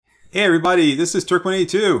Hey everybody, this is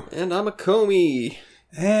Turk182. And I'm a Comey.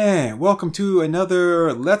 And welcome to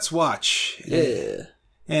another Let's Watch. Yeah.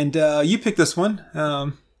 And you picked this one.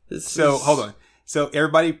 Hold on. So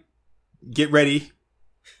everybody get ready,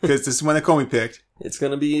 because this is one that Comey picked. It's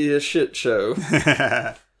gonna be a shit show.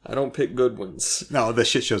 I don't pick good ones. No, the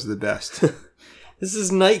shit shows are the best. This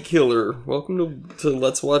is Night Killer. Welcome to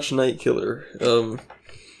Let's Watch Night Killer.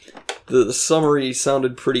 The summary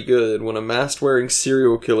sounded pretty good. When a mask-wearing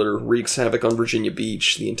serial killer wreaks havoc on Virginia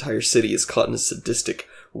Beach, the entire city is caught in sadistic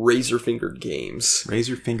razor-fingered games.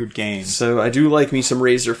 Razor-fingered games. So I do like me some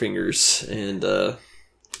razor fingers, and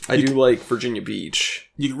I do like Virginia Beach.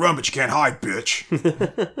 You can run, but you can't hide, bitch.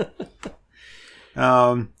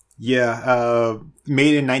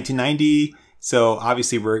 Made in 1990, so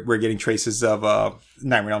obviously we're getting traces of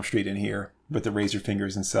Nightmare on Elm Street in here with the razor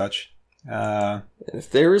fingers and such. And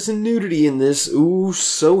if there is a nudity in this, ooh,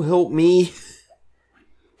 so help me,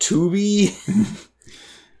 Tubi.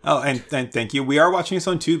 Oh, and thank you. We are watching this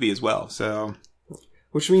on Tubi as well, so...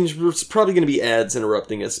 Which means it's probably going to be ads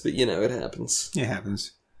interrupting us, but, you know, it happens. It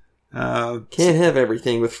happens. Can't have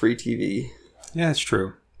everything with free TV. Yeah, that's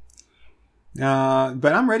true.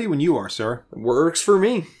 But I'm ready when you are, sir. Works for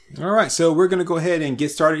me. All right, so we're going to go ahead and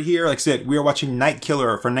get started here. Like I said, we are watching Night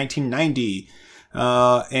Killer from 1990.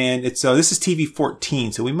 And it's this is TV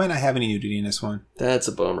 14, so we might not have any nudity in this one. That's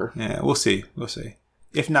a bummer. Yeah, we'll see.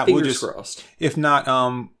 If not, Fingers crossed. If not,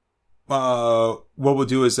 what we'll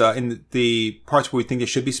do is in the parts where we think there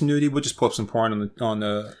should be some nudity, we'll just pull up some porn on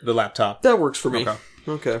the laptop. That works for me.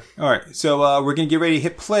 Okay. All right, so we're gonna get ready to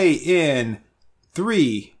hit play in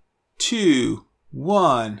 3, 2,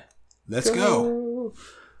 1. Let's go.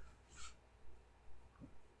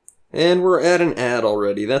 And we're at an ad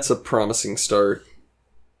already. That's a promising start.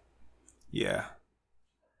 Yeah.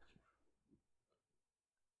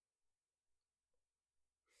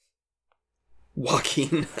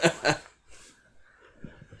 Joaquin.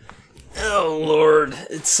 Oh, Lord.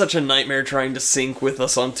 It's such a nightmare trying to sync with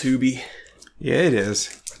us on Tubi. Yeah, it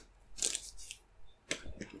is.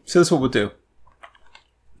 So that's what we'll do.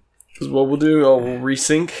 This is what we'll do. We'll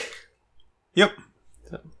resync. Yep.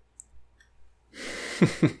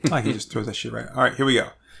 He just throws that shit right. All right, here we go.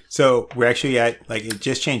 So we're actually at, it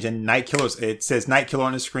just changed. And Night Killers, it says Night Killer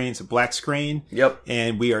on the screen. It's a black screen. Yep.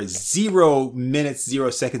 And we are 0 minutes, 0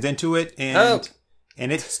 seconds into it. And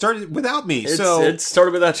it started without me. It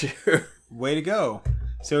started without you. Way to go.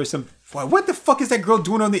 So what the fuck is that girl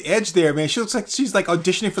doing on the edge there, man? She looks like she's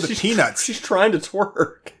auditioning for the Peanuts. She's trying to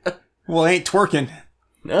twerk. Well, it ain't twerking.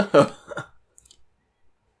 No.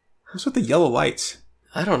 What's with the yellow lights?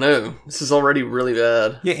 I don't know. This is already really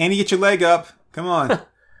bad. Yeah, Annie, get your leg up. Come on.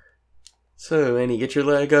 So, Annie, get your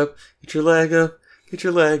leg up. Get your leg up. Get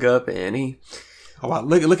your leg up, Annie. Oh, wow.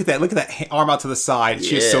 Look at that. Look at that arm out to the side.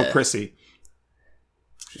 She's so prissy.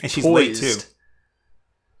 And she's late, too.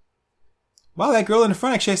 Wow, that girl in the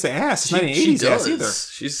front actually has the ass. It's not an 80s ass either.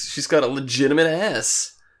 She's got a legitimate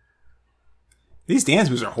ass. These dance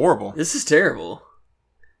moves are horrible. This is terrible.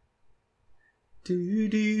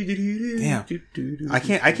 Damn. I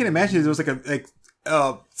can't imagine there was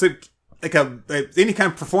any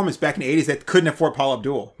kind of performance back in the 80s that couldn't afford Paula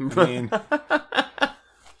Abdul. I mean,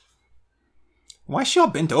 why is she all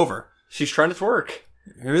bent over? She's trying to twerk.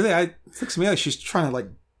 Really? It looks to me like she's trying to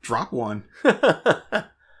drop one.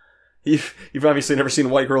 You've obviously never seen a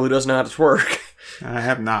white girl who doesn't know how to twerk. I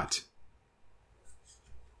have not.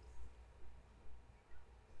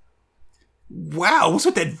 Wow, what's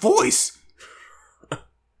with that voice?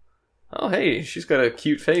 Oh, hey, she's got a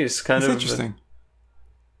cute face. That's interesting.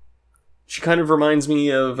 She kind of reminds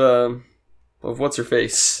me of what's her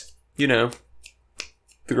face? You know,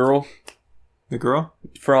 the girl. The girl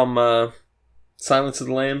from Silence of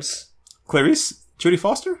the Lambs. Clarice? Jodie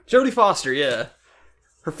Foster? Jodie Foster, yeah.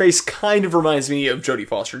 Her face kind of reminds me of Jodie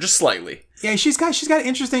Foster, just slightly. Yeah, she's got an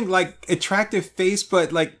interesting, attractive face,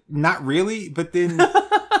 but not really. But then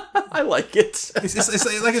I like it.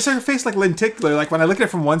 it's her face like lenticular. Like when I look at it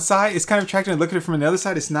from one side, it's kind of attractive. And I look at it from another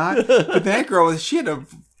side, it's not. But that girl, she had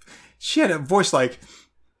a voice like,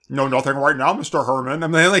 "No, nothing right now, Mr. Herman." I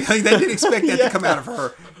mean, they didn't expect that to come out of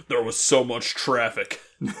her. There was so much traffic,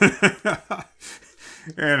 and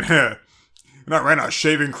I ran out of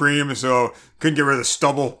shaving cream, so couldn't get rid of the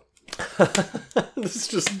stubble. This is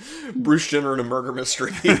just Bruce Jenner in a murder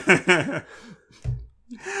mystery.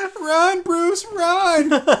 Run, Bruce,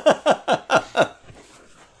 run!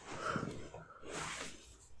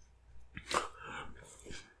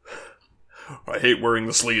 I hate wearing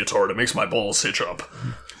this leotard. It makes my balls hitch up.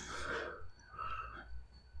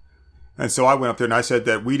 And so I went up there and I said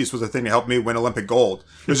that Wheaties was a thing to help me win Olympic gold.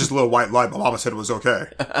 It was just a little white lie. My mama said it was okay.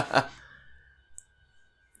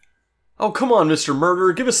 Oh, come on, Mr.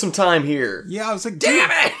 Murderer. Give us some time here. Yeah, I was like,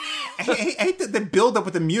 Damn it! I hate the build up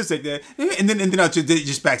with the music. And then it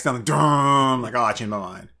just backs down. Like, oh, I changed my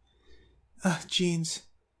mind. Jeans.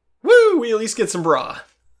 Woo! We at least get some bra.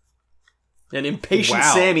 An impatient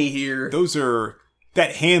Wow. Sammy here.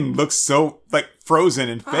 That hand looks so, like, frozen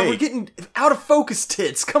and fake. We're getting out of focus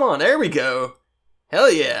tits. Come on, there we go. Hell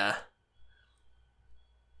yeah.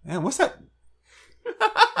 Man, what's that?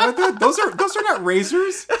 Those are not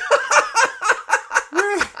razors.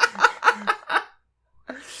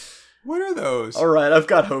 What are those? All right, I've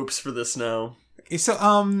got hopes for this now. Okay,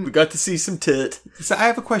 so We got to see some tit. So I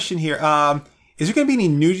have a question here. Is there going to be any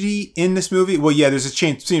nudity in this movie? Well, yeah, there's a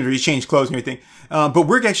change scene where you change clothes and everything. But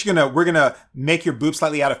we're actually gonna make your boobs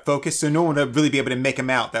slightly out of focus, so no one will really be able to make them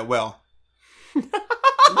out that well. What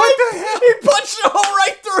the hell? He punched a hole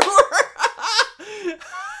right through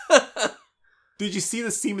her. Did you see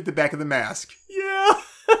the seam at the back of the mask? Yeah.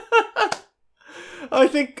 I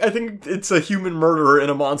think it's a human murderer in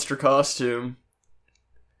a monster costume.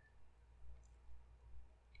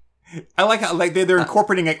 I like how they're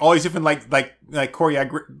incorporating like all these different like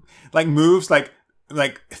choreography like moves like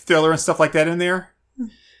Thriller and stuff like that in there.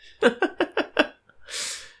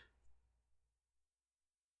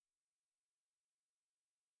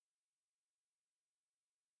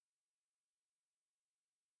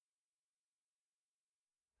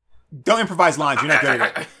 Don't improvise lines. You're not good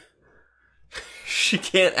at it. She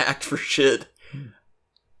can't act for shit.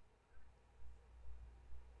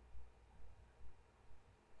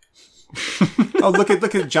 Oh, look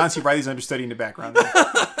at John C. Reilly's understudy in the background.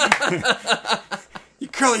 You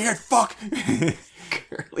curly-haired fuck.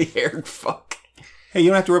 Curly-haired fuck. Hey, you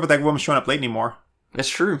don't have to worry about that woman showing up late anymore. That's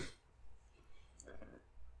true.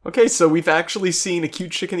 Okay, so we've actually seen a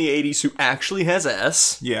cute chick in the 80s who actually has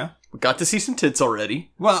ass. Yeah. We got to see some tits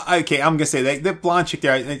already. Well, okay, I'm gonna say that blonde chick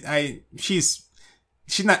there. She's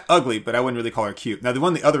not ugly, but I wouldn't really call her cute. Now the one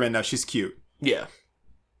on the other end, now she's cute. Yeah.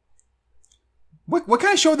 What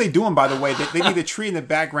kind of show are they doing, by the way? They need a tree in the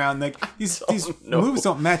background. Like these moves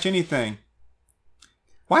don't match anything.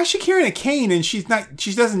 Why is she carrying a cane and she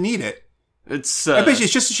doesn't need it? It's I bet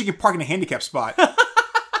it's just so she can park in a handicap spot.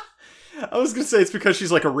 I was gonna say it's because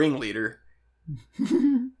she's like a ringleader.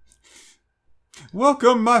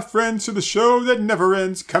 Welcome, my friends, to the show that never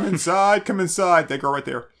ends. Come inside, come inside. That girl right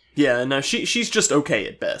there. Yeah, no, she's just okay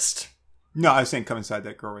at best. No, I was saying come inside.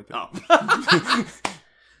 That girl right there. Oh.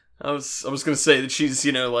 I was gonna say that she's,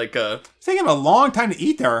 like It's taking a long time to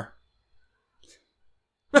eat there.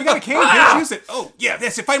 You got a cane? Bitch, use it. Oh, yeah,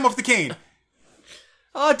 that's it. Fight him off the cane.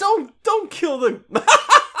 Don't kill the...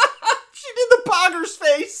 She did the Pogger's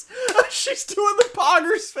face. She's doing the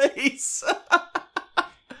Pogger's face.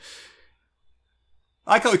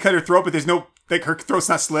 I like how he cut her throat, but there's no... Like, her throat's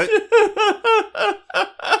not slit.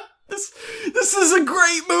 This is a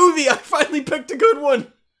great movie. I finally picked a good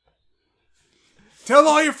one. Tell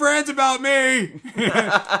all your friends about me.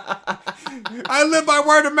 I live by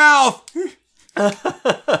word of mouth.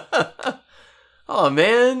 Oh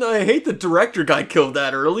man, I hate the director got killed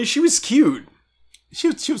that early. She was cute. She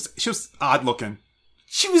was odd looking.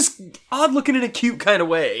 She was odd looking in a cute kind of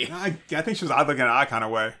way. I think she was odd looking in an odd kind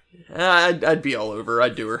of way. I'd be all over.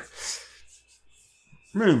 I'd do her.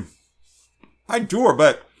 I'd do her,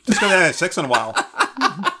 but just because I haven't had sex in a while.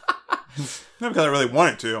 Not because I really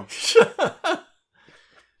wanted to.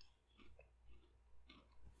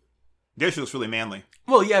 I guess she looks really manly.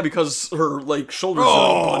 Well, yeah, because her shoulders are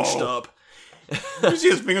all bunched up. You see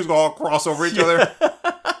his fingers go all cross over each other.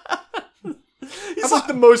 He's like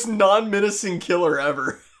the most non-menacing killer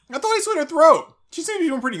ever. I thought he slit her throat. She seemed to be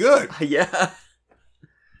doing pretty good. Yeah.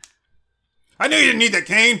 I knew you didn't need that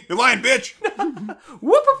cane. You lying bitch.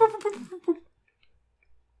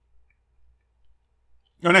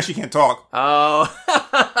 Oh, now she can't talk.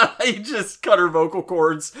 Oh. He just cut her vocal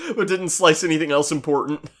cords, but didn't slice anything else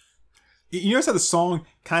important. You notice how the song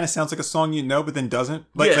kind of sounds like a song you know, but then doesn't?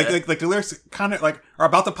 Like the lyrics kind of are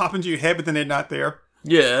about to pop into your head, but then they're not there.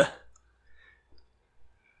 Yeah.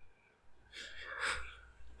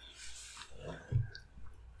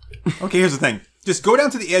 Okay, here's the thing. Just go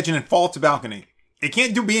down to the edge and then fall off the balcony. It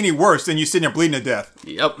can't be any worse than you sitting there bleeding to death.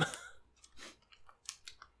 Yep.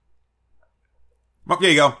 Well,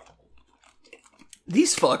 there you go.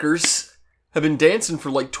 These fuckers have been dancing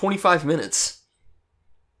for 25 minutes.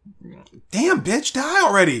 Damn, bitch, die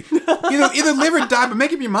already. Either live or die, but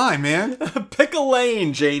make up your mind, man. Pick a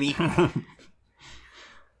lane, Janie.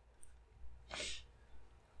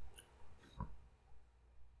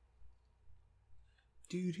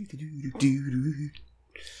 Yeah.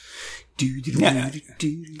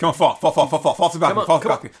 Come on, fall off the balcony, fall off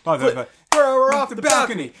the balcony. Throw her off the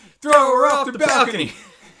balcony. Throw her off the balcony.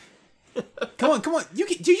 Come on. You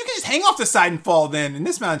can just hang off the side and fall then in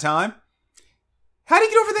this amount of time. How'd he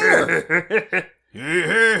get over there?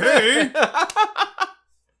 Hey.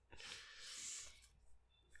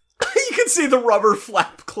 You can see the rubber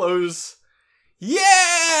flap close.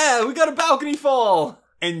 Yeah! We got a balcony fall!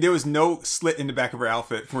 And there was no slit in the back of her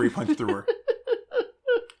outfit from where he punched through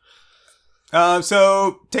her.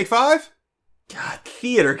 So, take 5? God,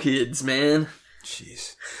 theater kids, man.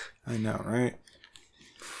 Jeez. I know, right?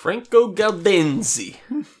 Franco Galdenzi.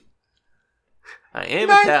 I am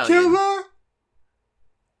Night Italian. Killer!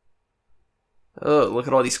 Oh, look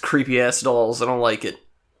at all these creepy ass dolls. I don't like it.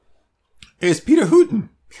 It's Peter Hooten.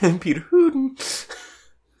 Peter Hooten.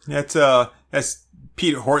 That's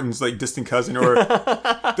Peter Horton's like distant cousin, or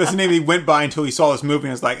that's the name he went by until he saw this movie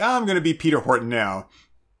and was like, I'm gonna be Peter Horton now.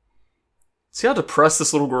 See how depressed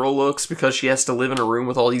this little girl looks because she has to live in a room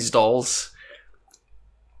with all these dolls?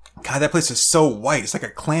 God, that place is so white. It's like a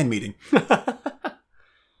clan meeting. Are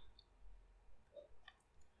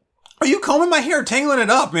you combing my hair, tangling it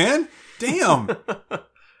up, man? Damn.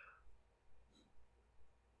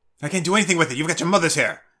 I can't do anything with it. You've got your mother's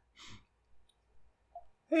hair.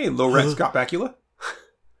 Hey, low-rent Scott Bakula.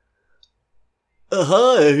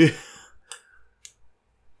 Hi.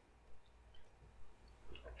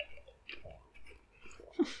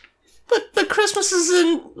 But Christmas is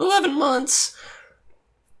in 11 months.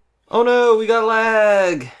 Oh no, we got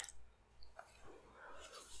lag.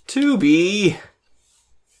 Tubi.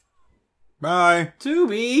 Bye.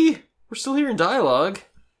 Tubi. We're still hearing dialogue.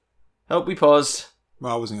 Oh, we paused.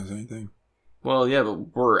 Well, I wasn't going to say anything. Well, yeah,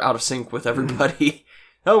 but we're out of sync with everybody.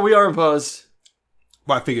 Oh, we are paused.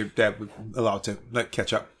 Well, I figured that would allow it to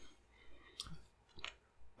catch up.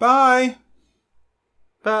 Bye.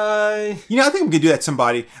 Bye. You know, I think I'm going to do that to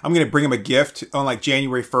somebody. I'm going to bring them a gift on like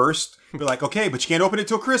January 1st. Be like, okay, but you can't open it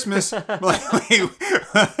till Christmas. Like, wait.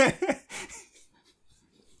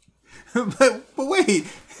 but wait.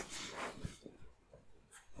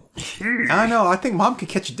 I don't know. I think Mom could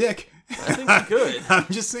catch a dick. I think she could. I'm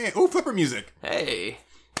just saying. Oh, flipper music. Hey.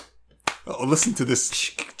 Oh, listen to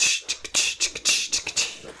this.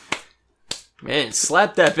 Man,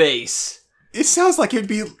 slap that bass. It sounds like it'd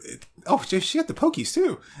be... Oh, she got the pokies,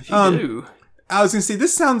 too. She do. I was going to say,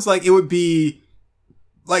 this sounds like it would be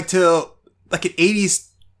like an 80s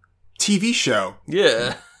TV show.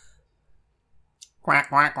 Yeah. Quack,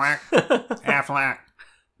 quack, quack. Affleck.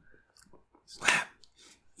 Slap.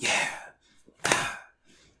 Yeah.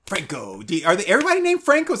 Franco. Are they everybody named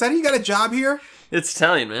Franco? Is that how you got a job here? It's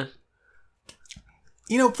Italian, man.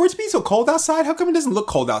 You know, for it to be so cold outside, how come it doesn't look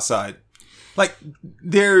cold outside? Like,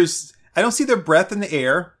 I don't see their breath in the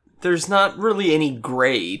air. There's not really any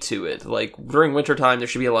gray to it. Like, during wintertime, there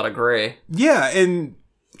should be a lot of gray. Yeah, and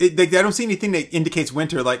I don't see anything that indicates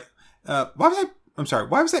winter. Like, why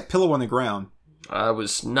was that pillow on the ground? I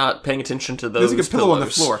was not paying attention to those There's like a pillow on the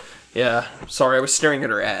pillows. floor. Yeah, sorry, I was staring at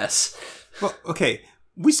her ass. Well, okay.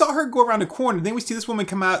 We saw her go around the corner, then we see this woman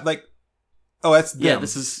come out like, oh, that's them. Yeah,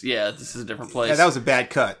 this is a different place. Yeah, that was a bad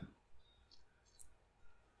cut.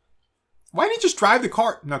 Why didn't you just drive the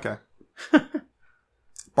car? Okay.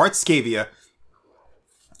 Bart Scavia.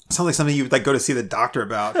 Sounds like something you would like go to see the doctor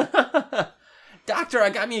about. Doctor, I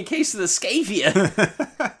got me a case of the scavia.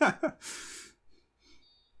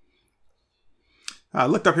 I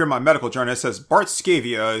looked up here in my medical journal. It says Bart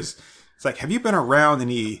Scavia is... It's like, have you been around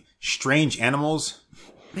any strange animals?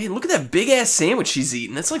 Man, look at that big ass sandwich she's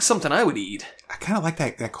eating. That's like something I would eat. I kind of like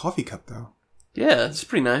that coffee cup, though. Yeah, it's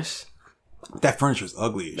pretty nice. That furniture is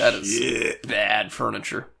ugly as That is shit. bad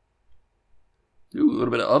furniture. Ooh, a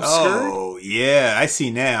little bit of upskirt. Oh, yeah, I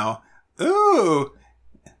see now. Ooh,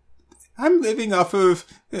 I'm living off of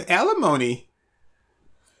alimony.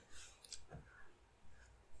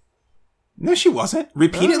 No, she wasn't.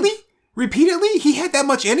 Repeatedly? Repeatedly? He had that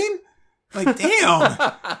much in him? Like, damn.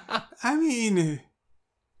 I mean,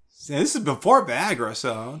 this is before Viagra,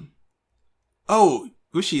 so. Oh,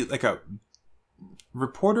 was she like a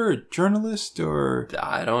reporter, a journalist, or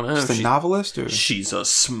I don't know. just a novelist? Or She's a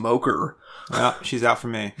smoker. well, she's out for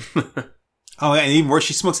me. Oh, and even worse,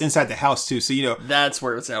 she smokes inside the house too. So you know, That's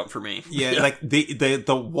where it's out for me. yeah, like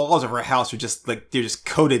the walls of her house are just like they're just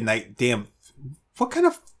coated in like damn. What kind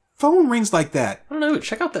of phone rings like that? I don't know.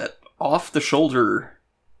 Check out that off the shoulder.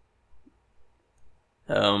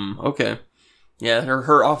 Okay. Yeah,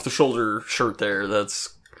 her off the shoulder shirt there.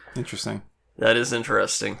 That's Interesting. that is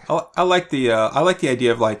interesting. I like the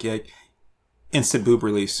idea of like instant boob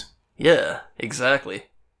release. Yeah, exactly.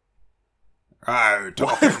 I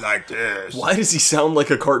talking like this. Why does he sound like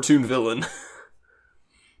a cartoon villain?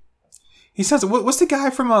 He sounds. What's the guy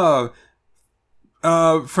from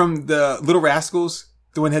the Little Rascals?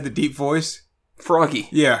 The one that had the deep voice. Froggy.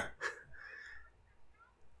 Yeah.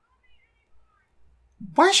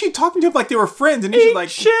 Why is she talking to him like they were friends? And she's like,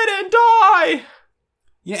 shit and die.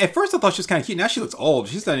 Yeah. At first I thought she was kind of cute. Now she looks old.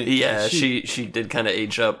 She's done it. Yeah, she did kind of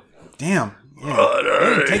age up. Damn. Yeah. It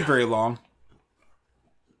didn't take very long.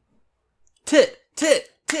 Tit.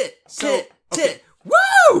 Okay.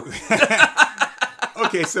 Woo!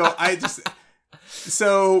 Okay,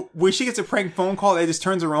 so when she gets a prank phone call, that just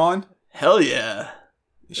turns her on. Hell yeah!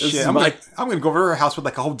 Shit, I'm gonna go over to her house with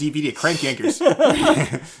like a whole DVD of Crank Yankers.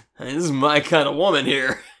 This is my kind of woman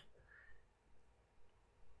here.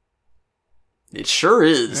 It sure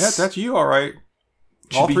is. Yeah, that's you, all right.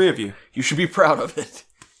 All three of you. You should be proud of it.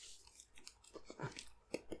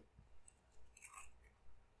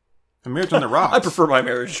 A marriage on the rocks. I prefer my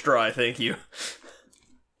marriage dry, thank you.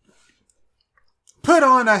 Put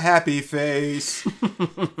on a happy face.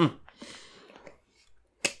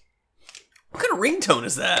 What kind of ringtone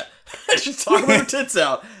is that? She's talking with her tits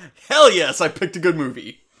out. Hell yes, I picked a good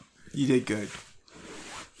movie. You did good.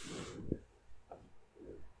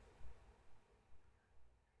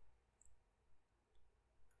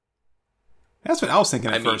 That's what I was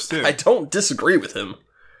thinking at first, too. I don't disagree with him.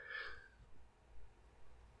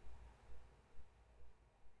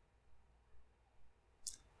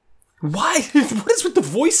 Why? What is with the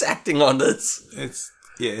voice acting on this?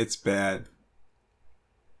 It's bad.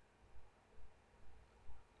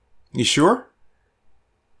 You sure?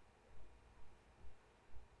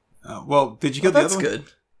 Well, did you get the other one? That's good.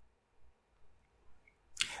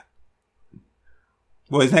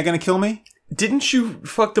 Well, isn't that going to kill me? Didn't you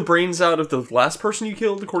fuck the brains out of the last person you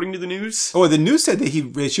killed, according to the news? Oh, the news said that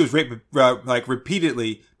she was raped like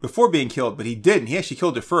repeatedly before being killed, but he didn't. He actually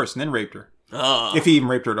killed her first and then raped her. If he even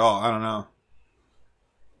raped her at all, I don't know.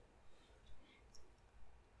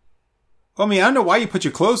 Well, I mean, I don't know why you put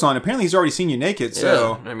your clothes on. Apparently, he's already seen you naked,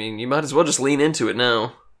 so... Yeah, I mean, you might as well just lean into it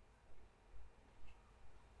now.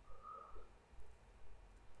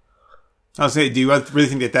 I was saying, do you really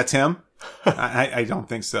think that that's him? I don't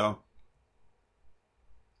think so.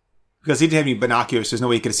 Because he didn't have any binoculars, there's no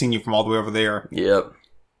way he could have seen you from all the way over there. Yep.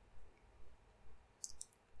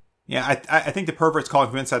 Yeah, I think the pervert's calling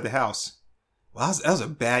from inside the house. Well, that was a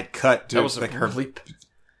bad cut, dude. That was like her leap.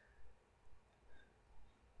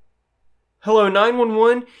 Hello,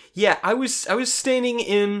 911? Yeah, I was standing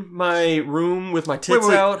in my room with my tits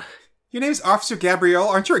out. Your name's Officer Gabrielle.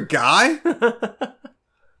 Aren't you a guy?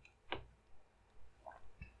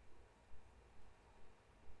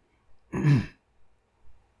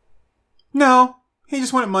 No, he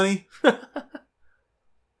just wanted money.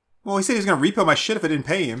 Well, he said he was going to repo my shit if I didn't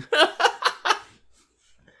pay him.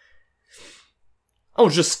 Oh,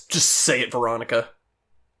 just say it, Veronica.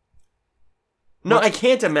 No, I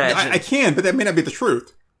can't imagine. I can, but that may not be the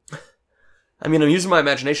truth. I mean, I'm using my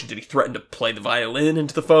imagination. Did he threaten to play the violin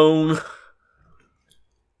into the phone?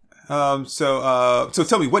 So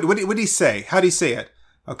tell me, what did he say? How did he say it?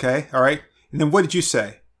 Okay, all right. And then what did you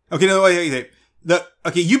say? Okay, no, wait.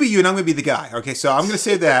 Okay, you be you and I'm going to be the guy. Okay, so I'm going to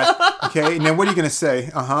say that. Okay, and then what are you going to say?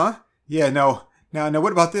 Uh-huh. Yeah, no. Now,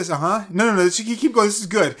 what about this? Uh-huh. No. Keep going. This is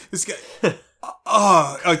good. This guy...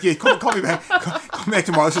 okay. Call me back. Call me back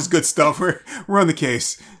tomorrow. This is good stuff. We're on the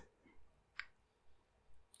case.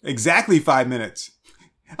 Exactly 5 minutes.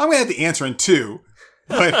 I'm going to have to answer in 2.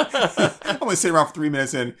 But I'm going to sit around for 3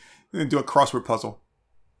 minutes and do a crossword puzzle.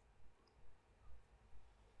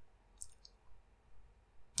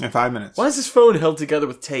 In 5 minutes. Why is his phone held together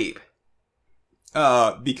with tape?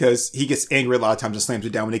 Because he gets angry a lot of times and slams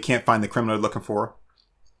it down when they can't find the criminal they're looking for.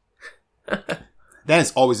 That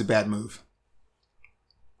is always a bad move.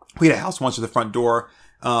 We had a house once with the front door.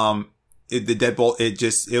 The deadbolt,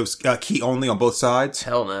 it was key only on both sides.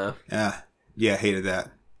 Hell no. Yeah, hated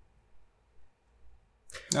that.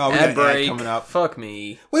 Oh, we ad got an break. ad coming up. Fuck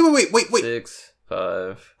me. Wait. 6,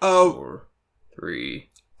 5, Oh. 4, 3.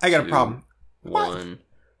 I got 2, a problem. 1.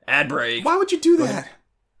 Ad break. Why would you do that?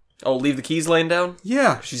 Oh, leave the keys laying down?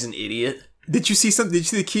 Yeah. She's an idiot. Did you see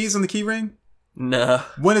the keys on the key ring? Nah.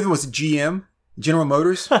 One of them was GM, General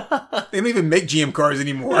Motors. They don't even make GM cars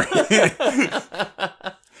anymore.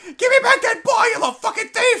 Give me back that boy, you little fucking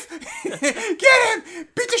thief! Get him!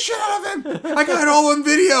 Beat the shit out of him! I got it all on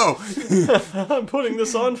video! I'm putting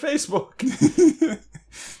this on Facebook.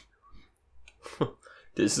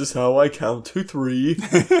 This is how I count to 3.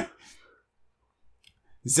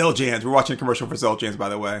 Zeljans. We're watching a commercial for Zeljans, by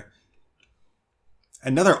the way.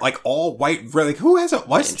 Another, like, all white, like, who has a,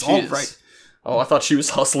 why is it all right? Oh, I thought she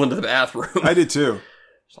was hustling to the bathroom. I did too.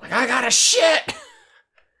 She's like, I gotta shit!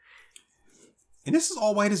 And this is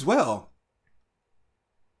all white as well.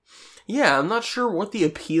 Yeah, I'm not sure what the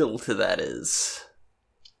appeal to that is.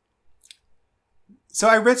 So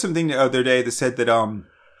I read something the other day that said that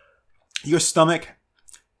your stomach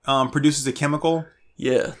produces a chemical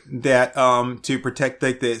Yeah. that to protect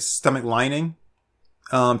like the stomach lining,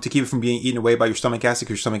 to keep it from being eaten away by your stomach acid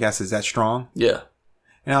because your stomach acid is that strong. Yeah.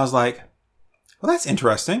 And I was like, well, that's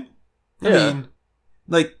interesting. I Yeah. mean,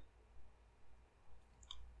 like,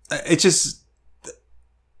 it's just.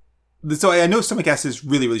 So I know stomach acid is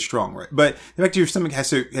really, really strong, right? But the fact that your stomach has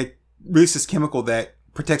to release this chemical that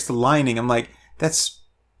protects the lining, I'm like, that's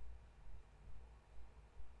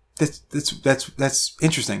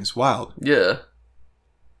interesting. It's wild. Yeah.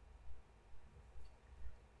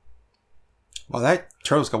 Wow, that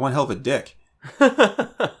turtle's got one hell of a dick.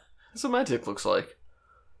 That's what my dick looks like.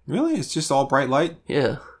 Really? It's just all bright light?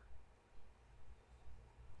 Yeah.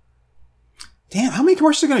 Damn, how many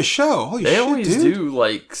commercials are going to show? Holy They shit, always dude. do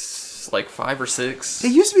like 5 or 6.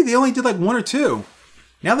 It used to be they only did like 1 or 2.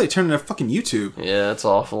 Now they turn into fucking YouTube. Yeah, it's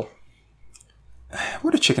awful.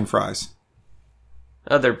 What are chicken fries?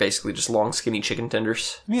 They're basically just long, skinny chicken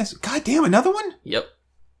tenders. I mean, God damn, another one? Yep.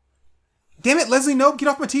 Damn it, Leslie Knope, get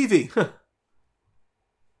off my TV.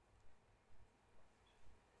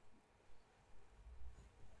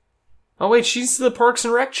 Oh wait, she's the Parks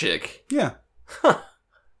and Rec chick. Yeah. Huh.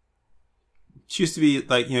 She used to be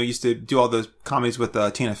like, used to do all those comedies with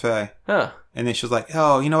Tina Fey. Huh. And then she was like,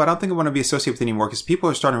 oh, you know what? I don't think I want to be associated with her anymore because people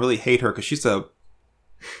are starting to really hate her because she's a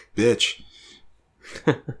bitch.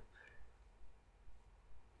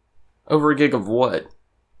 Over a gig of what?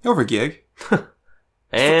 Over gig.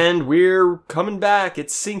 And we're coming back.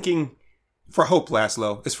 It's sinking. For hope,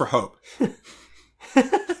 Laszlo. It's for hope.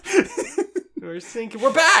 We're sinking.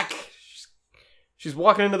 We're back! She's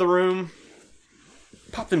walking into the room.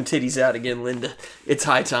 Pop them titties out again, Linda. It's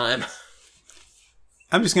high time.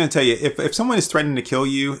 I'm just going to tell you, if someone is threatening to kill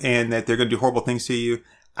you and that they're going to do horrible things to you,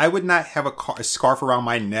 I would not have a scarf around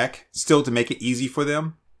my neck still to make it easy for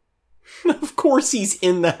them. Of course he's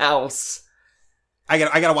in the house. I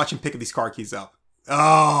gotta watch him pick these car keys up. Oh,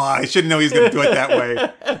 I shouldn't know he was going to do it that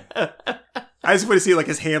way. I just want to see like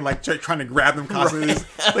his hand like trying to grab them constantly.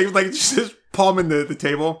 Right. Like just palming the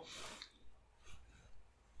table.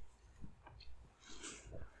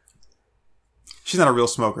 She's not a real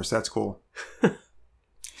smoker, so that's cool.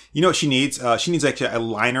 You know what she needs? She needs actually a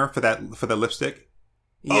liner for the lipstick.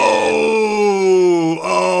 Yeah. Oh,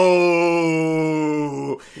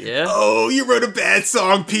 Yeah. Oh, you wrote a bad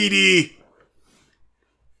song, PD.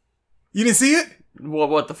 You didn't see it?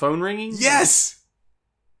 What, the phone ringing? Yes.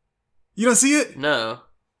 You don't see it? No.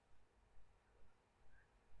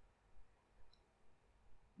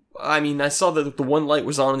 I mean, I saw that the one light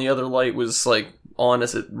was on and the other light was, like, on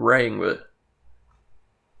as it rang, but...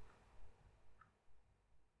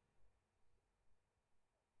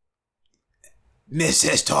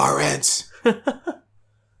 Mrs. Torrance.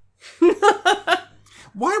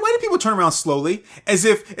 Why do people turn around slowly? As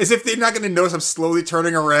if they're not going to notice I'm slowly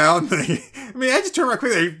turning around. I mean, I just turn around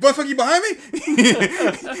quickly. What the fuck, you behind me?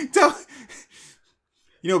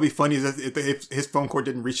 You know, it'd be funny is if his phone cord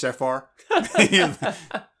didn't reach that far.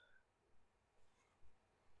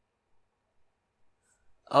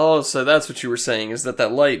 Oh, so that's what you were saying, is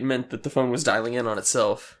that light meant that the phone was dialing in on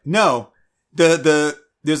itself. No,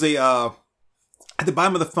 there's a at the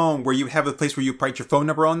bottom of the phone where you have a place where you write your phone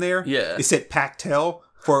number on there. Yeah. It said Pactel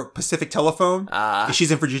for Pacific Telephone. And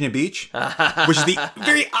she's in Virginia Beach, which is the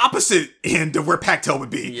very opposite end of where Pactel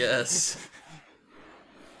would be. Yes.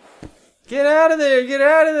 Get out of there! Get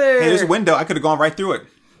out of there! Hey, there's a window. I could have gone right through it.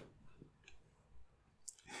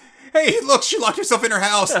 Hey, look, she locked herself in her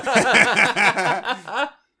house. Yeah,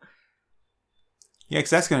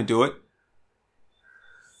 because that's going to do it.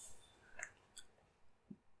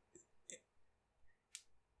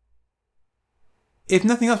 If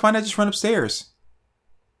nothing else, why not just run upstairs?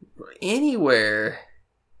 Anywhere.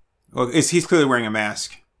 Well, he's clearly wearing a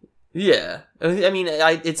mask. Yeah. I mean,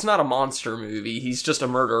 it's not a monster movie. He's just a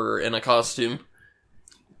murderer in a costume.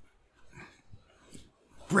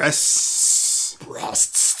 Breasts.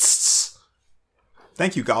 Breasts.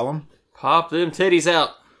 Thank you, Gollum. Pop them titties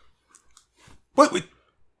out. What? Wait.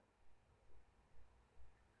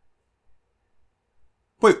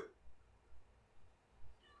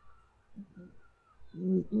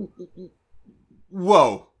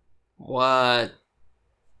 Whoa. What?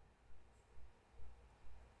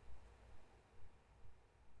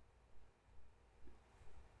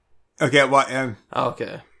 Okay, well,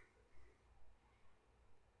 Okay.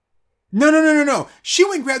 No. She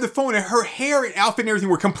went and grabbed the phone and her hair and outfit and everything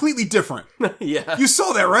were completely different. Yeah. You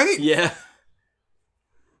saw that, right? Yeah.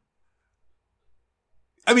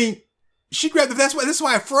 I mean, she grabbed the, that's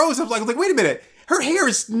why I froze. I was like, wait a minute. Her hair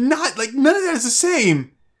is not, like, none of that is the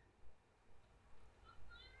same.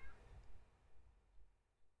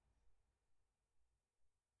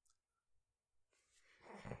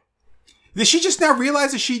 Did she just now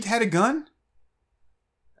realize that she had a gun?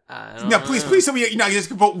 I don't No, know. please tell me you're not just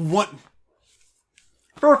gonna put one.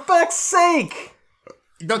 For fuck's sake!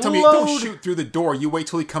 Don't tell me, Load. don't shoot through the door. You wait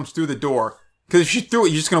till he comes through the door. Because if you threw it,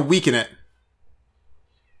 you're just gonna weaken it.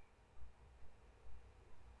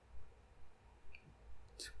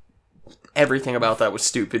 Everything about that was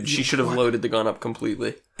stupid. She should have loaded the gun up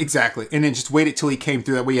completely. Exactly. And then just waited till he came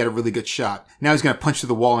through. That way you had a really good shot. Now he's gonna punch through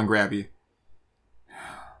the wall and grab you.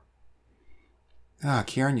 Ah,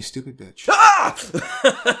 Karen, you stupid bitch. Ah!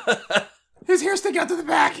 His hair's sticking out to the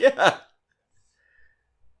back. Yeah.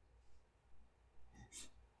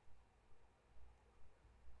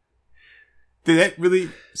 Did that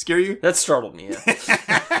really scare you? That startled me. Yeah.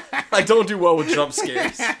 I don't do well with jump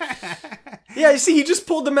scares. Yeah, you see, he just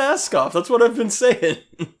pulled the mask off. That's what I've been saying.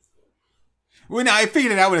 Well, no, I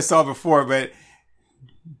figured it out when I saw it before, but...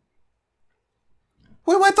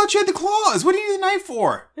 Wait, I thought you had the claws. What do you need the knife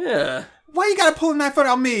for? Yeah. Why you gotta pull a knife out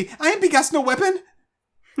on me? I ain't begot no weapon.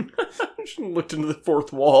 I shouldn't have looked into the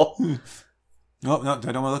fourth wall. No, I don't want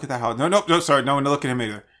to look at that house. No, sorry. No one to look at him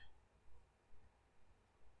either.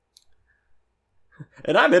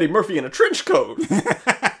 And I'm Eddie Murphy in a trench coat.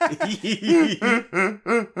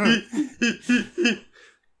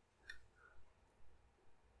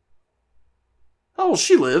 Oh,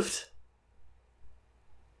 she lived.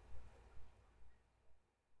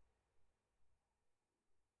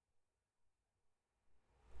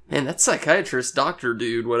 Man, that psychiatrist, doctor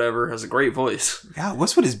dude, whatever, has a great voice. Yeah,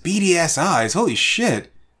 what's with his beady ass eyes? Holy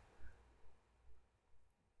shit.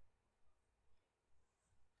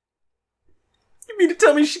 You mean to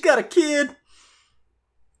tell me she got a kid?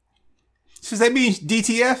 Does that mean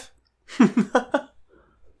DTF?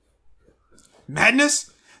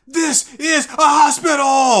 Madness? This is a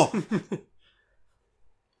hospital!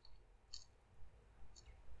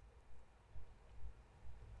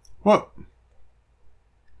 What?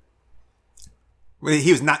 Wait,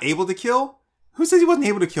 he was not able to kill? Who says he wasn't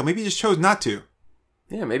able to kill? Maybe he just chose not to.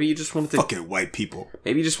 Yeah, maybe you just wanted to. Fucking white people.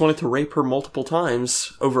 Maybe you just wanted to rape her multiple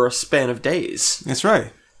times over a span of days. That's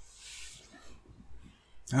right.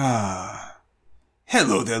 Ah.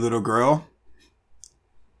 Hello there, little girl.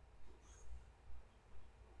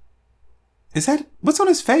 Is that... What's on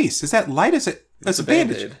his face? Is that light? That's a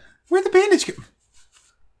bandage. Band-Aid. Where'd the bandage come...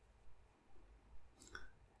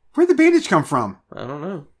 Where'd the bandage come from? I don't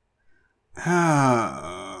know.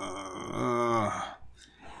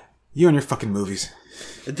 You and your fucking movies.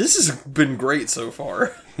 This has been great so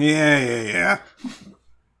far. Yeah.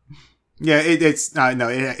 Yeah, it's no,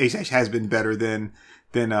 it has been better than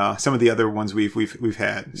some of the other ones we've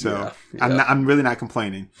had. So Yeah. I'm really not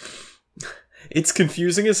complaining. It's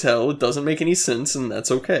confusing as hell. It doesn't make any sense, and that's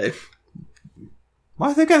okay.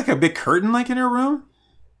 Why they got like a big curtain like in her room?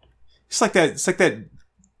 It's like that.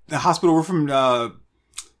 The hospital we're from.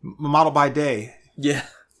 Model by Day. Yeah.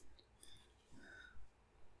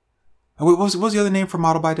 Oh, what was the other name for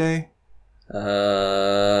Model by Day?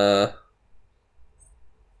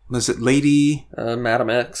 Was it Lady? Madam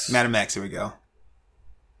X. Madam X, here we go.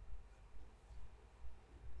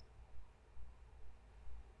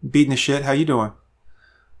 Beating the shit, how you doing?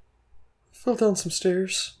 Fell down some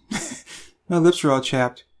stairs. My lips are all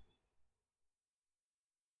chapped.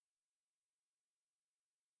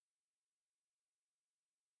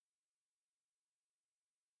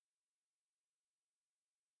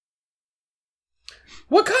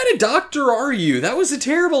 What kind of doctor are you? That was a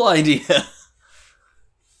terrible idea.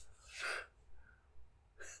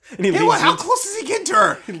 And he Hey, how close does he get to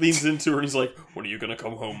her? He leans into her and he's like, "When are you gonna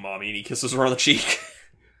come home, mommy?" And he kisses her on the cheek.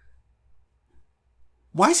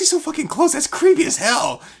 Why is he so fucking close? That's creepy as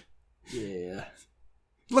hell. Yeah.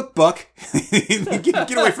 Look, Buck.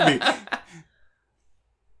 get away from me. I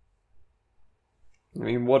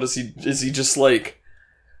mean, what is he? Is he just like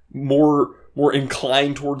more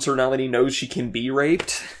inclined towards her now that he knows she can be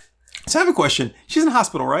raped? So I have a question. She's in the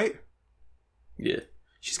hospital, right? Yeah.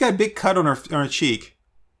 She's got a big cut on her cheek.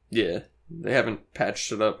 Yeah. They haven't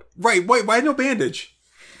patched it up. Right. Wait, why no bandage?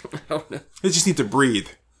 I don't know. They just need to breathe.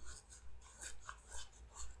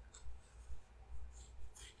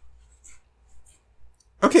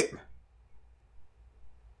 Okay.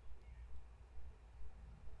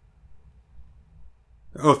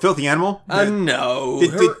 Oh, filthy animal? No.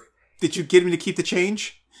 Did you get him to keep the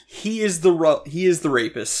change? he is the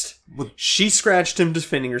rapist. She scratched him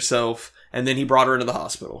defending herself, and then he brought her into the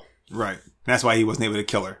hospital. Right. That's why he wasn't able to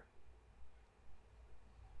kill her.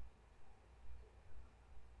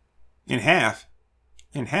 In half.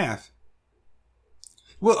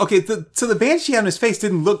 Well, okay, so the band she had on his face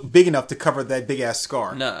didn't look big enough to cover that big-ass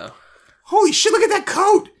scar. No. Holy shit, look at that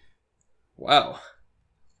coat! Wow.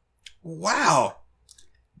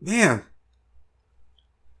 Man.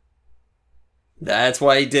 That's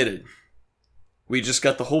why he did it. We just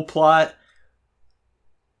got the whole plot.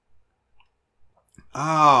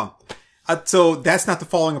 So that's not the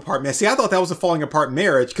falling apart marriage. See, I thought that was a falling apart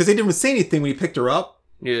marriage because they didn't even say anything when he picked her up.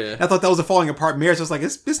 Yeah. I thought that was a falling apart marriage. I was like,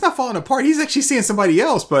 it's not falling apart. He's actually seeing somebody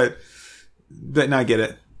else, but now I get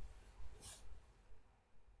it.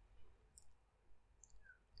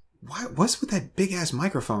 What's with that big ass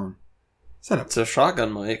microphone? It's a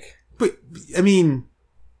shotgun mic. But, I mean,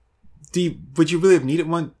 would you really have needed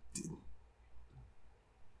one?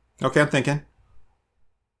 Okay, I'm thinking.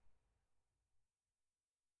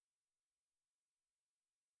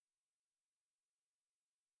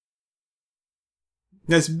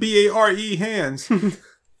 That's BARE hands.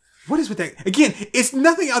 What is with that? Again, it's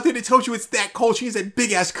nothing out there that tells you it's that cold. She has that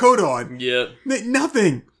big ass coat on. Yeah.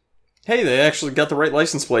 Nothing. Hey, they actually got the right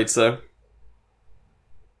license plates, though.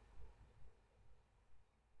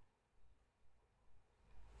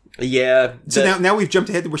 Yeah. So now we've jumped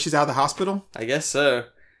ahead to where she's out of the hospital? I guess so.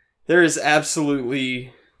 There is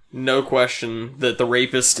absolutely no question that the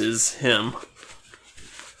rapist is him.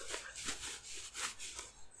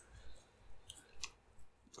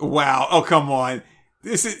 Wow. Oh, come on.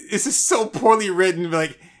 This is so poorly written.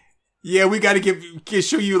 Like, yeah, we got to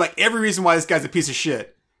show you like every reason why this guy's a piece of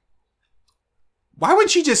shit. Why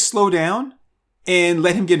wouldn't she just slow down and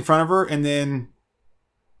let him get in front of her and then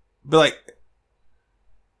be like...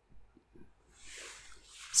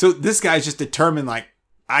 So this guy's just determined, like,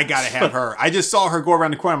 I gotta have her. I just saw her go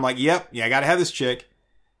around the corner. I'm like, yep, yeah, I gotta have this chick.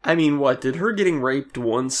 I mean, what? Did her getting raped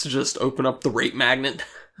once just open up the rape magnet?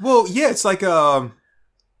 Well, yeah, it's like,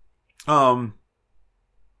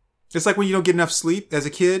 it's like when you don't get enough sleep as a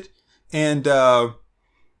kid and,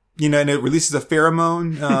 you know, and it releases a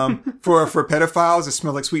pheromone, for pedophiles that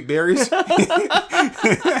smell like sweet berries.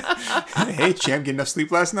 Hey, champ, get enough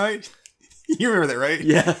sleep last night? You remember that, right?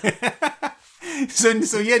 Yeah.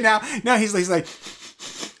 So yeah, now he's like,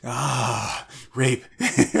 rape.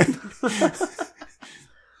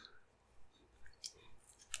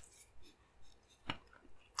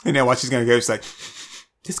 And now watch, she's gonna go, it's like,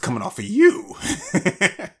 this coming off of you.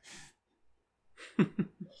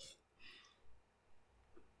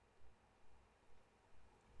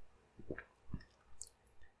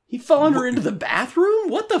 He followed her into the bathroom?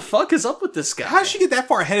 What the fuck is up with this guy? How did she get that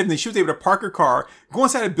far ahead of him that she was able to park her car, go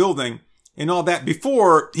inside a building, and all that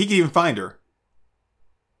before he could even find her?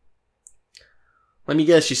 Let me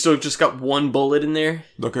guess, she still just got one bullet in there?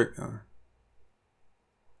 Look at...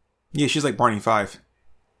 yeah, she's like Barney Fife.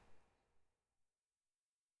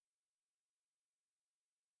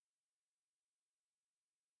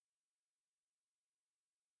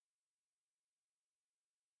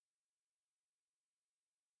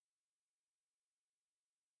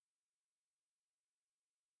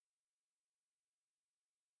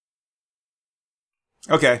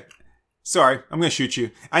 Okay. Sorry, I'm gonna shoot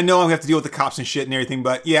you. I know I have to deal with the cops and shit and everything,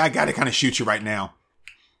 but yeah, I gotta kind of shoot you right now.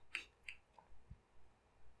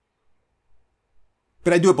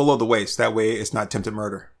 But I do it below the waist. That way it's not attempted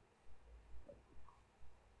murder.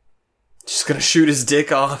 Just gonna shoot his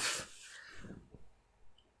dick off.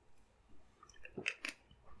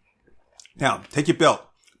 Now, take your belt.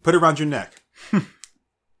 Put it around your neck.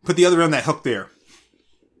 Put the other around that hook there.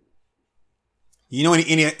 You know any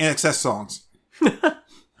NXS songs?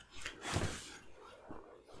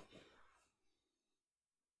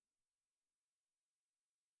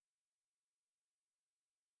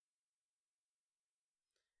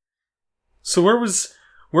 So where was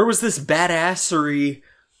this badassery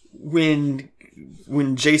when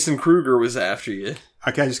Jason Kruger was after you?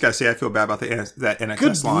 Okay, I just gotta say I feel bad about that NXS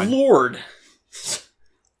Good line. Good lord.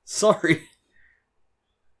 Sorry.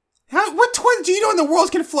 What toilet do you know in the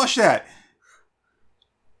world can flush that?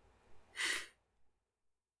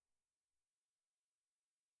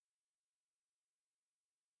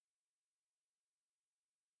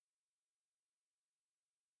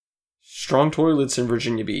 Strong toilets in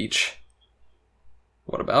Virginia Beach.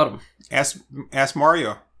 What about them? Ask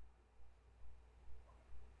Mario.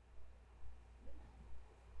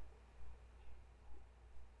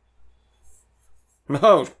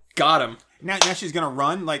 Oh, got him. Now she's gonna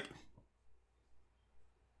run. Like,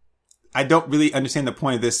 I don't really understand the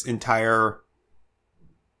point of this entire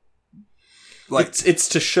like it's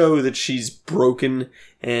to show that she's broken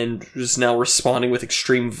and is now responding with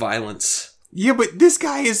extreme violence. yeah, but this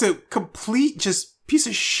guy is a complete just piece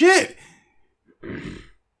of shit.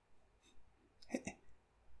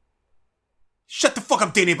 Shut the fuck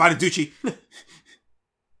up, Danny Bonaducci.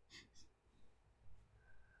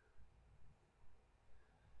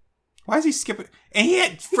 Why is he skipping? And he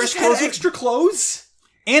had fresh clothes, extra clothes,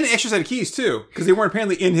 and an extra set of keys too, because they weren't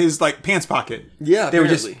apparently in his like pants pocket. Yeah, they were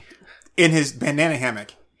just in his bandana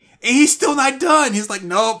hammock, and he's still not done. He's like,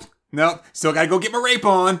 nope, still gotta go get my rape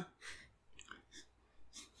on.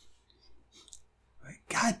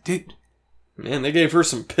 God, dude. Man, they gave her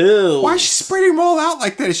some pills. Why is she spreading them all out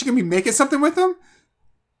like that? Is she gonna be making something with them?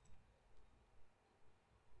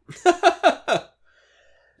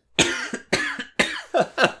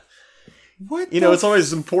 What? You know, it's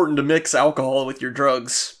always important to mix alcohol with your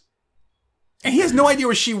drugs. And he has no idea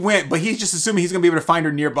where she went, but he's just assuming he's gonna be able to find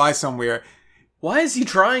her nearby somewhere. Why is he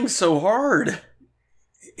trying so hard?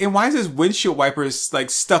 And why is his windshield wipers like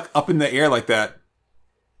stuck up in the air like that?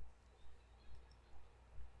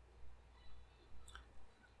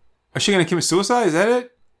 Is she gonna commit suicide? Is that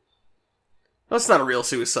it? That's not a real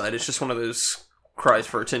suicide. It's just one of those cries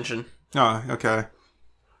for attention. Oh, okay.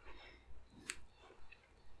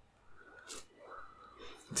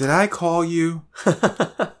 Did I call you?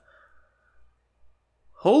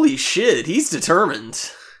 Holy shit, he's determined.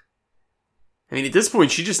 I mean, at this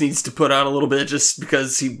point, she just needs to put out a little bit just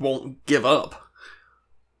because he won't give up.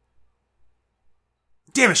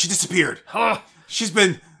 Damn it, she disappeared. Huh? She's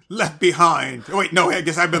been left behind. Oh, wait, no, I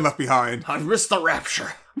guess I've been left behind. I've missed the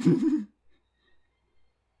rapture.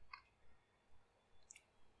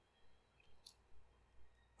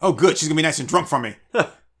 Oh, good, she's gonna be nice and drunk from me.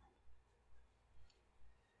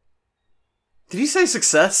 Did he say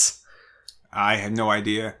success? I have no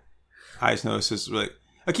idea. I just know this is like...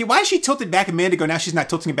 Okay, why is she tilted back a minute ago? Now she's not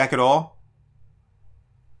tilting it back at all?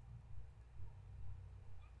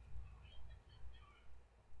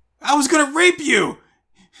 I was gonna rape you!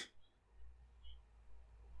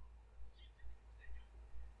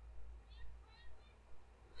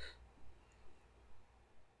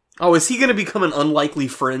 Oh, is he gonna become an unlikely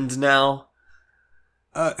friend now?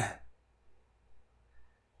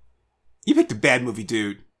 You picked a bad movie,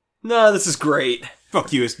 dude. No, this is great.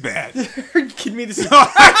 Fuck you, it's bad. Are you kidding me? This is... Fuck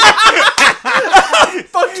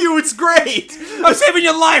you, it's great! I'm saving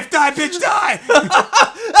your life! Die, bitch, die!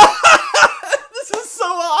 This is so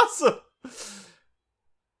awesome!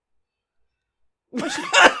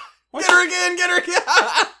 Get her again! Get her again!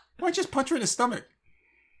 Why just punch her in the stomach?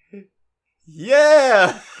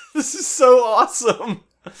 Yeah! This is so awesome!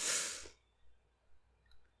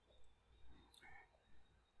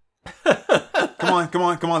 Come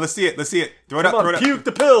on, let's see it. Throw it up, throw it up. Puke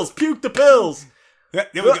the pills! Yeah,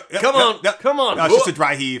 there we go. Come on. No, it's just a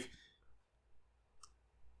dry heave.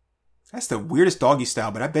 That's the weirdest doggy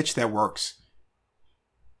style, but I bet you that works.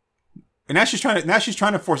 And now she's trying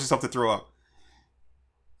to force herself to throw up.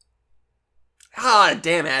 Ah,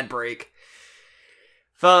 damn ad break.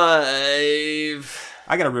 5...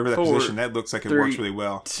 I gotta remember that 4, position. That looks like it 3, works really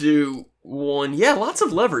well. 2, 1. Yeah, lots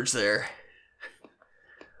of leverage there.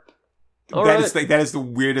 That is the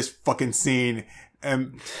weirdest fucking scene.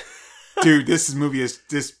 Dude, this movie's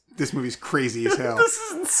crazy as hell. This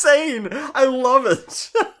is insane. I love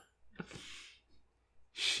it.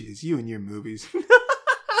 Shit, you and your movies.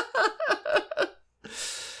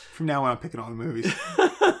 From now on, I'm picking all the movies.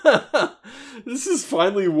 This is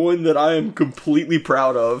finally one that I am completely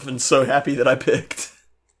proud of and so happy that I picked.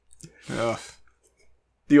 Ugh.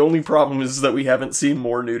 The only problem is that we haven't seen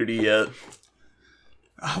more nudity yet.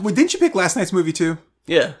 Well, didn't you pick last night's movie too?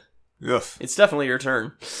 Yeah. Ugh. It's definitely your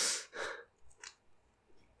turn.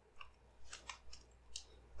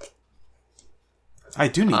 I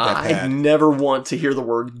do need that pad. I never want to hear the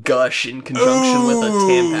word gush in conjunction with a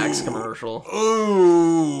Tampax commercial.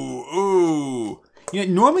 Ooh. You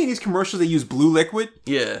know, normally in these commercials they use blue liquid.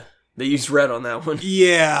 Yeah. They used red on that one.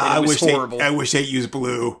 Yeah, I wish they used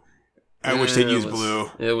blue. I wish they'd use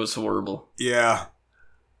blue. It was horrible. Yeah.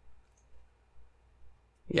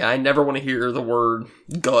 Yeah, I never want to hear the word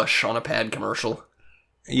gush on a pad commercial.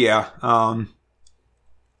 Yeah,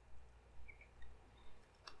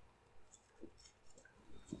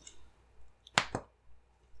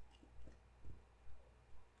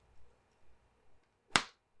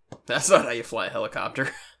 That's not how you fly a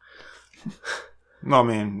helicopter. well, I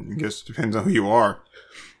mean, I guess it depends on who you are.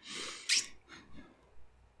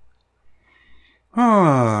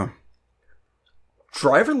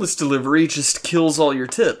 Driverless delivery just kills all your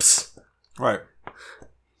tips.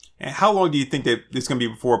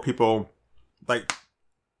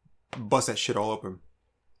 bust that shit all open.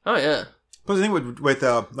 Oh, yeah. But the thing with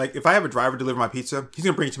like, if I have a driver deliver my pizza, he's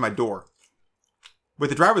going to bring it to my door. With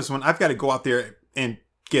the driverless one, I've got to go out there and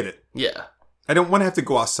get it. Yeah. I don't want to have to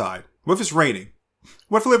go outside. What if it's raining?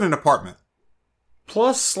 What if I live in an apartment?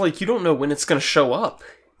 Plus, like, you don't know when it's going to show up.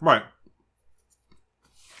 Right.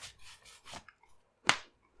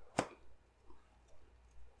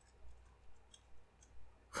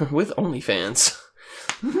 With OnlyFans.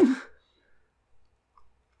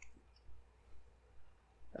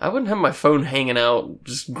 I wouldn't have my phone hanging out,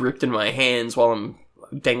 just gripped in my hands while I'm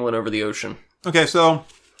dangling over the ocean. Okay, so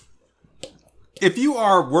if you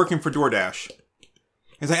are working for DoorDash,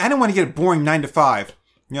 it's like, I don't want to get a boring 9 to 5,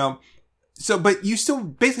 you know. So, but you still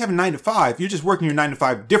basically have a 9 to 5. You're just working your 9 to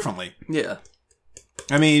 5 differently. Yeah.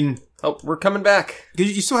 I mean, oh, we're coming back.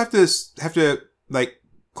 You still have to like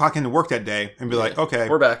clock into work that day and be like, okay,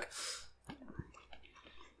 we're back.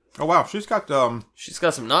 Oh wow, she's got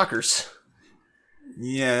some knockers.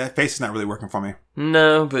 Yeah, that face is not really working for me.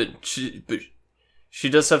 No, but she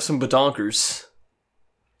does have some badonkers.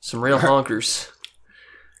 Some real honkers.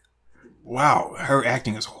 Wow, her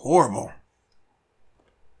acting is horrible.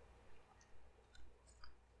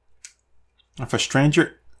 If a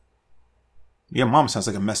stranger... Your mom sounds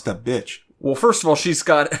like a messed up bitch. Well, first of all, she's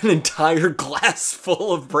got an entire glass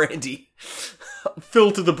full of brandy.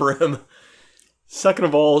 Filled to the brim. Second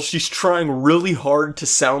of all, she's trying really hard to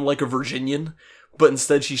sound like a Virginian, but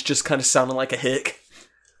instead she's just kind of sounding like a hick.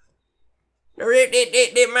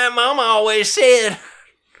 My mama always said.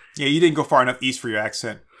 Yeah, you didn't go far enough east for your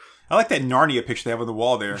accent. I like that Narnia picture they have on the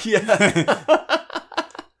wall there. Yeah.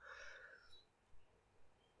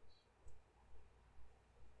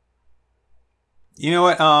 You know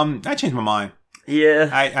what? I changed my mind. Yeah.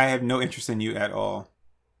 I have no interest in you at all.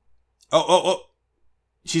 Oh.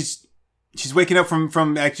 She's waking up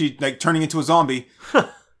from actually like turning into a zombie.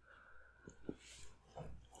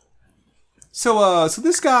 So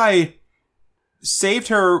this guy saved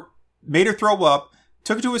her, made her throw up,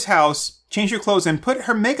 took her to his house, changed her clothes, and put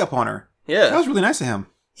her makeup on her. Yeah. That was really nice of him.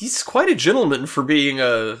 He's quite a gentleman for being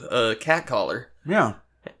a cat caller. Yeah.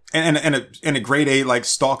 And a grade A like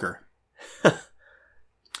stalker.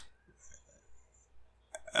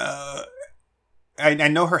 I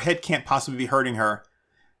know her head can't possibly be hurting her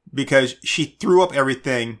because she threw up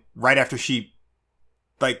everything right after she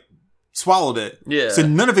like swallowed it. Yeah. So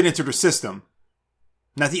none of it entered her system.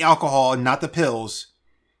 Not the alcohol, not the pills.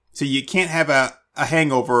 So you can't have a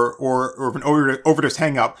hangover or an overdose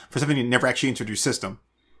hang up for something that never actually entered your system.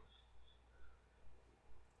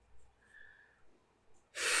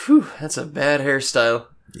 Whew, that's a bad hairstyle.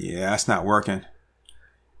 Yeah, that's not working.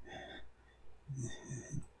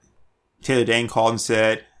 Taylor Dane called and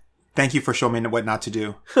said, "Thank you for showing me what not to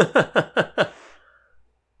do."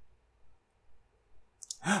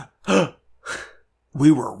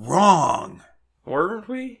 We were wrong. Weren't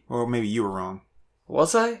we? Or maybe you were wrong.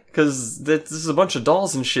 Was I? Because this is a bunch of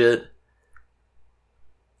dolls and shit.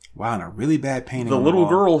 Wow, and a really bad painting. The little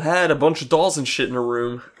girl had a bunch of dolls and shit in her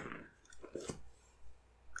room.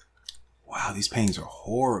 Wow, these paintings are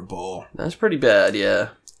horrible. That's pretty bad, yeah.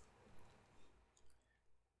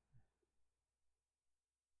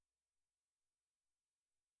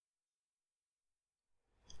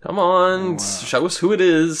 Come on, show us who it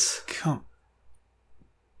is.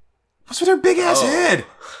 What's with her big ass head?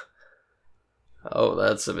 Oh,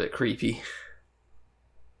 that's a bit creepy.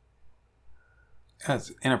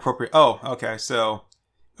 That's inappropriate. Oh, okay, so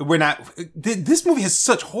we're not... This movie has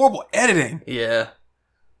such horrible editing. Yeah.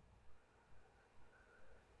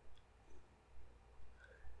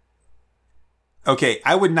 Okay,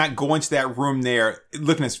 I would not go into that room there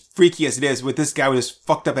looking as freaky as it is with this guy with his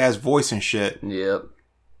fucked up ass voice and shit. Yep.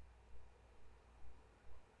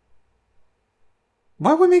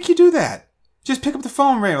 Why would it make you do that? Just pick up the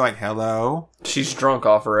phone, Ray. Like, hello? She's drunk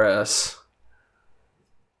off her ass.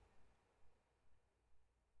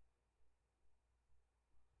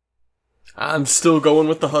 I'm still going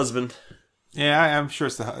with the husband. Yeah, I'm sure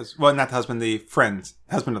it's the husband. Well, not the husband, the friend.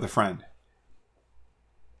 Husband of the friend.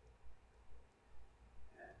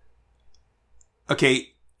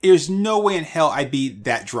 Okay, there's no way in hell I'd be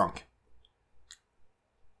that drunk.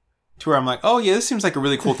 To where I'm like, oh yeah, this seems like a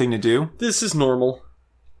really cool thing to do. This is normal.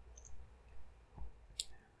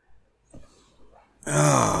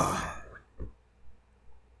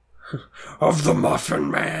 Of the Muffin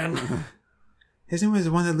Man. Isn't he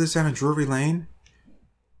the one that lives down in Drury Lane?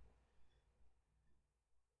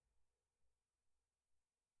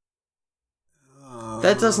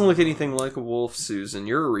 That doesn't look anything like a wolf, Susan.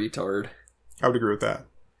 You're a retard. I would agree with that.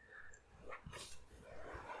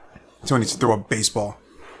 Someone needs to throw a baseball.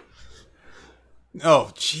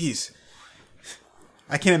 Oh, jeez.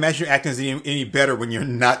 I can't imagine your acting is any better when you're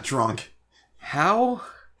not drunk. How?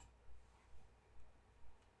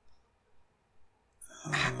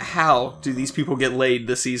 How do these people get laid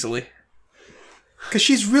this easily? Because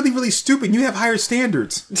she's really, really stupid and you have higher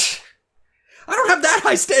standards. I don't have that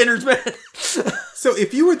high standards, man. So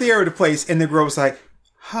if you were there at a place and the girl was like,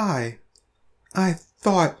 "Hi, I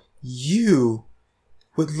thought you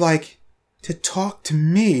would like to talk to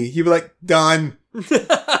me," you'd be like, "Done."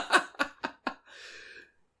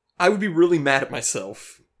 I would be really mad at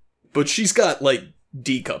myself. But she's got, like,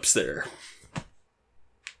 D cups there.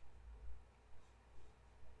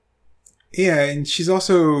 Yeah, and she's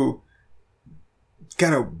also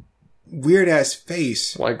got a weird ass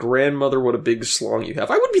face. My grandmother, what a big slong you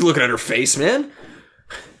have. I wouldn't be looking at her face, man.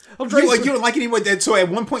 You don't like anyone that, so at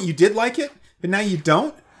one point you did like it, but now you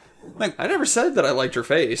don't? Like, I never said that I liked her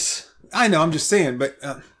face. I know, I'm just saying, but...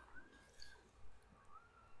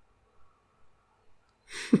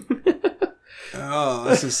 Oh,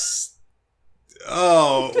 this is...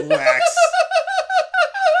 Oh, Wax.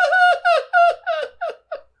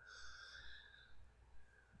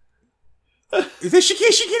 She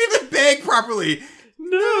can't even beg properly.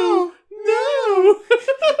 No.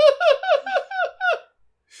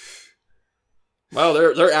 Wow,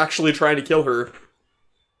 they're actually trying to kill her.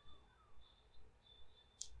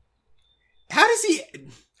 How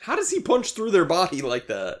does he punch through their body like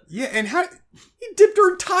that? Yeah, and how... He dipped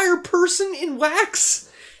her entire person in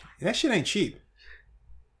wax. That shit ain't cheap.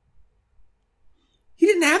 He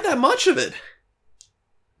didn't have that much of it.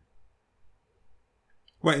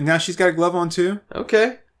 What, now she's got a glove on too?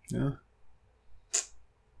 Okay. Yeah.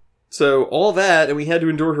 So, all that, and we had to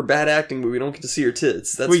endure her bad acting, but we don't get to see her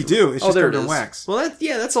tits. That's... Well, you do. It's just there covered it in is. wax. Well,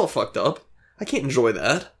 that's all fucked up. I can't enjoy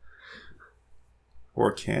that.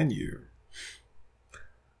 Or can you?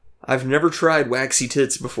 I've never tried waxy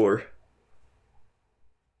tits before.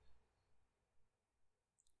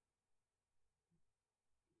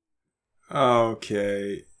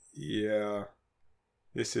 Okay. Yeah.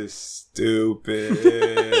 This is stupid.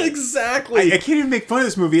 Exactly. I can't even make fun of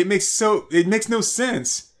this movie. It makes no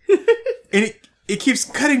sense. And it keeps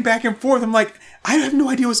cutting back and forth. I'm like, I have no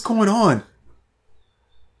idea what's going on.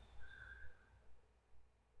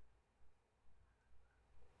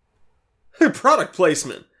 Product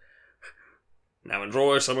placement. Now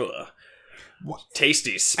enjoy some of the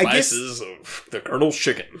tasty spices of the Colonel's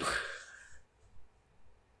chicken.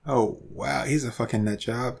 Oh, wow. He's a fucking nut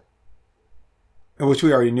job. Which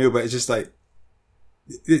we already knew, but it's just like,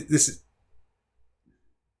 this is...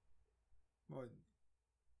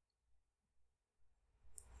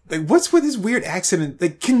 Like, what's with his weird accent?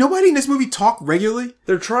 Like, can nobody in this movie talk regularly?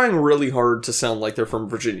 They're trying really hard to sound like they're from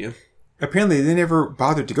Virginia. Apparently, they never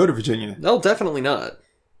bothered to go to Virginia. No, definitely not.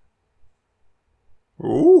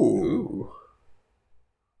 Ooh.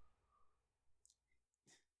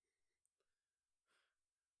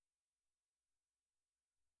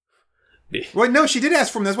 Well, no, she did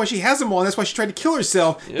ask for them. That's why she has them all. And that's why she tried to kill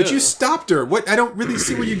herself. Yeah. But you stopped her. What? I don't really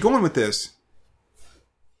see where you're going with this.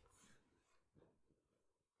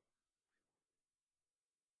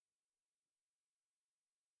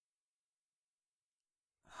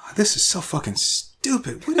 This is so fucking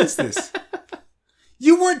stupid. What is this?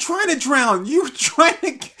 You weren't trying to drown. You were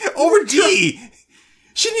trying to OD.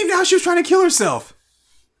 She didn't even know how she was trying to kill herself.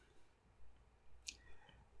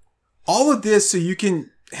 All of this so you can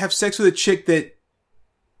have sex with a chick that...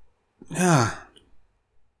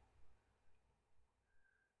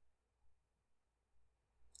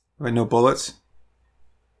 Wait, no bullets?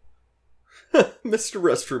 Mr.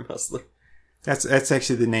 Restroom Hustler. That's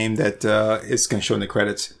actually the name that is going to show in the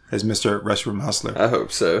credits as Mr. Restroom Hustler. I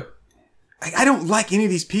hope so. I don't like any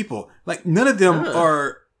of these people. Like, none of them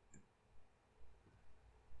are...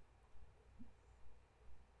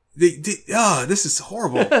 this is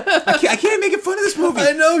horrible. I can't make fun of this movie.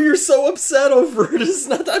 I know, you're so upset over it. It's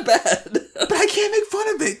not that bad. But I can't make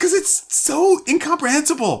fun of it because it's so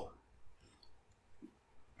incomprehensible.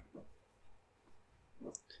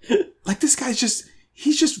 Like, this guy's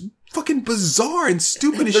he's just fucking bizarre and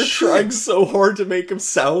stupid as shit. They're trying so hard to make him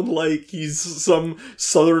sound like he's some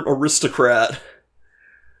southern aristocrat.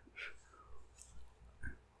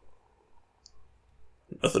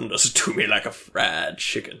 Nothing does to me like a fried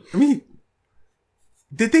chicken. I mean,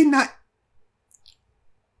 did they not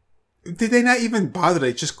even bother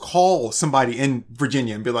to just call somebody in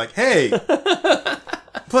Virginia and be like, hey?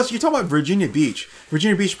 Plus, you're talking about Virginia Beach.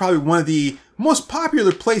 Virginia Beach is probably one of the most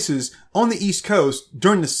popular places on the East Coast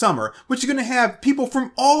during the summer, which is going to have people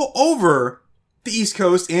from all over the East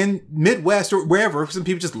Coast and Midwest or wherever. Some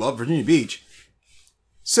people just love Virginia Beach.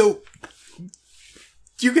 So,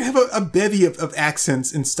 you can have a bevy of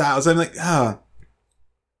accents and styles. I'm like, ah.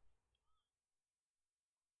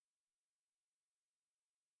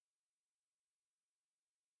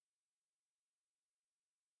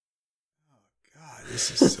 God,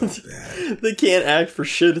 this is so bad. They can't act for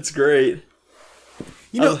shit. It's great.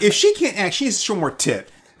 You know, if she can't act, she needs to show more tit.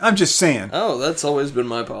 I'm just saying. Oh, that's always been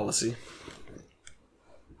my policy.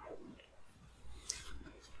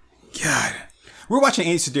 God. We're watching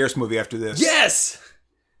Andy Sedaris movie after this. Yes!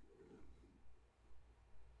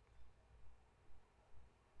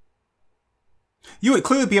 You would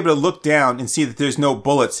clearly be able to look down and see that there's no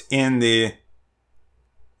bullets in the...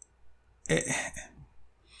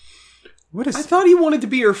 What is... I thought he wanted to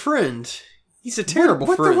be her friend. He's a terrible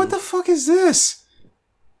friend. What the fuck is this?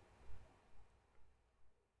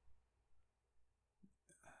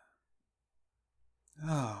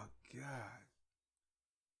 Oh,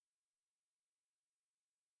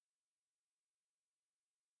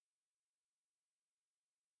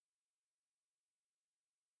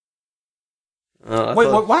 God. Wait,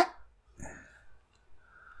 what?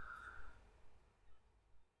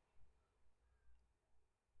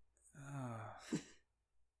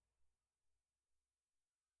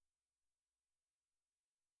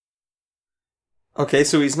 Okay,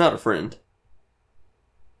 so he's not a friend.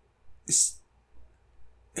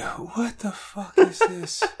 What the fuck is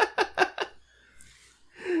this?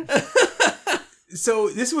 So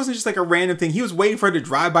this wasn't just like a random thing. He was waiting for her to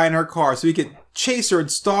drive by in her car so he could chase her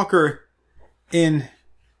and stalk her in...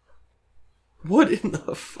 What in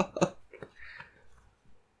the fuck?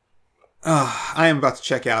 I am about to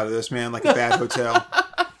check out of this, man, like a bad hotel.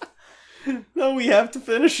 No, we have to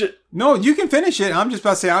finish it. No, you can finish it. I'm just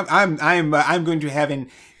about to say I'm going to have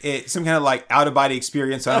some kind of like out of body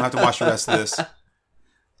experience. So I don't have to watch the rest of this.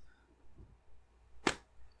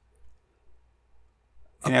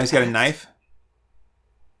 And now he's got a knife.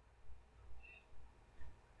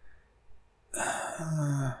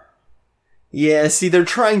 Yeah, see, they're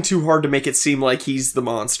trying too hard to make it seem like he's the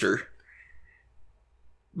monster.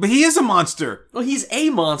 But he is a monster. Well, he's a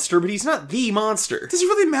monster, but he's not the monster. Does it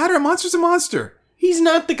really matter? A monster's a monster. He's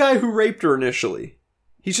not the guy who raped her initially.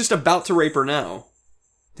 He's just about to rape her now.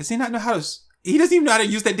 Does he not know how to... He doesn't even know how to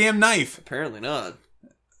use that damn knife. Apparently not.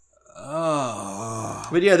 Oh.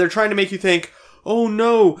 But yeah, they're trying to make you think, oh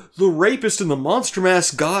no, the rapist in the monster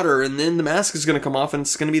mask got her, and then the mask is going to come off and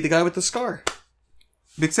it's going to be the guy with the scar.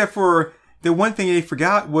 Except for the one thing they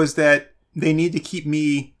forgot was that they need to keep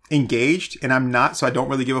me engaged, and I'm not, so I don't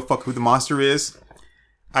really give a fuck who the monster is.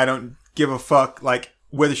 I don't give a fuck, like,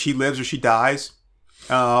 whether she lives or she dies.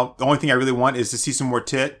 The only thing I really want is to see some more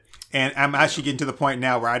tit. And I'm actually getting to the point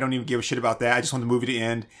now where I don't even give a shit about that. I just want the movie to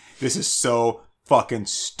end. This is so fucking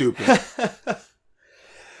stupid.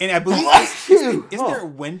 And I believe, is there a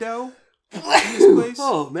window in this place?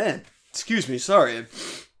 Oh, man. Excuse me, sorry.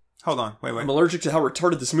 Hold on, wait. I'm allergic to how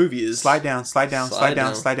retarded this movie is. Slide down.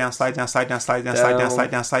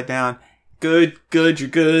 Good, you're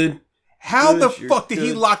good. How the fuck did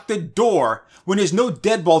he lock the door when there's no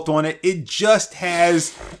deadbolt on it? It just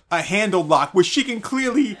has a handle lock, which she can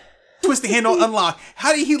clearly twist the handle and unlock.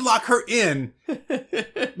 How did he lock her in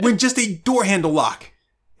when just a door handle lock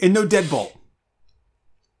and no deadbolt?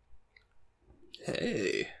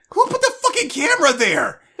 Hey. Who put the fucking camera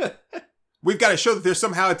there? We've got to show that they're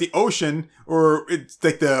somehow at the ocean, or it's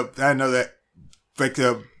like the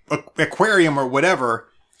aquarium or whatever.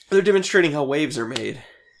 They're demonstrating how waves are made.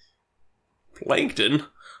 Plankton.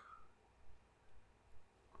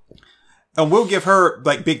 And we'll give her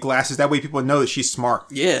like big glasses. That way people know that she's smart.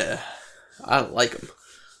 Yeah. I like them.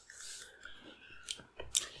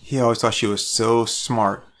 He always thought she was so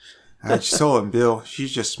smart. I just told him, Bill,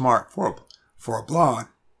 she's just smart for a blonde.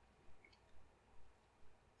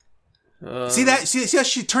 See that? See how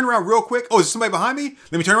she turned around real quick? Oh, is there somebody behind me?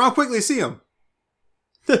 Let me turn around quickly and see him.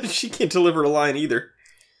 She can't deliver a line either.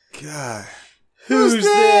 God. Who's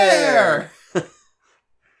there?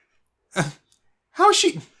 How is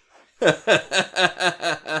she?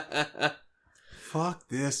 Fuck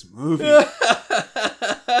this movie.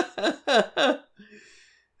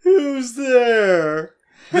 Who's there?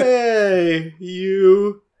 Hey,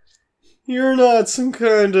 you. You're not some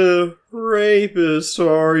kind of rapist,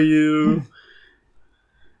 are you?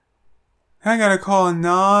 I gotta call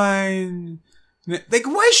 9. Like,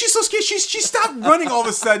 why is she so scared? She stopped running all of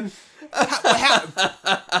a sudden. How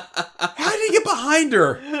did he get behind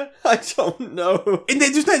her? I don't know. And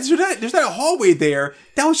there's not a hallway there.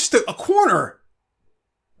 That was just a corner.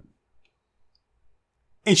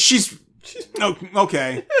 And she's no,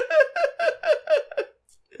 okay.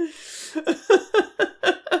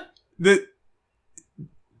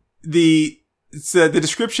 So the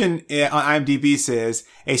description on IMDb says,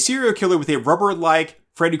 a serial killer with a rubber-like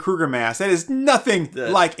Freddy Krueger mask. That is nothing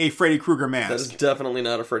like a Freddy Krueger mask. That is definitely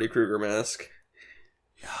not a Freddy Krueger mask.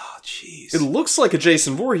 Oh, jeez. It looks like a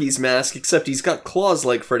Jason Voorhees mask, except he's got claws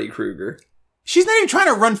like Freddy Krueger. She's not even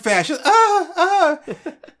trying to run fast. She's,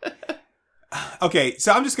 Okay,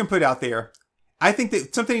 so I'm just going to put it out there. I think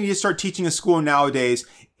that something you need to start teaching in school nowadays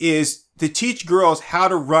is to teach girls how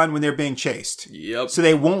to run when they're being chased. Yep. So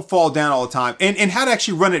they won't fall down all the time. And how to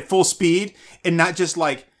actually run at full speed and not just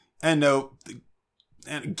like, I don't know,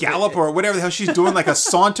 gallop or whatever the hell she's doing, like a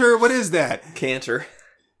saunter. What is that? Canter.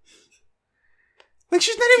 Like,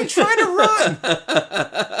 she's not even trying to run.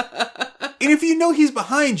 And if you know he's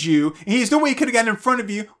behind you, and there's no way he could have gotten in front of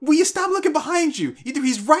you, will you stop looking behind you? Either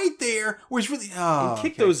he's right there, or he's really... Oh, and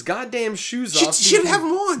kick those goddamn shoes off. She didn't have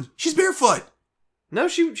them on. She's barefoot. No,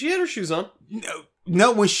 she had her shoes on.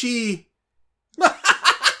 No, when she...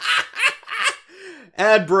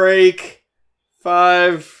 Ad break.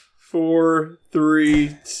 5, 4,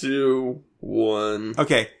 3, 2, 1.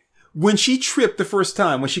 Okay. When she tripped the first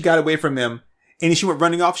time, when she got away from him, and she went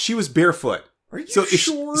running off, she was barefoot. Are you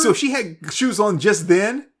sure? So if she had shoes on just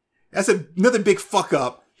then, that's another big fuck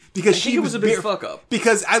up. Because I think it was a big fuck up.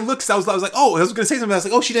 Because I was like, oh, I was going to say something. I was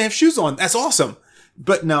like, oh, she didn't have shoes on. That's awesome.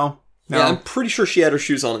 But no. Yeah, I'm pretty sure she had her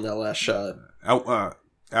shoes on in that last shot.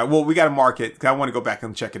 Well, we got to mark it because I want to go back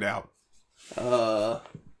and check it out. But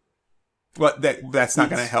that's not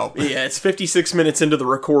going to help. Yeah, it's 56 minutes into the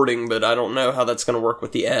recording, but I don't know how that's going to work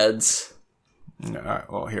with the ads. All right.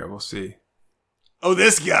 Well, here we'll see. Oh,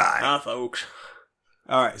 this guy. Folks.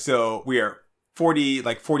 All right, so we are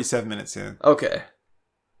 47 minutes in. Okay.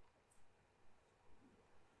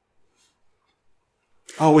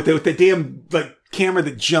 Oh, with the damn camera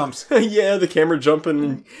that jumps. Yeah, the camera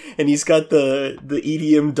jumping, and he's got the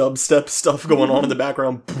EDM dubstep stuff going on in the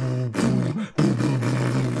background.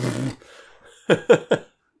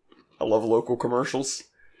 I love local commercials.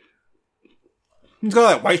 He's got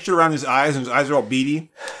that white shit around his eyes, and his eyes are all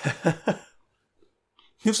beady.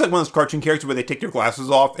 He looks like one of those cartoon characters where they take their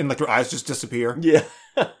glasses off and their eyes just disappear. Yeah.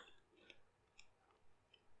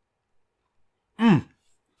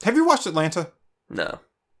 Have you watched Atlanta? No.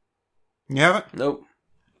 You haven't? Nope.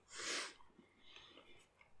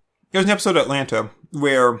 There's an episode of Atlanta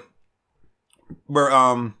where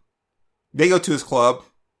they go to his club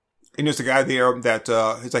and there's a guy there that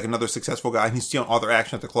is like another successful guy and he's stealing all their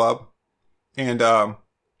action at the club. And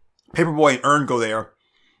Paperboy and Earn go there.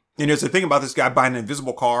 And there's a thing about this guy buying an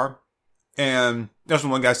invisible car. And there's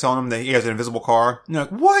one guy's telling him that he has an invisible car. And they're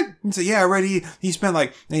like, what? He said, yeah, already. He spent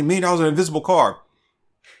like $1 million on an invisible car.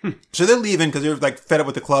 So they're leaving because they're like fed up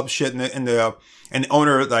with the club shit and the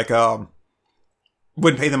owner like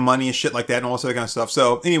wouldn't pay them money and shit like that and all this other kind of stuff.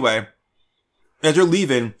 So anyway, as they're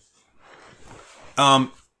leaving,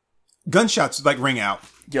 gunshots like ring out.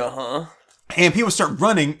 Uh-huh. And people start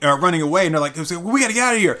running away, and they're like, we gotta get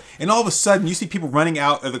out of here. And all of a sudden, you see people running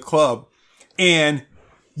out of the club, and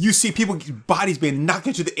you see people's bodies being knocked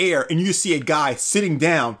into the air, and you just see a guy sitting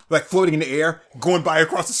down, like floating in the air, going by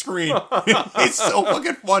across the screen. It's so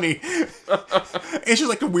fucking funny. It's just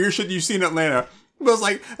like the weird shit you see in Atlanta. But I was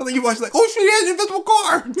like, you watch like, oh shit, he has an invisible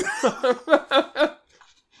car.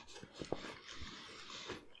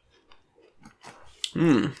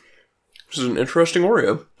 This is an interesting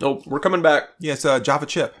Oreo. Oh, we're coming back. Yeah, it's Java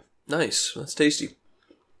chip. Nice. That's tasty.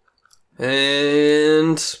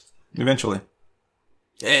 And Eventually.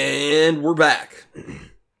 And we're back.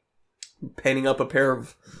 Painting up a pair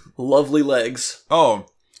of lovely legs. Oh,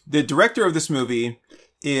 the director of this movie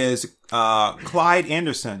is Clyde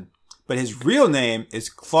Anderson, but his real name is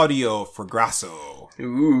Claudio Fragasso.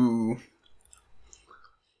 Ooh.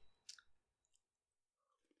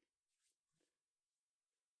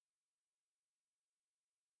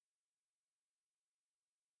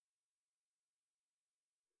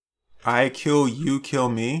 I kill you, kill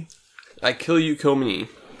me. I kill you, kill me.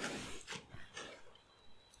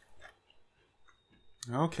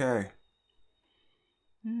 Okay.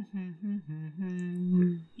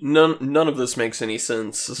 None of this makes any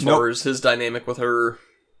sense as far as his dynamic with her.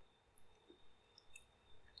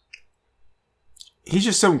 He's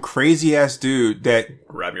just some crazy ass dude that...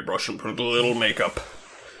 Grab your brush and put a little makeup.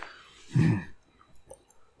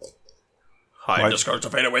 Hide the scars to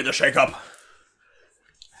fade away the shakeup.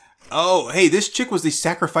 Oh, hey, this chick was the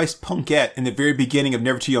sacrificed punkette in the very beginning of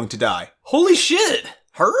Never Too Young to Die. Holy shit!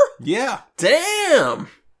 Her? Yeah. Damn!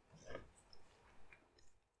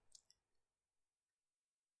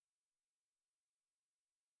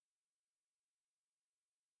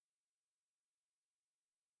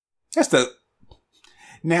 That's the...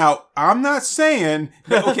 Now, I'm not saying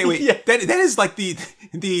that, okay, wait, Yeah. that is like the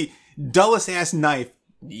dullest ass knife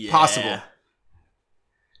possible.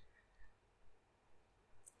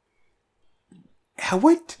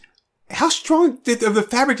 How strong of the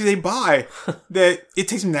fabric did they buy that it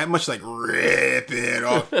takes them that much to like rip it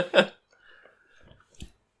off?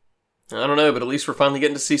 I don't know, but at least we're finally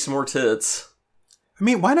getting to see some more tits. I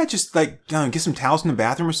mean, why not just like get some towels in the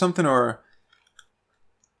bathroom or something? Or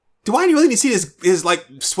do I really need to see his like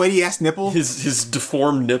sweaty ass nipple? His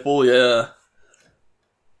deformed nipple, yeah.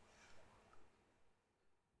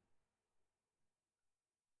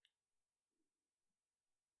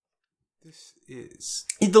 This is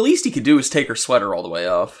The least he could do is take her sweater all the way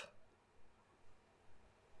off.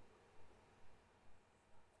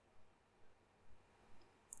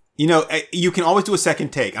 You know, you can always do a second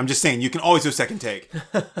take. I'm just saying, you can always do a second take.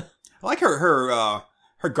 I like her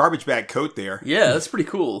garbage bag coat there. Yeah, that's pretty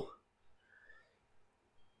cool.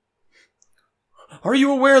 Are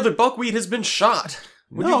you aware that Buckwheat has been shot?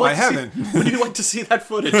 No, I haven't. Would you like to see that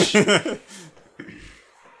footage?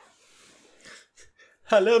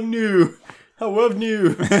 I love you. I love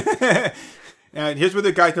you. And here's where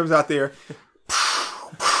the guy comes out there.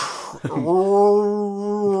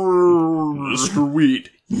 Mr.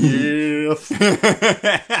 Wheat. Yes.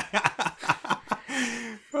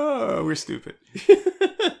 Oh, we're stupid.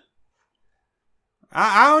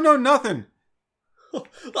 I don't know nothing.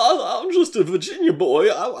 I'm just a Virginia boy.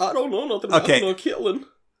 I don't know nothing about no killing.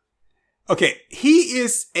 Okay, he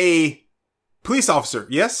is a police officer,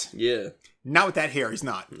 yes? Yeah. Not with that hair, he's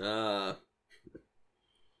not. Nah.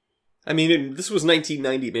 I mean, this was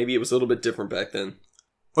 1990. Maybe it was a little bit different back then.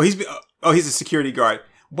 Oh, he's a security guard.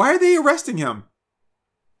 Why are they arresting him?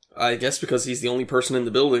 I guess because he's the only person in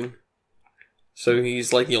the building. So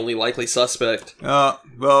he's like the only likely suspect.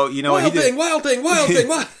 Well, you know, Wild thing.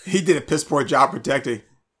 He did a piss poor job protecting.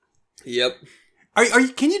 Yep. Are you?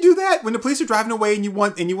 Can you do that when the police are driving away and you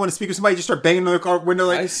want to speak with somebody? You just start banging on the car window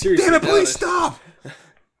like, I seriously "Damn it, doubt please it." stop!"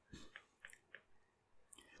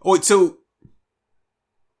 Oh, so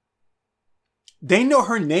they know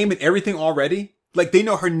her name and everything already. Like they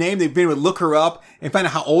know her name. They've been able to look her up and find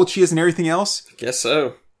out how old she is and everything else. Guess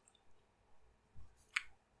so.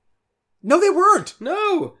 No, they weren't.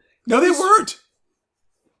 No, they weren't.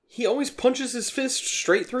 He always punches his fist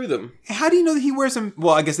straight through them. How do you know that he wears them?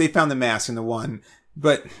 Well, I guess they found the mask in the one,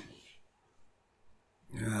 but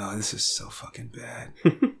oh, this is so fucking bad.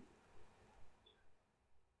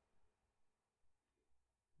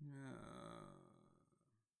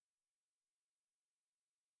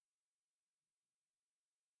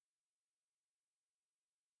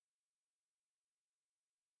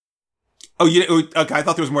 Oh, okay. I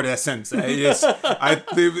thought there was more to that sentence. I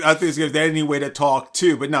think is there any way to talk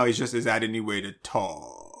too, but no, he's just, is that any way to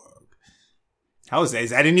talk? How is that? Is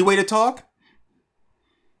that any way to talk?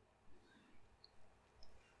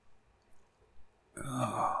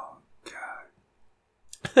 Oh,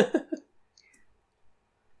 God.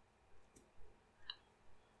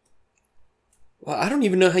 Well, I don't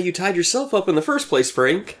even know how you tied yourself up in the first place,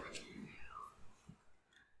 Frank.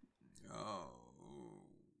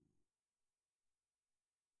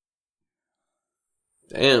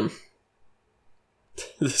 Damn.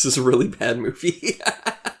 This is a really bad movie.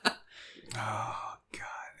 Oh,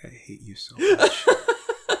 God. I hate you so much.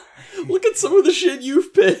 Look at some of the shit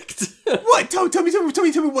you've picked. What? Tell me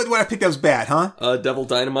what I picked that was bad, huh? Devil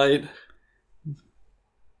Dynamite.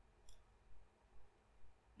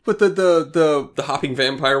 But the hopping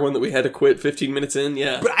vampire one that we had to quit 15 minutes in,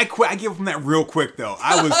 yeah. But I quit. I gave up from that real quick, though.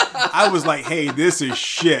 I was like, hey, this is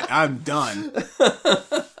shit. I'm done.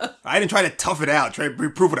 I didn't try to tough it out, try to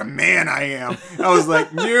prove what a man I am. I was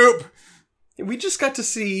like, nope. We just got to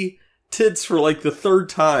see tits for like the third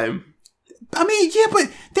time. I mean, yeah, but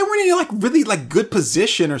they weren't in like really like good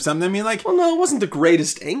position or something. I mean, like, well, no, it wasn't the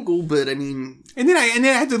greatest angle, but I mean, and then I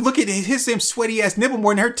had to look at his same sweaty ass nipple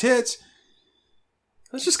more than her tits.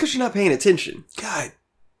 That's just because you're not paying attention. God,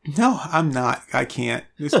 no, I'm not. I can't.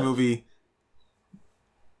 This movie.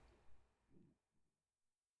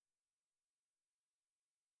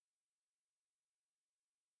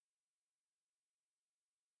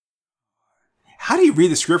 How do you read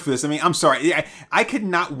the script for this? I mean, I'm sorry. I could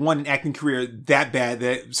not want an acting career that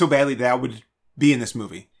bad, so badly that I would be in this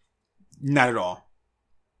movie. Not at all.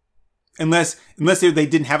 Unless they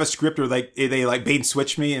didn't have a script or like they like bait and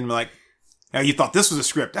switched me and were like, oh, you thought this was a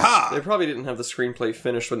script. Ah! They probably didn't have the screenplay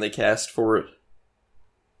finished when they cast for it.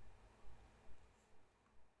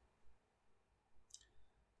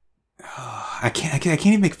 I can't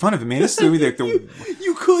even make fun of it, man. This is movie like the.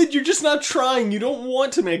 You could. You're just not trying. You don't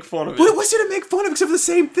want to make fun of it. What's there to make fun of except for the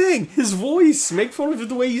same thing? His voice. Make fun of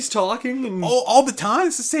the way he's talking. And All the time,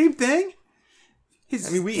 it's the same thing.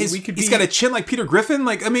 He's got a chin like Peter Griffin.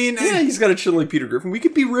 Like, I mean, yeah, he's got a chin like Peter Griffin. We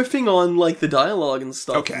could be riffing on like the dialogue and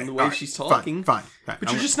stuff, okay, and the way she's talking. Fine.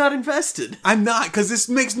 But you're just not invested. I'm not, because this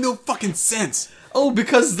makes no fucking sense. Oh,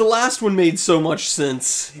 because the last one made so much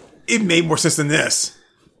sense. It made more sense than this.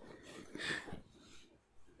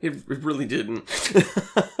 It really didn't.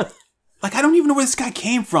 Like, I don't even know where this guy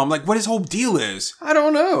came from. Like, what his whole deal is. I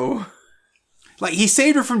don't know. Like, he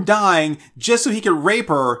saved her from dying just so he could rape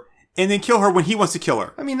her and then kill her when he wants to kill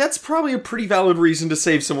her. I mean, that's probably a pretty valid reason to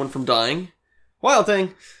save someone from dying. Wild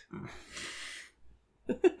Thing.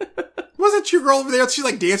 Wasn't your girl over there? She's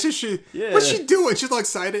like dancing. Yeah. What's she doing? She's all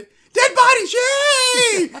excited. Dead bodies,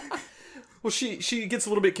 yay! Well, she gets a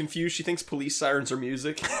little bit confused. She thinks police sirens are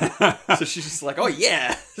music. So she's just like, oh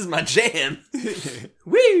yeah, this is my jam. Woo,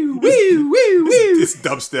 woo, woo, woo. It's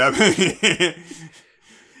dubstep. Can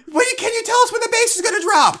you tell us when the bass is gonna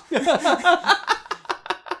drop?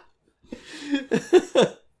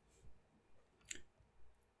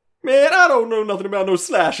 Man, I don't know nothing about no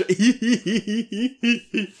slasher.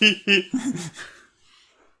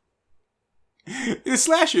 The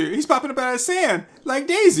slasher, he's popping up out of sand like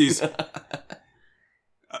daisies.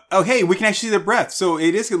 Oh, hey, we can actually see their breath, so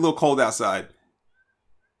it is a little cold outside.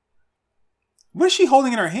 What is she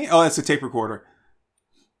holding in her hand? Oh, that's a tape recorder.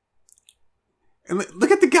 And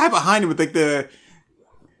look at the guy behind him with like the...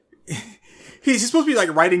 He's supposed to be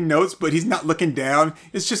like writing notes, but he's not looking down.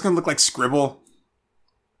 It's just going to look like scribble.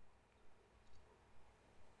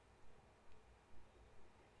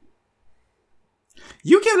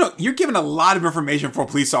 You're giving a lot of information for a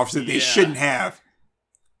police officer that they shouldn't have.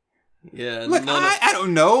 Yeah. Look, I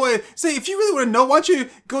don't know. Say, if you really want to know, why don't you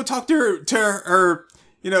go talk to her,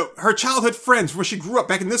 her childhood friends where she grew up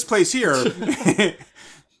back in this place here.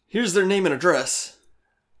 Here's their name and address.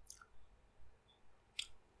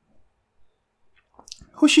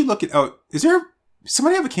 Who's she looking? Oh,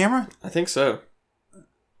 somebody have a camera? I think so.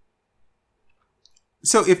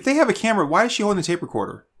 So if they have a camera, why is she holding a tape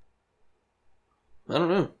recorder? I don't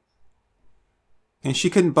know. And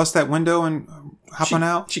she couldn't bust that window and hop on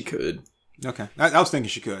out? She could. Okay. I was thinking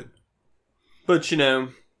she could. But,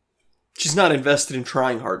 she's not invested in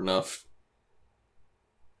trying hard enough.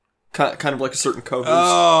 Kind of like a certain co-host.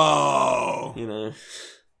 Oh.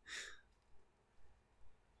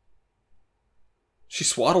 She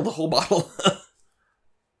swaddled the whole bottle.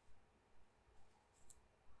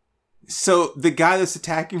 So the guy that's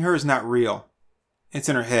attacking her is not real. It's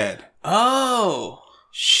in her head. Oh.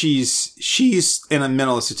 She's in a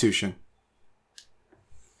mental institution.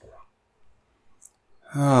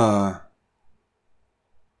 That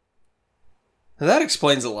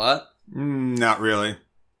explains a lot. Not really.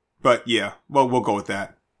 But yeah, well, we'll go with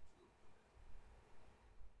that.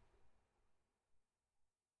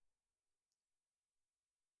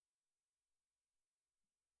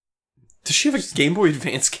 Does she have a Game Boy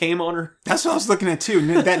Advance game on her? That's what I was looking at too.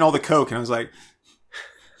 That and all the coke, and I was like...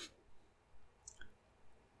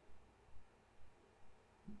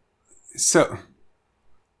 So...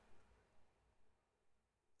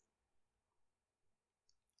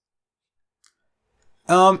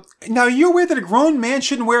 Now you're aware that a grown man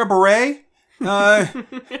shouldn't wear a beret?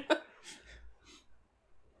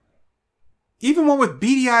 Even one with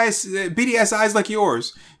beady ass eyes like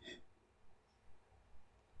yours.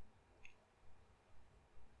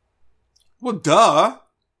 Well, duh.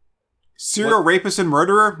 Serial rapist and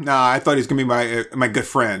murderer? Nah, I thought he was gonna be my good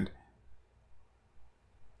friend.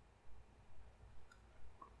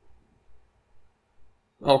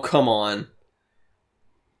 Oh, come on.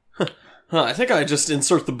 I think I just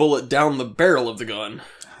insert the bullet down the barrel of the gun.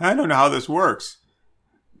 I don't know how this works.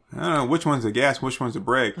 I don't know which one's the gas, which one's the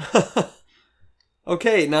brake.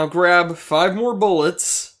 Okay, now grab 5 more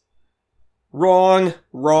bullets. Wrong.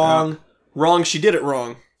 She did it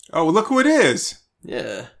wrong. Oh, look who it is.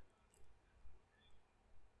 Yeah.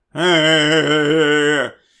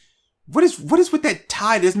 What is with that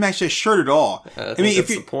tie that doesn't match that shirt at all? I mean, that's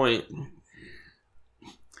the point.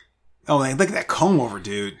 Oh, man, look at that comb over,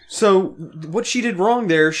 dude. So, what she did wrong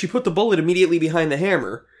there, she put the bullet immediately behind the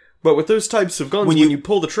hammer. But with those types of guns, when you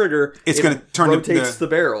pull the trigger, it's going to turn rotates the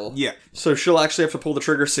barrel. Yeah. So she'll actually have to pull the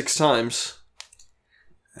trigger 6 times.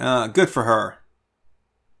 Good for her.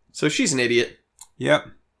 So she's an idiot. Yep.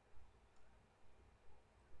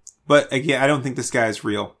 But again, I don't think this guy is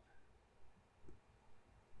real.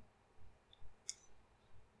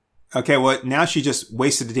 Okay, well, now she just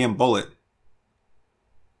wasted the damn bullet.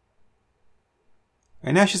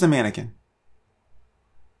 And now she's a mannequin.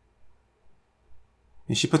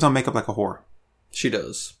 And she puts on makeup like a whore. She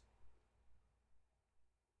does.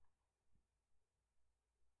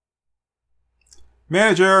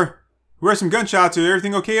 Manager, we heard some gunshots. Is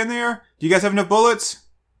everything okay in there? Do you guys have enough bullets?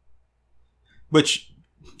 Which,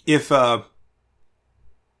 if that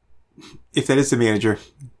is the manager.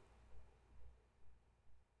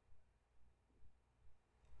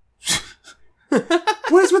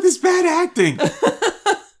 What is with this bad acting?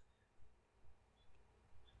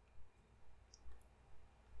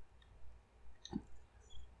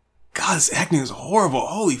 God, this acting is horrible.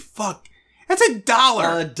 Holy fuck. That's $1.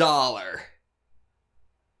 $1.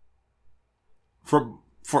 For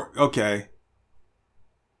okay.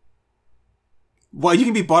 Well, you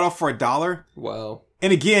can be bought off for $1. Wow.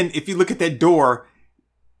 And again, if you look at that door,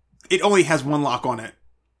 it only has one lock on it.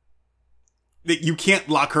 That you can't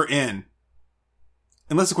lock her in.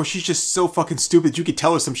 Unless, of course, she's just so fucking stupid. You could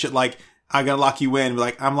tell her some shit like, I gotta lock you in. Be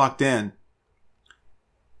like, I'm locked in.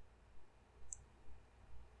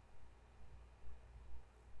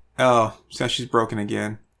 Oh, so she's broken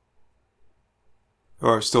again.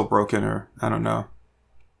 Or still broken, or I don't know.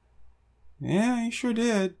 Yeah, you sure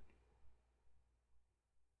did.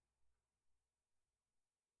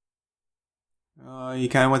 You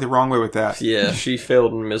kind of went the wrong way with that. Yeah, she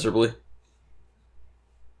failed miserably.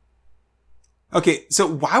 Okay, so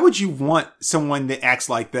why would you want someone that acts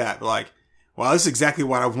like that? Like, well, this is exactly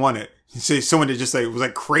what I wanted. Say someone to just say it was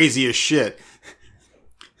like crazy as shit.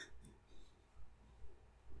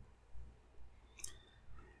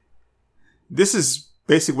 This is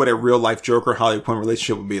basically what a real life Joker Harley Quinn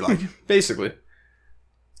relationship would be like. Basically.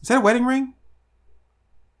 Is that a wedding ring?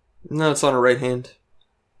 No, it's on her right hand.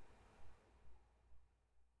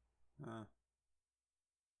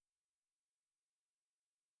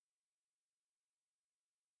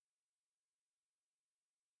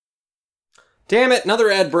 Damn it,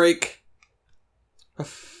 another ad break.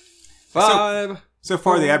 5. So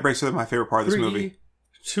far, the ad breaks are my favorite part of this 3, movie.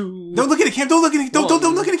 2. Don't look at the camera. Don't look at it.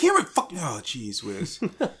 Don't look at the camera. Fuck. Oh, jeez, Wiz.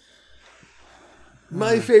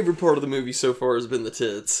 My favorite part of the movie so far has been the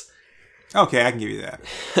tits. Okay, I can give you that.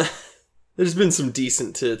 There's been some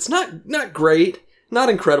decent tits. Not great, not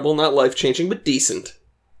incredible, not life-changing, but decent.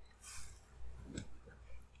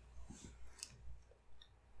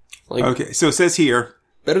 Like, Okay, so it says here.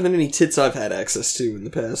 better than any tits I've had access to in the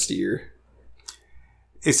past year.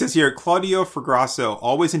 It says here, Claudio Fragasso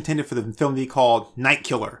always intended for the film to be called Night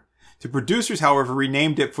Killer. The producers, however,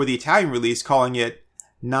 renamed it for the Italian release, calling it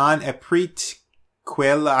Non Aprite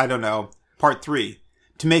Quella, I don't know, Part 3,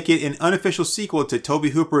 to make it an unofficial sequel to Tobe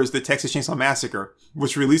Hooper's The Texas Chainsaw Massacre,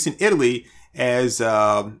 which released in Italy as,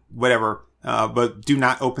 but do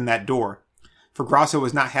not open that door. Fragasso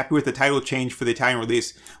was not happy with the title change for the Italian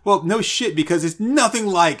release. Well, no shit, because it's nothing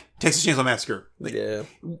like Texas Chainsaw Massacre. Like, Yeah.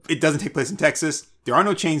 It doesn't take place in Texas. There are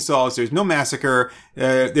no chainsaws. There's no massacre.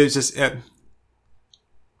 There's just...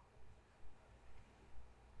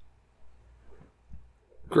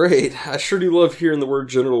 Great. I sure do love hearing the word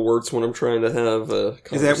genital warts when I'm trying to have a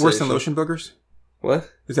conversation. Is that worse than lotion boogers? What?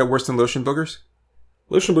 Is that worse than lotion boogers?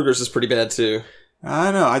 Lotion boogers is pretty bad, too. I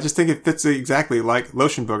don't know. I just think it fits exactly like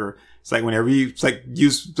lotion booger. It's like whenever you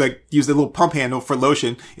use the little pump handle for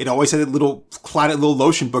lotion, it always has a little clotted little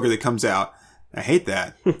lotion booger that comes out. I hate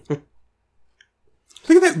that.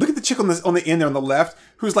 Look at that! Look at the chick on the end there on the left,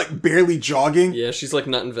 who's like barely jogging. Yeah, she's like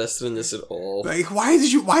not invested in this at all. Like, why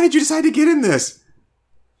did you decide to get in this?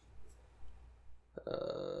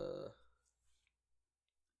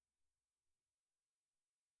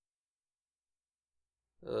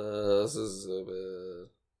 This is so bad.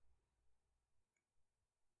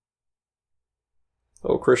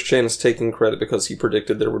 Oh, Chris Chan is taking credit because he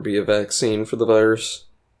predicted there would be a vaccine for the virus.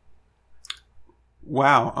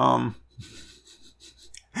 Wow.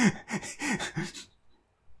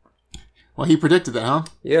 Well, he predicted that, huh?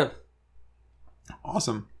 Yeah.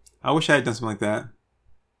 Awesome. I wish I had done something like that.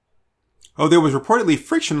 Oh, there was reportedly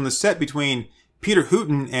friction on the set between Peter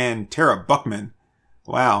Hooton and Tara Buckman.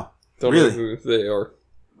 Wow. Don't Really? know who they are.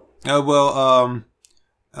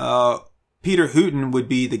 Peter Hooton would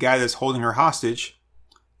be the guy that's holding her hostage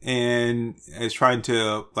and is trying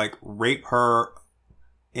to, like, rape her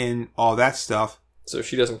and all that stuff. So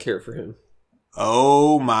she doesn't care for him.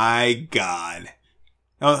 Oh my God.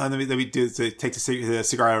 Oh, let me take the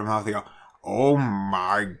cigar out of my mouth and go, oh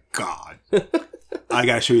my God. I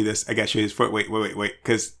gotta show you this. Wait.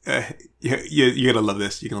 Because you're gonna love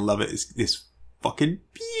this. You're gonna love it. It's fucking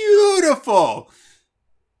beautiful.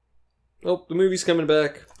 Oh, the movie's coming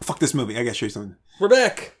back. Fuck this movie. I gotta show you something. We're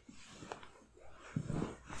back.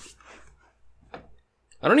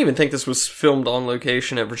 I don't even think this was filmed on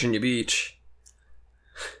location at Virginia Beach.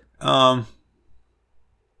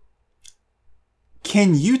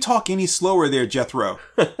 Can you talk any slower there, Jethro?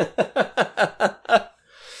 Yeah,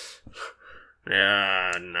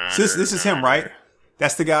 no. So this is him, right?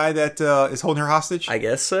 That's the guy that is holding her hostage? I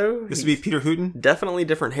guess so. This would be Peter Hooten? Definitely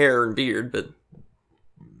different hair and beard, but...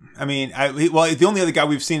 I mean, the only other guy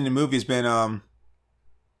we've seen in the movie has been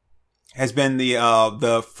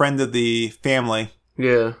the friend of the family.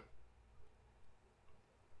 Yeah.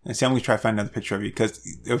 And see, I'm going to try to find another picture of you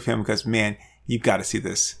because, man, you've got to see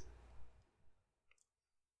this.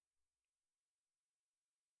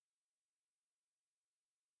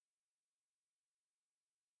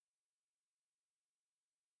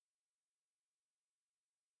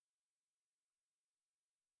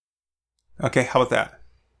 Okay, how about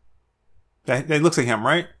that? That looks like him,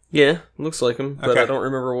 right? Yeah, looks like him, but Okay. I don't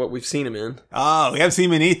remember what we've seen him in. Oh, we haven't seen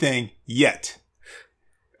him in anything yet.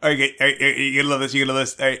 Okay, you're gonna love this. You're gonna love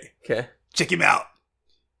this. All right, Okay. check him out.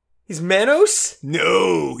 He's Manos?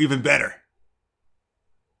 No, even better.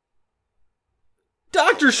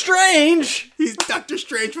 Doctor Strange! He's Doctor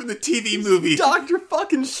Strange from the TV movie. Doctor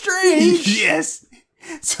fucking Strange! Yes.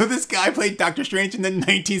 So this guy played Doctor Strange in the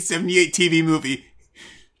 1978 TV movie.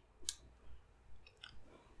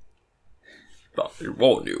 Dr.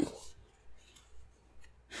 Warnu.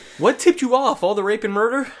 What tipped you off? All the rape and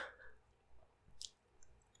murder?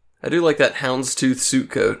 I do like that houndstooth suit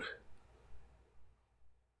coat.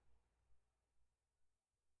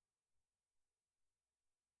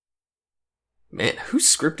 Man, who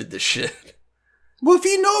scripted this shit? Well, if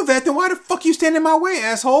you know that, then why the fuck you stand in my way,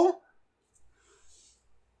 asshole?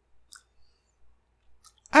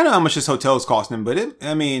 I don't know how much this hotel is costing him, but it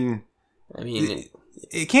can't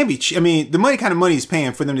be. The kind of money he's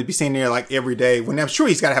paying for them to be staying there like every day. When I'm sure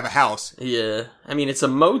he's got to have a house. yeah. I mean, it's a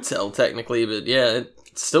motel technically, but yeah, it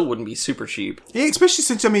still wouldn't be super cheap. Yeah, especially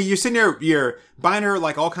since you're sitting there, you're buying her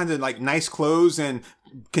like all kinds of like nice clothes and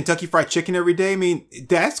Kentucky Fried Chicken every day. I mean,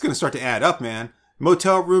 that's going to start to add up, man.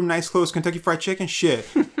 Motel room, nice clothes, Kentucky Fried Chicken, shit.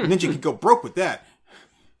 And then you could go broke with that.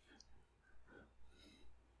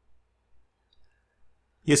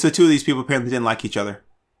 Yeah, so two of these people apparently didn't like each other.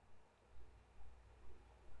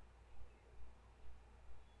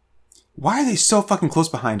 Why are they so fucking close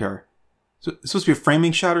behind her? So, it's supposed to be a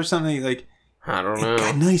framing shot or something? Like, I don't know.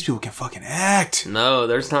 God, none of these people can fucking act. No,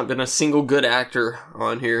 there's not been a single good actor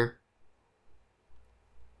on here.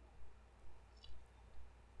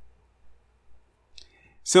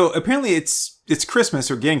 So apparently it's Christmas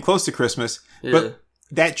or getting close to Christmas, Yeah. but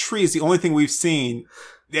that tree is the only thing we've seen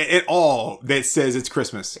at all that says it's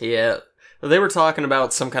Christmas. Yeah. They were talking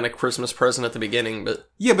about some kind of Christmas present at the beginning, but...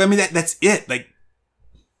 Yeah, but I mean, that's it. Like,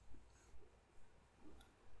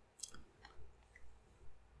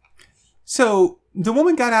 so the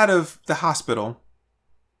woman got out of the hospital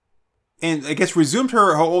and I guess resumed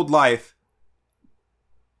her old life,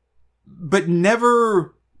 but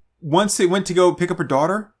never once they went to go pick up her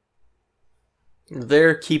daughter.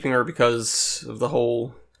 They're keeping her because of the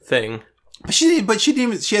whole thing. She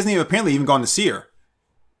hasn't even apparently even gone to see her.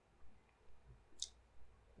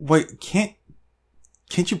 Wait, can't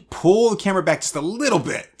you pull the camera back just a little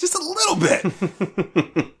bit? Just a little bit.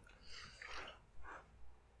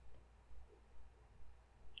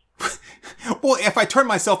 Well, if I turn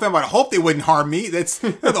myself in, I hope they wouldn't harm me. That's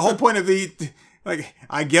the whole point of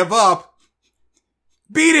I give up.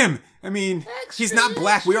 Beat him. I mean, he's not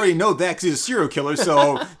black. We already know that because he's a serial killer,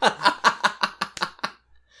 so...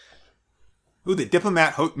 Ooh, the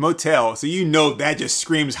Diplomat Motel. So you know that just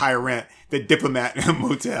screams higher rent. The Diplomat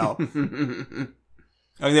Motel.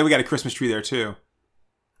 Oh, then we got a Christmas tree there, too.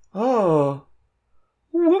 Oh.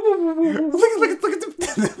 Look at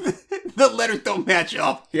the letters don't match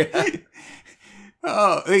up. Yeah.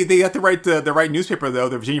 Oh, they got the right newspaper, though.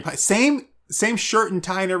 The Virginia Post. Same shirt and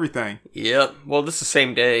tie and everything. Yep. Well, this is the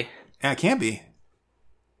same day. Yeah, it can't be.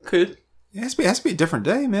 Could. It has to be a different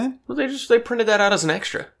day, man. Well, they printed that out as an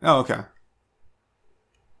extra. Oh, okay.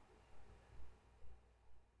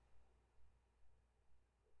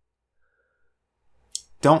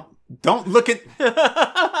 Don't look at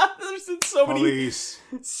There's been police.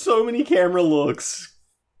 so many camera looks.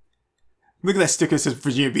 Look at that sticker that says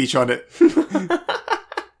Virginia Beach on it.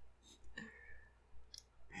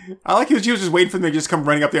 I like it. She was just waiting for them to just come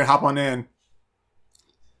running up there and hop on in.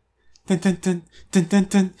 Dun, dun, dun, dun, dun,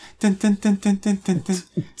 dun, dun, dun, dun, dun, dun, dun, dun.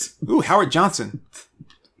 Ooh, Howard Johnson.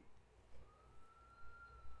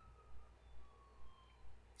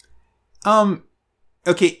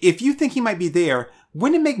 Okay, if you think he might be there,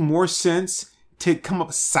 wouldn't it make more sense to come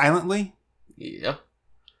up silently? Yeah.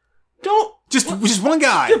 Don't. Just one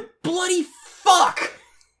guy. You bloody fuck!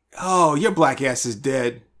 Oh, your black ass is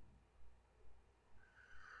dead.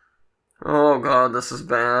 Oh god, this is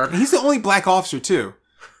bad. He's the only black officer too.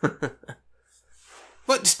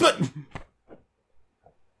 But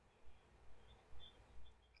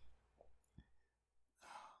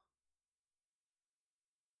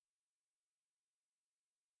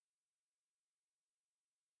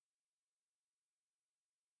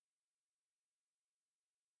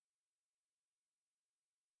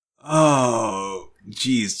oh,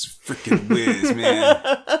 jeez, freaking whiz, man.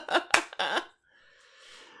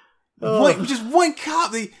 Just one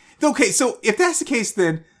cop. Okay, so if that's the case,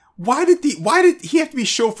 then why did he have to be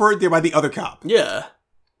chauffeured there by the other cop? Yeah.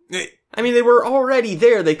 Eh, I mean, they were already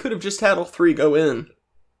there. They could have just had all three go in.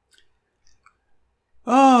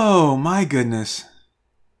 Oh, my goodness.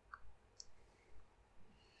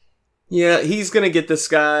 Yeah, he's gonna get this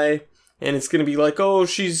guy, and it's gonna be like, oh,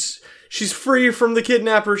 she's free from the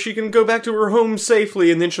kidnapper. She can go back to her home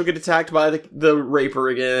safely, and then she'll get attacked by the raper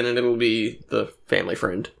again, and it'll be the family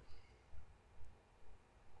friend.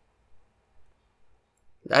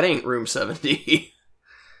 That ain't Room 70.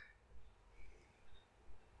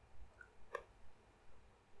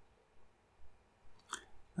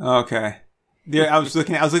 Okay. I was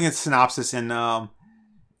looking at the synopsis and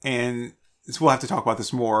we'll have to talk about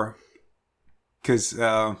this more because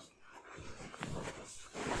okay,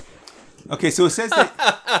 so it says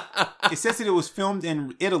that it was filmed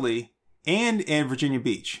in Italy and in Virginia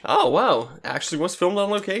Beach. Oh wow! Actually, was filmed on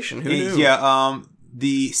location. Who knew? Yeah.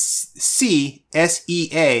 The CSEA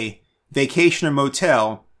Vacation or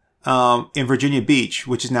Motel in Virginia Beach,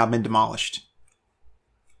 which has now been demolished.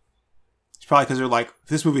 It's probably because they're like,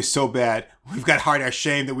 this movie is so bad, we've got hard ass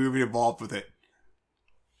shame that we were involved with it.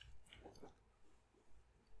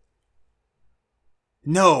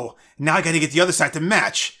 No, now I gotta get the other side to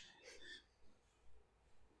match.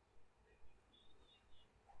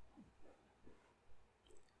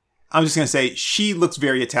 I'm just gonna say, she looks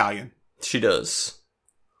very Italian. She does.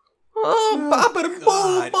 Oh,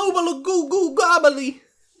 gobbly.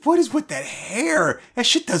 What is with that hair? That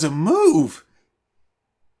shit doesn't move.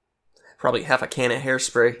 Probably half a can of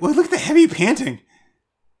hairspray. Well, look at the heavy panting.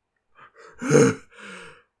 Yeah.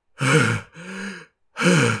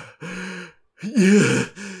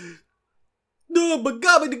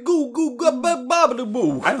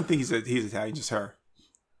 I don't think he's Italian, just her.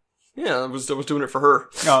 Yeah, I was doing it for her.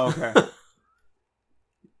 Oh, okay.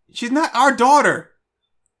 She's not our daughter.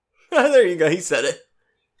 There you go. He said it.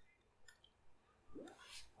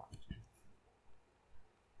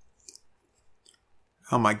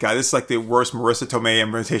 Oh my god, this is like the worst Marissa Tomei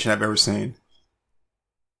imitation I've ever seen.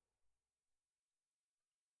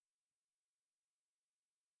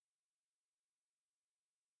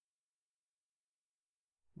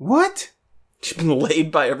 What? She's been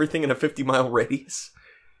laid by everything in a 50-mile radius.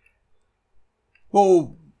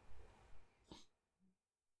 Well,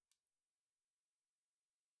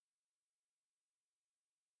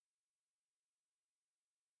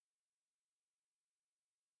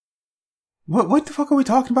 what the fuck are we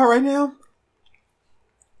talking about right now?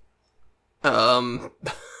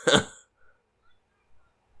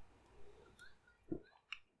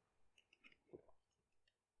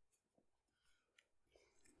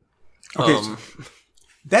 Okay,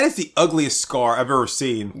 that is the ugliest scar I've ever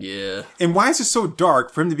seen. Yeah. And why is it so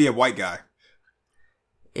dark for him to be a white guy?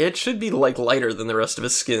 It should be, like, lighter than the rest of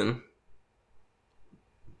his skin.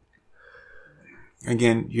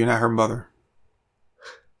 Again, you're not her mother.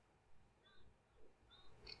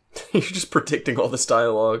 You're just predicting all this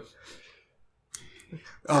dialogue.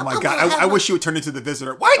 Oh my god, I wish you would turn into the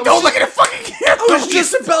visitor. Why don't look at the fucking camera? I was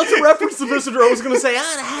just about to reference the visitor. I was going to say,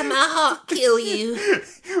 I'd have my heart kill you.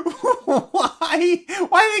 Why?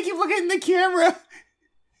 Why do they keep looking in the camera?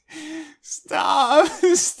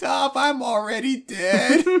 Stop, I'm already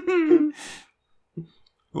dead.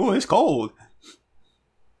 Oh, it's cold.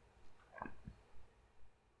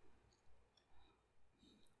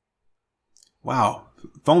 Wow,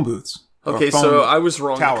 phone booths. Okay, so I was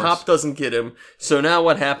wrong. Towers. The cop doesn't get him. So now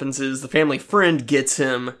what happens is the family friend gets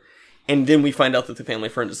him, and then we find out that the family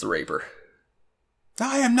friend is the raper.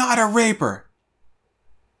 I am not a raper.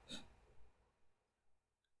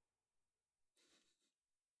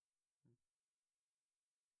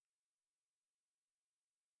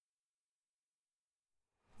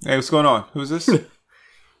 Hey, what's going on? Who's this?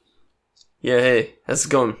 Yeah, hey, how's it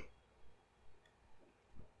going?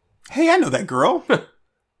 Hey, I know that girl.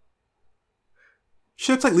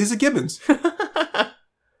 She looks like Lisa Gibbons.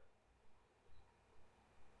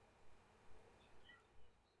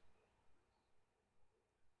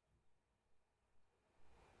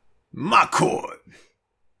 My cord.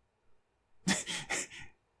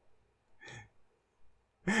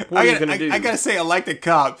 What are you gonna do? I gotta say, I like the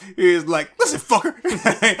cop. He's like, listen, fucker.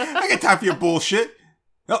 I got time for your bullshit.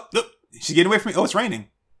 Oh, look. She's getting away from me. Oh, it's raining.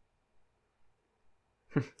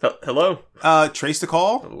 Hello? Trace the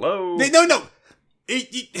call? Hello? No.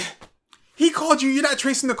 He called you. You're not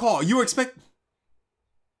tracing the call. You were expect...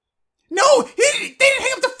 No! They didn't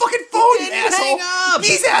hang up the fucking phone, you asshole! Hang up!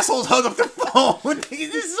 These assholes hung up the phone!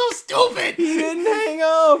 This is so stupid! He didn't hang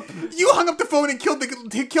up! You hung up the phone and killed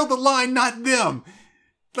the line, not them!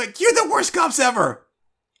 Like, you're the worst cops ever!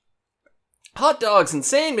 Hot dogs and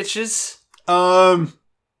sandwiches. So,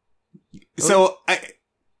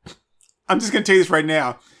 I'm just gonna tell you this right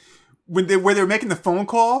now. Where they were making the phone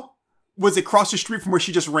call, was it across the street from where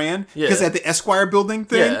she just ran? Yeah. Because at the Esquire building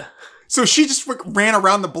thing? Yeah. So she just ran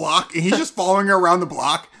around the block, and he's just following her around the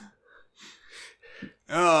block.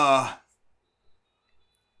 Oh,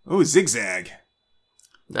 Zigzag.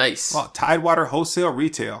 Nice. Well, Tidewater Wholesale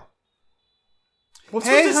Retail. What's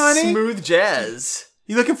Hey, with this honey. smooth jazz?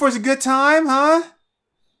 You looking for us a good time, huh?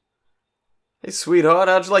 Hey, sweetheart,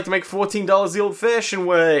 how'd you like to make $14 the old-fashioned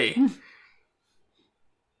way?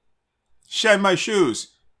 Shine my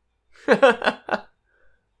shoes.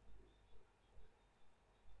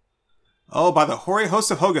 Oh, by the hoary host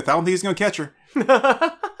of Hogarth, I don't think he's going to catch her.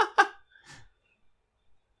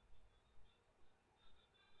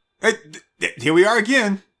 Hey, here we are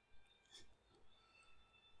again.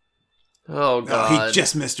 Oh, God. Oh, he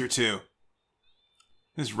just missed her, too.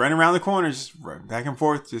 Just running around the corner, just run back and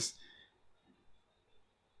forth. Just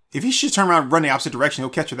if he should turn around and run the opposite direction, he'll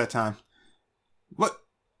catch her that time. What?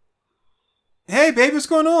 Hey, babe, what's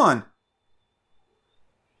going on?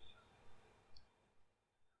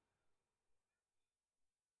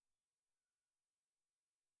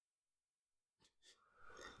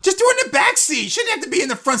 Just do it in the back seat. Shouldn't have to be in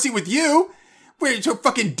the front seat with you. Where your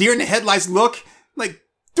fucking deer in the headlights look. Like,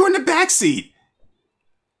 do it in the back seat.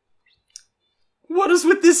 What is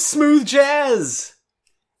with this smooth jazz?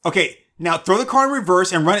 Okay, now throw the car in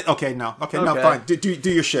reverse and run it. Okay, no, Okay. fine. Do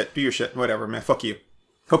your shit. Do your shit. Whatever, man. Fuck you.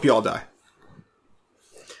 Hope you all die.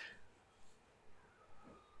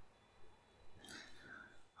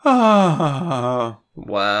 Ah.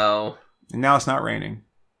 Wow. And now it's not raining.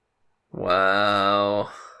 Wow.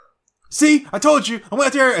 See, I told you. I went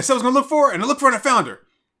out there. I said I was going to look for her, and I looked for her and I found her.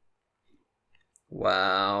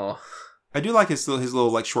 Wow. I do like his little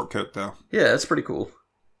like short coat though. Yeah, that's pretty cool.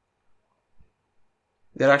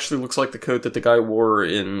 It actually looks like the coat that the guy wore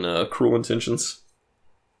in Cruel Intentions.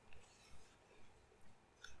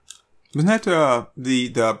 Wasn't that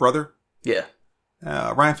the brother? Yeah.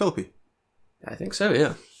 Ryan Phillippe. I think so,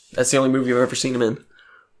 yeah. That's the only movie I've ever seen him in.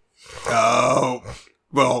 Oh,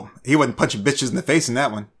 well, he wasn't punching bitches in the face in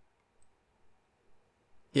that one.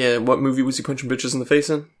 Yeah, what movie was he punching bitches in the face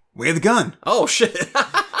in? Way of the Gun. Oh, shit.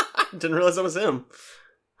 Didn't realize that was him.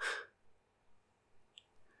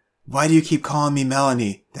 Why do you keep calling me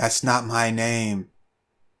Melanie? That's not my name.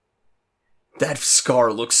 That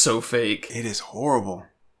scar looks so fake. It is horrible.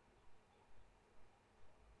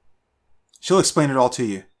 She'll explain it all to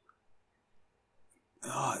you.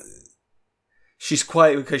 She's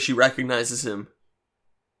quiet because she recognizes him.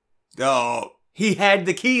 Oh. He had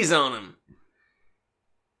the keys on him.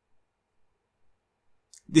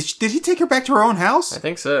 Did he take her back to her own house? I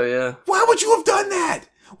think so, yeah. Why would you have done that?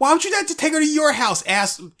 Why would you not to take her to your house,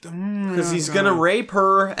 ass? Because he's gonna rape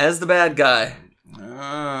her as the bad guy.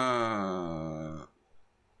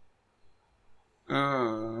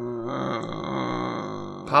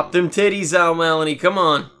 Pop them titties out, Melanie. Come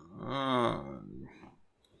on.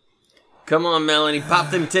 Come on, Melanie. Pop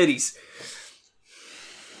them titties.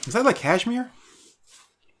 Is that like cashmere?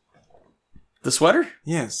 The sweater?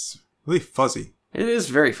 Yes. Really fuzzy. It is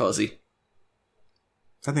very fuzzy.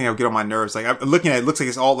 I think I would get on my nerves. Like, I'm looking at it, looks like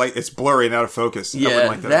it's all like, it's blurry and out of focus. I Yeah, wouldn't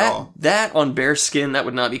like that at all. that on bare skin, that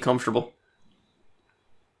would not be comfortable.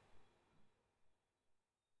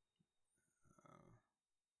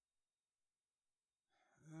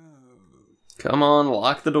 Come on,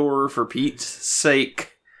 lock the door for Pete's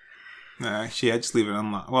sake. Nah, actually, I'd just leave it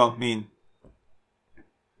unlocked. Well, I mean,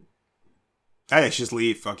 I should just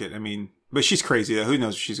leave. Fuck it. I mean, but she's crazy though. Who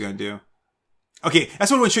knows what she's gonna do? Okay,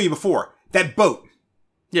 that's what I want to show you before. That boat.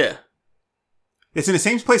 Yeah. It's in the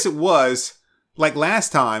same place it was like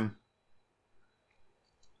last time.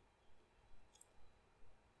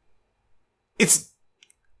 It's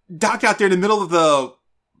docked out there in the middle of the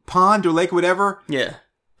pond or lake or whatever. Yeah.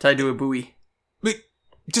 Tied to a buoy. But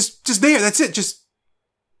just there. That's it. It's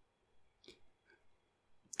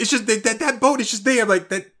just that boat is just there like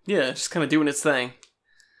that. Yeah, just kind of doing its thing.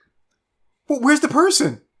 Well, where's the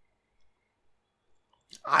person?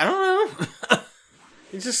 I don't know.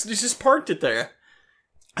 He just parked it there.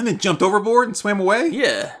 And then jumped overboard and swam away?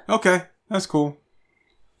 Yeah. Okay, that's cool.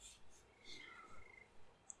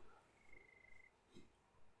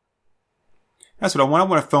 That's what I want. I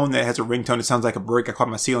want a phone that has a ringtone that sounds like a brick I caught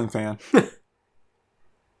my ceiling fan.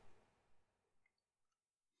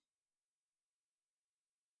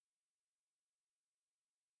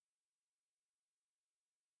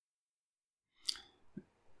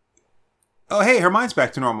 Oh, hey, her mind's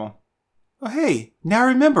back to normal. Oh, hey, now I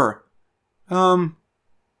remember. I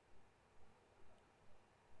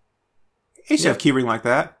used to have a key ring like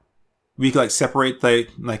that. We could like separate the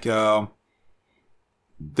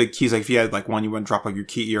keys. Like if you had like one, you wouldn't drop like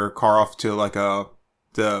your car off to like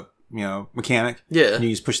the mechanic. Yeah. And you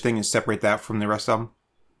just push the thing and separate that from the rest of them.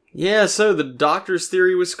 Yeah. So the doctor's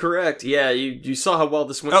theory was correct. Yeah. You saw how well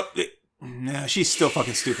this went. Oh, no, she's still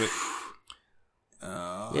fucking stupid.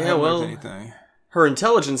 Yeah. Well, her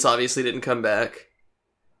intelligence obviously didn't come back.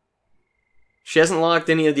 She hasn't locked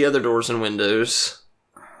any of the other doors and windows.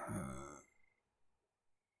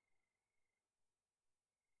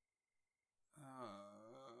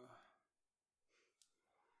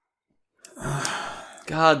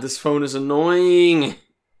 God, this phone is annoying.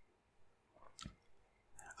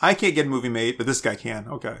 I can't get a movie made, but this guy can.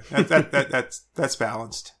 Okay, that's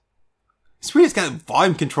balanced. It's weird. It's got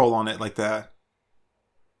volume control on it like that.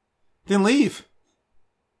 Then leave.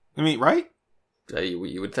 I mean, right?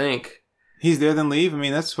 You would think. He's there, then leave. I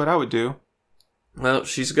mean, that's what I would do. Well,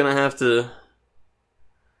 she's gonna have to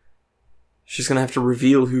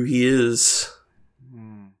reveal who he is.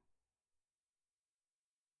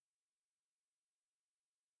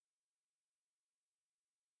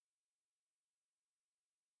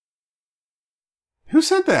 Who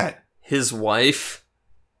said that? His wife.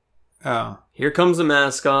 Oh. Here comes the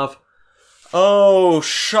mask off. Oh,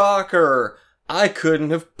 shocker. I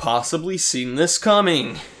couldn't have possibly seen this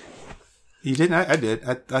coming. You didn't? I did.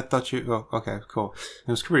 I thought you... Oh, okay, cool.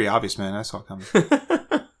 It was pretty obvious, man. I saw it coming.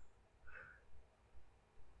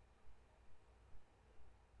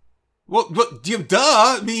 Well,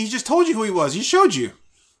 duh! I mean, he just told you who he was. He showed you.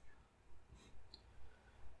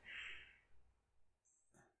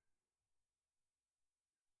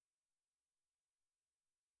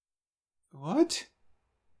 What?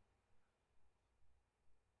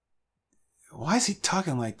 Why is he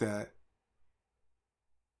talking like that?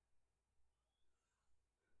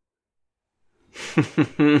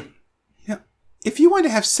 Yeah. If you wanted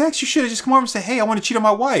to have sex, you should have just come over and said, hey, I want to cheat on my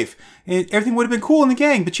wife. And everything would have been cool in the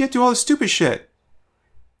gang, but you have to do all this stupid shit.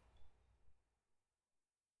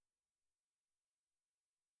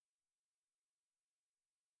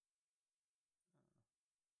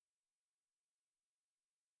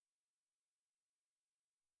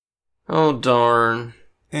 Oh, darn.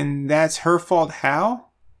 And that's her fault how?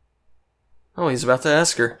 Oh, he's about to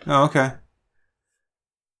ask her. Oh, okay.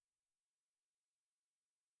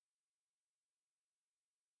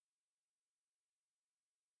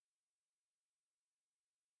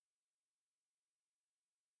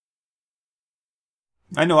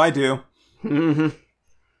 I know I do. Mm-hmm.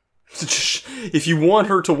 If you want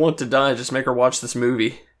her to want to die, just make her watch this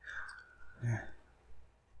movie. Yeah.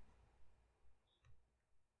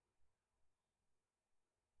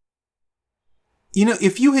 You know,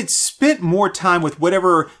 if you had spent more time with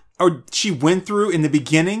whatever or she went through in the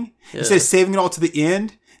beginning, instead of saving it all to the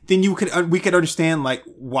end, then we could understand like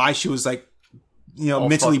why she was like, all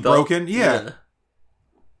mentally broken. Yeah.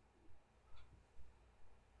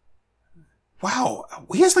 Wow,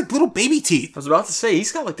 he has like little baby teeth. I was about to say,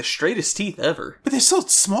 he's got like the straightest teeth ever. But they're so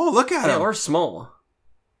small. Look at them. They are small.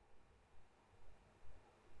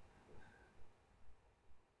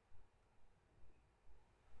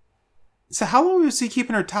 So how long was he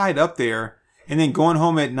keeping her tied up there and then going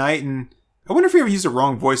home at night? And I wonder if he ever used the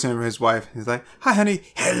wrong voice in his wife. He's like, hi, honey.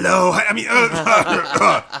 Hello. I mean,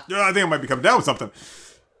 I think I might be coming down with something.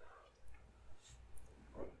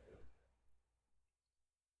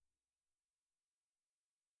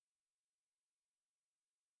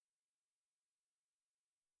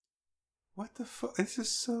 What the fuck? This is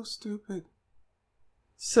so stupid.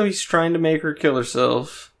 So he's trying to make her kill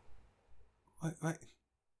herself. What?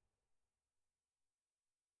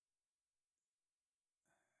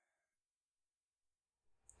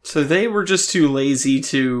 So they were just too lazy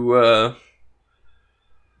to,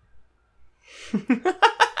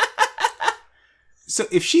 So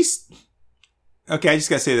if she's... Okay, I just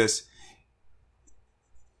gotta say this.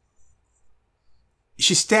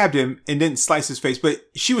 She stabbed him and didn't slice his face, but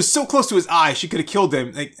she was so close to his eye, she could have killed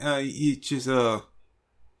him. Like,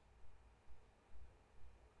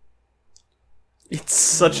 It's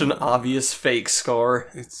such an obvious fake scar.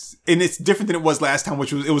 It's different than it was last time,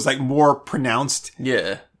 which was like more pronounced.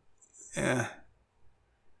 Yeah. Yeah.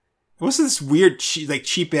 What's this weird,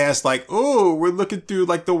 cheap ass, like, oh, we're looking through,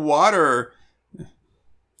 like, the water.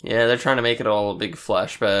 Yeah, they're trying to make it all a big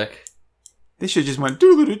flashback. They should have just went,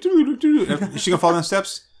 doo-doo-doo-doo-doo-doo. Is she gonna fall down the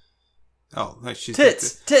steps? Oh, she's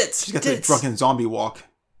tits! She's got the drunken zombie walk.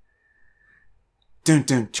 Dun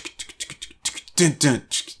dun dun dun.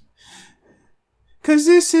 Cause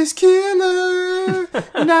this is Killer,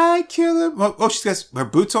 Night Killer. Oh, she's got her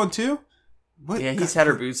boots on too? What? Yeah, he's had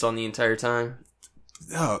her boots on the entire time.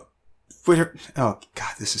 Oh, oh,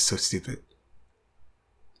 God, this is so stupid.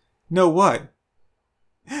 No, what?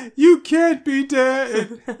 You can't be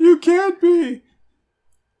dead. You can't be.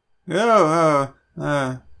 Oh,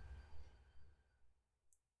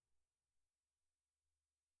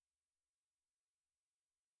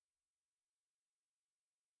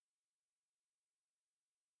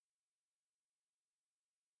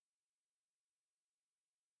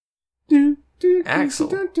 Axel.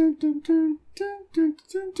 God,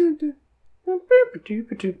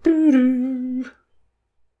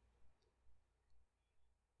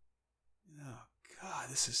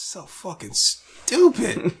 this is so fucking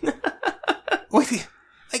stupid. Wait,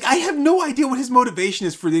 like, I have no idea what his motivation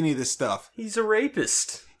is for any of this stuff. He's a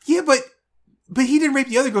rapist. Yeah, but he didn't rape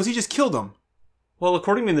the other girls. He just killed them. Well,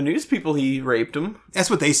 according to the news people, he raped him. That's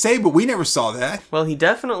what they say, but we never saw that. Well, he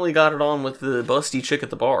definitely got it on with the busty chick at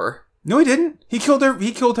the bar. No, he didn't. He killed her.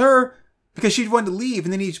 He killed her because she wanted to leave,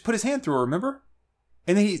 and then he put his hand through her. Remember?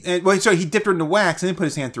 And then he dipped her in the wax and then put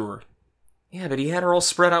his hand through her. Yeah, but he had her all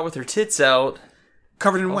spread out with her tits out.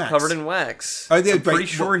 Covered in wax. Covered in wax. I'm pretty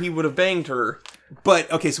sure he would have banged her. But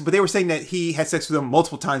they were saying that he had sex with them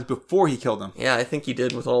multiple times before he killed them. Yeah, I think he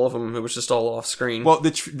did with all of them. It was just all off screen. Well,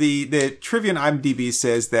 the trivia on IMDb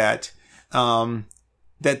says that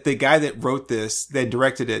that the guy that wrote this, that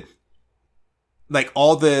directed it, like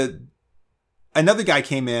another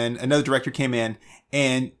director came in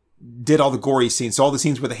and did all the gory scenes. So all the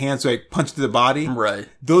scenes where the hands like punched through the body. Right.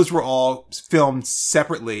 Those were all filmed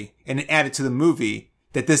separately and added to the movie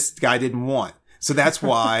that this guy didn't want. So that's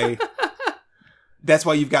why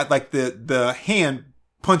you've got like the hand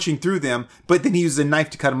punching through them, but then he used a knife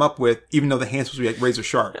to cut them up with, even though the hand's supposed to be like razor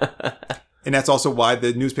sharp. And that's also why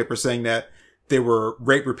the newspaper is saying that they were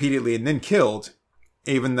raped repeatedly and then killed,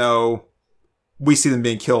 even though we see them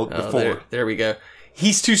being killed before. There we go.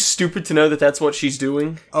 He's too stupid to know that that's what she's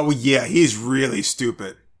doing. Oh, yeah, he's really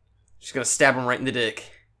stupid. She's gonna stab him right in the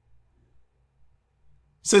dick.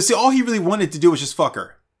 So, see, all he really wanted to do was just fuck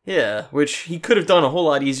her. Yeah, which he could have done a whole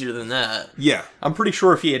lot easier than that. Yeah. I'm pretty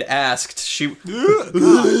sure if he had asked, she...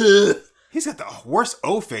 He's got the worst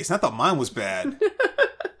O face. I thought mine was bad.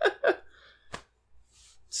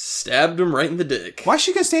 Stabbed him right in the dick. Why is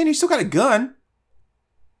she gonna stand here? He's still got a gun.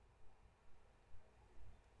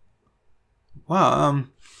 Wow,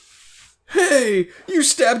 Hey, you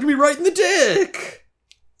stabbed me right in the dick!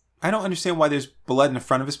 I don't understand why there's blood in the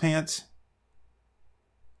front of his pants.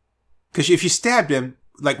 Because if you stabbed him,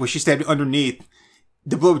 like when she stabbed him underneath,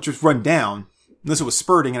 the blood would just run down. Unless it was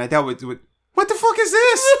spurting, and I doubt it would... What the fuck is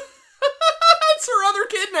this? It's her other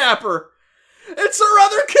kidnapper! It's her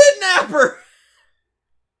other kidnapper!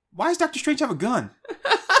 Why does Dr. Strange have a gun?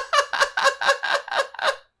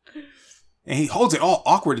 And he holds it all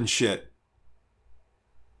awkward and shit.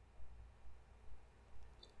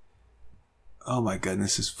 Oh my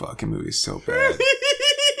goodness, this fucking movie is so bad.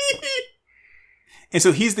 And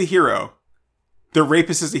so he's the hero. The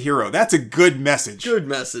rapist is the hero. That's a good message. Good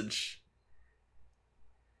message.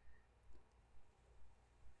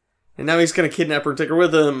 And now he's gonna kidnap her and take her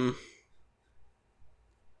with him.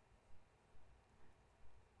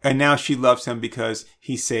 And now she loves him because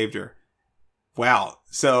he saved her. Wow.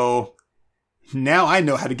 So now I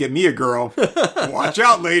know how to get me a girl. Watch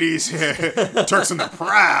out, ladies. Turks on the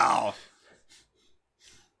prowl.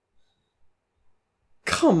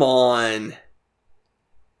 Come on.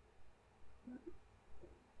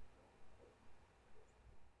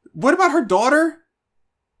 What about her daughter?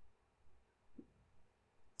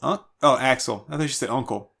 Oh, Axel. I thought you said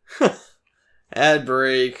uncle. Ad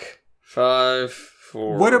break. 5,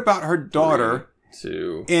 4. What about her daughter? 3,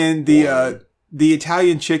 2. And the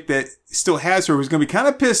Italian chick that still has her, who's going to be kind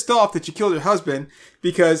of pissed off that you killed her husband,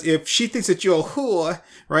 because if she thinks that you're a whore,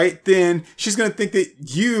 right, then she's going to think that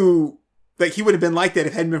you, like, he would have been like that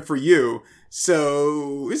if it hadn't been for you.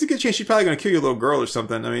 So there's a good chance she's probably going to kill your little girl or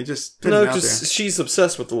something. I mean, just put it out there. She's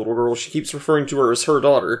obsessed with the little girl. She keeps referring to her as her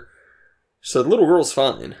daughter. So the little girl's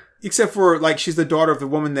fine. Except for, like, she's the daughter of the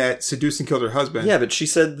woman that seduced and killed her husband. Yeah, but she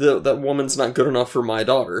said that woman's not good enough for my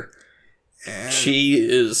daughter. She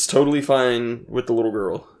is totally fine with the little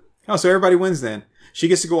girl. Oh, so everybody wins then. She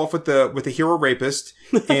gets to go off with the hero rapist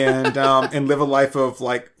and live a life of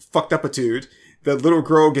like fucked upitude. The little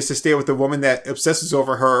girl gets to stay with the woman that obsesses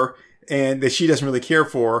over her and that she doesn't really care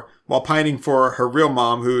for, while pining for her real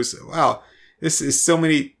mom, who's wow. This is so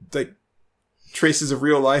many like traces of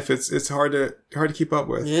real life. It's hard to keep up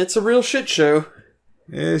with. Yeah, it's a real shit show.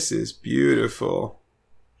 This is beautiful.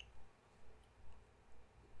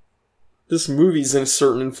 This movie's in a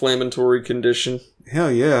certain inflammatory condition.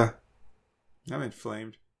 Hell yeah. I'm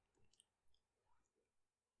inflamed.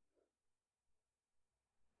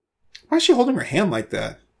 Why is she holding her hand like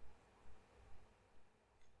that?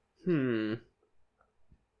 Oh,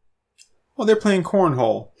 they're playing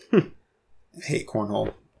cornhole. I hate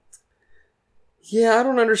cornhole. Yeah, I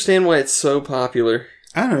don't understand why it's so popular.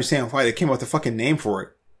 I don't understand why they came up with a fucking name for it.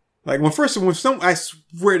 Like I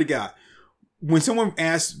swear to God, when someone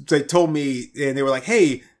told me, and they were like,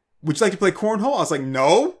 "Hey, would you like to play cornhole?" I was like,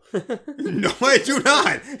 "No, no, I do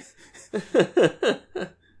not."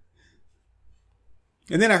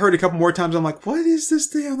 And then I heard a couple more times. I'm like, "What is this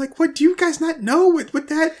thing?" I'm like, "What do you guys not know with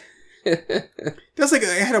that?" That's like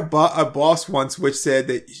I had a boss once, which said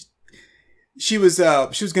that she was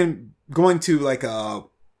going to like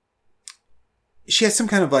she had some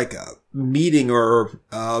kind of like a meeting or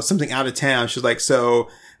something out of town. She was like, "So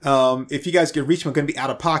if you guys can reach me, I'm going to be out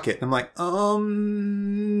of pocket." And I'm like,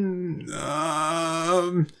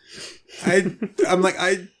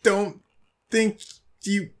 I don't think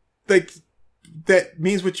you like that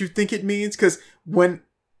means what you think it means, because when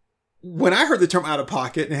I heard the term out of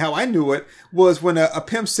pocket and how I knew it was when a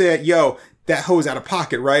pimp said, "Yo, that hoe's out of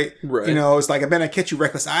pocket," right? Right. You know, it's like, "I bet I catch you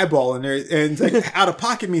reckless eyeball in there." And it's like, out of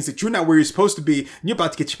pocket means that you're not where you're supposed to be and you're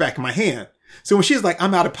about to get you back in my hand. So when she's like,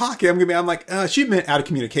 "I'm out of pocket," I'm like, she meant out of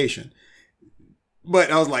communication. But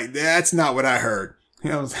I was like, that's not what I heard.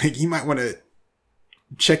 I was like, you might want to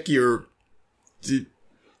check your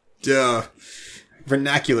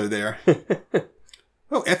vernacular there.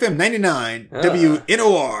 Oh, FM 99,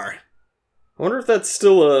 WNOR. I wonder if that's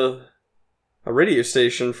still a radio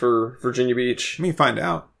station for Virginia Beach. Let me find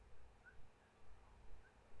out.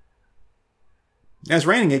 It's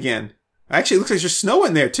raining again. Actually, it looks like there's snow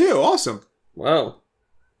in there too. Awesome. Wow.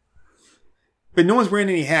 But no one's wearing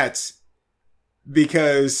any hats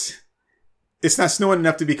because it's not snowing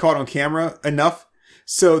enough to be caught on camera enough.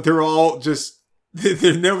 So they're all just,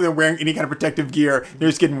 they're never wearing any kind of protective gear. They're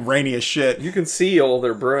just getting rainy as shit. You can see all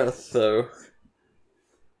their breath, though.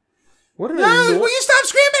 What an will you stop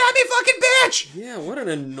screaming at me, fucking bitch? Yeah, what an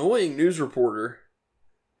annoying news reporter.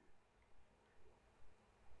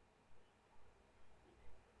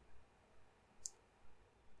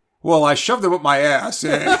 Well, I shoved them up my ass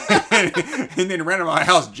and then ran to my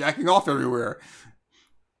house jacking off everywhere.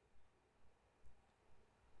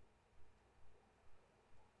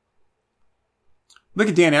 Look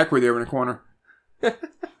at Dan Aykroyd there in the corner.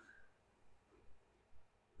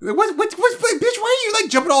 What, bitch, why are you like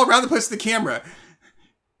jumping all around the place with the camera?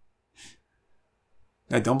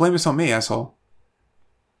 Now, don't blame this on me, asshole.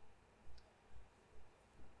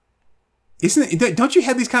 Don't you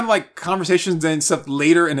have these kind of like conversations and stuff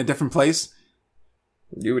later in a different place?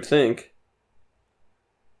 You would think.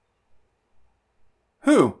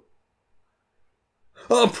 Who?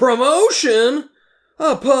 A promotion?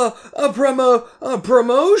 A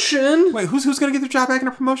promotion? Wait, who's gonna get their job back in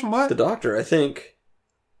a promotion? What? The doctor, I think.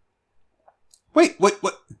 Wait, what?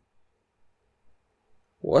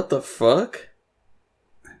 What the fuck?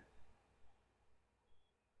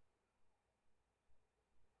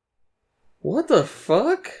 What the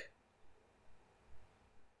fuck?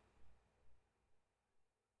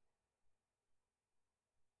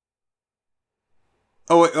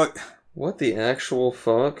 Oh, wait, what the actual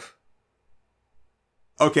fuck?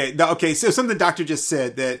 Okay, so something the doctor just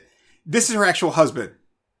said that this is her actual husband.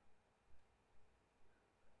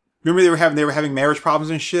 Remember they were having marriage problems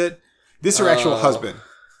and shit? This is her actual husband.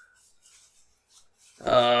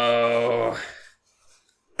 Oh.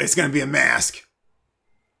 It's gonna be a mask.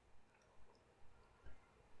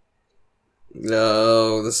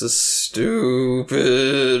 No, this is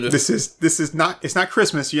stupid. This is not, it's not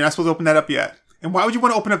Christmas. You're not supposed to open that up yet. And why would you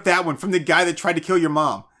want to open up that one from the guy that tried to kill your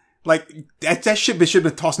mom? Like, that shit should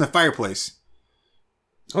have been tossed in the fireplace.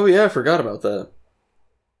 Oh yeah, I forgot about that.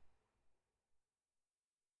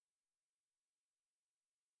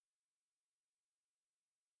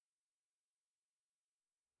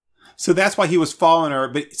 So that's why he was following her.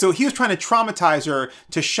 But so he was trying to traumatize her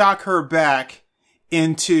to shock her back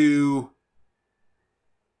to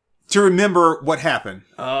remember what happened.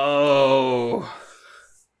 Oh.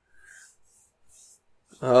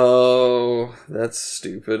 Oh, that's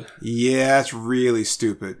stupid. Yeah, that's really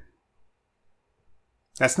stupid.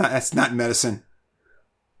 That's not medicine.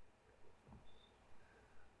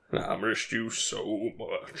 I missed you so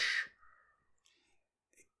much.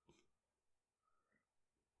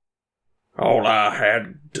 All I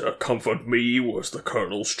had to comfort me was the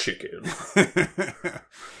Colonel's chicken.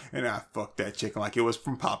 And I fucked that chicken like it was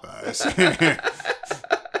from Popeyes.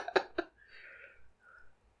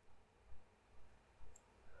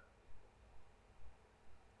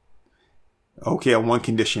 Okay, on one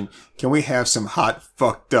condition. Can we have some hot,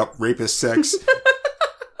 fucked up rapist sex?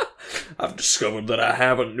 I've discovered that I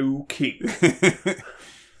have a new kink.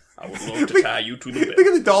 I would love to tie you to the bed. Look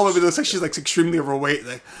at the doll over there. It looks like she's like extremely overweight.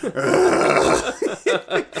 Like,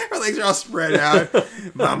 her legs are all spread out.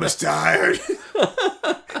 Mama's tired.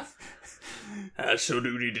 I sure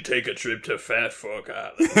do need to take a trip to Fat Fuck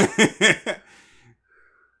Island.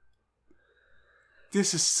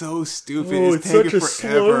 This is so stupid. Oh, it's such a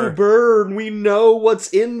slow burn. We know what's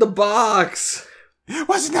in the box.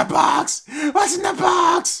 What's in the box? What's in the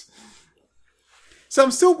box? So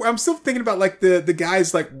I'm still thinking about like the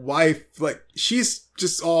guy's like wife. Like she's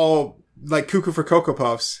just all like cuckoo for Cocoa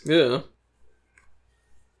Puffs. Yeah.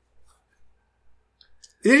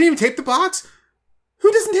 They didn't even tape the box?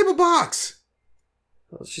 Who doesn't tape a box?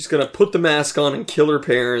 Well, she's gonna put the mask on and kill her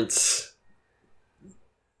parents.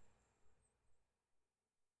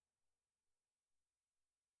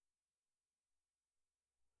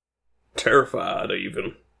 Terrified,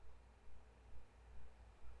 even.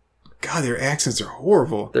 God, their accents are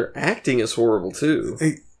horrible. Their acting is horrible, too.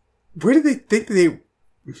 Where do they think they...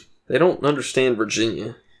 They don't understand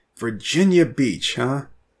Virginia. Virginia Beach, huh?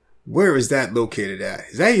 Where is that located at?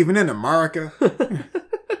 Is that even in America?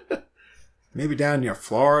 Maybe down near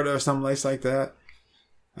Florida or someplace like that.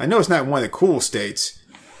 I know it's not one of the cool states.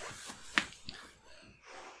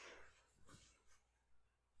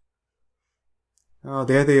 Oh,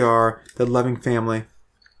 there they are. The loving family.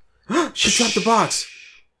 She dropped the box.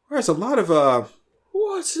 There's a lot of,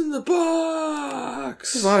 What's in the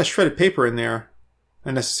box? There's a lot of shredded paper in there.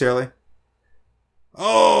 Unnecessarily.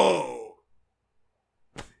 Oh!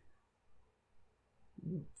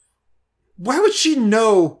 Why would she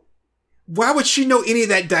know? Why would she know any of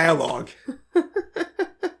that dialogue?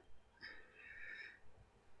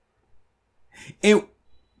 And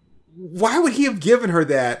why would he have given her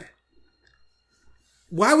that?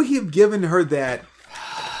 Why would he have given her that?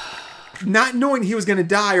 Not knowing he was going to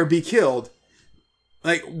die or be killed.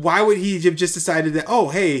 Like, why would he have just decided that, oh,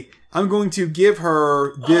 hey, I'm going to give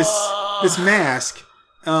her this mask.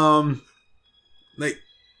 Like,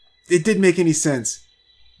 it didn't make any sense.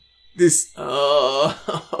 This...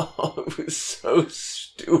 it was so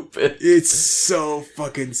stupid. It's so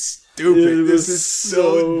fucking stupid. This is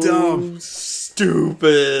so dumb.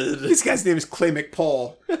 Stupid. This guy's name is Clay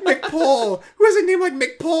McPaul. McPaul. Who has a name like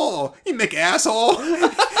McPaul? You McAsshole.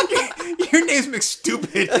 Your name's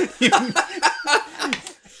McStupid.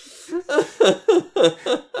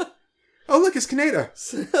 Oh, look, it's Kaneda.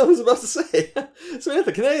 I was about to say,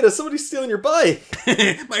 Samantha, Kaneda, somebody's stealing your bike.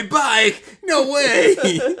 My bike? No way.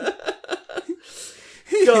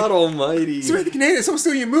 God almighty. Samantha Kaneda, someone's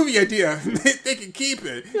stealing your movie idea. They can keep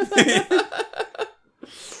it.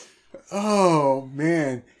 Oh,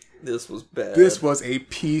 man. This was bad. This was a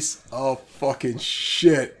piece of fucking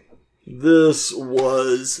shit. This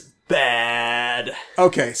was bad.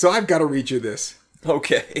 Okay, so I've got to read you this.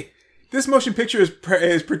 Okay. This motion picture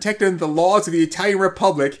is protecting the laws of the Italian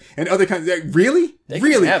Republic and other countries. Really? They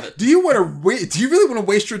really? can have it. Do you really want to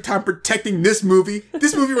waste your time protecting this movie?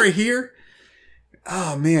 This movie right here?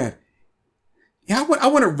 Oh, man. Yeah, I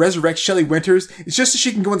want to resurrect Shelley Winters. It's just so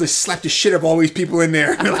she can go and just slap the shit out of all these people in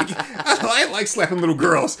there. Like, I like slapping little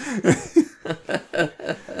girls.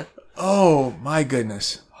 Oh, my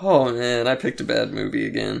goodness. Oh, man, I picked a bad movie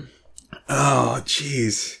again. Oh,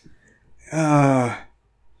 jeez. No,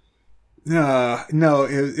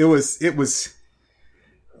 it was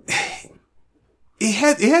it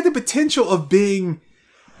had the potential of being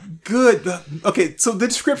good. Okay, so the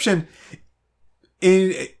description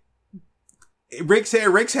it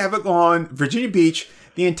wreaks havoc on Virginia Beach.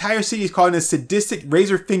 The entire city is calling it sadistic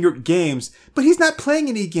razor-fingered games, but he's not playing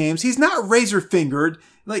any games. He's not razor-fingered.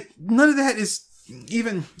 Like, none of that is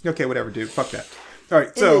even... Okay, whatever, dude. Fuck that. All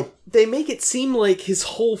right, so... And they make it seem like his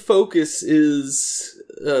whole focus is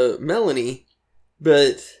Melanie,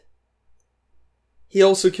 but he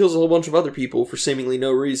also kills a whole bunch of other people for seemingly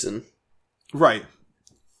no reason. Right.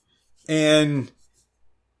 And...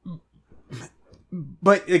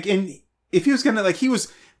 But, again, if he was gonna, like, he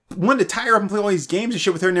was wanted to tie her up and play all these games and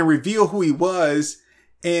shit with her and then reveal who he was,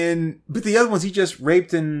 but the other ones he just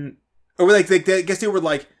raped or like I guess they were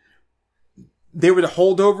the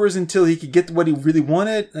holdovers until he could get what he really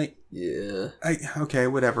wanted. Like, yeah. Okay,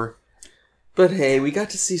 whatever. But hey, we got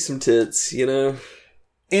to see some tits, you know?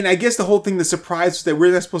 And I guess the whole thing, the surprise was that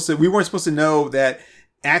we weren't supposed to know that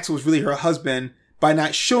Axel was really her husband by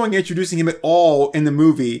not introducing him at all in the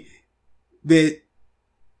movie. And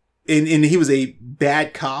he was a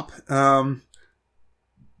bad cop. But,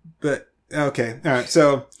 okay. All right.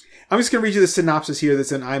 So I'm just going to read you the synopsis here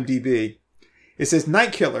that's in IMDb. It says,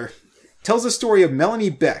 Night Killer tells the story of Melanie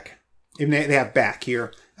Beck. Even they have back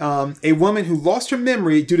here. A woman who lost her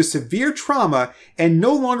memory due to severe trauma and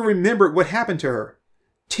no longer remembered what happened to her.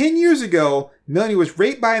 10 years ago, Melanie was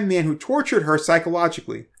raped by a man who tortured her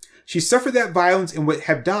psychologically. She suffered that violence and would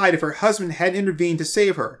have died if her husband hadn't intervened to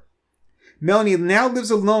save her. Melanie now lives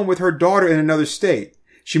alone with her daughter in another state.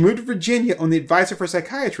 She moved to Virginia on the advice of her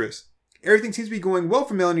psychiatrist. Everything seems to be going well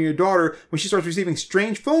for Melanie and her daughter when she starts receiving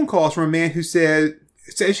strange phone calls from a man who says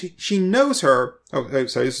she knows her. Oh,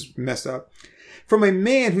 sorry, this is messed up. From a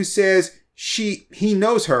man who says he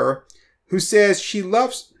knows her, who says she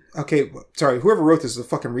loves... Okay, sorry, whoever wrote this is a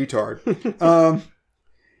fucking retard.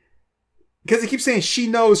 Because they keep saying she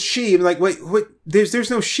knows she. I'm like, wait, what?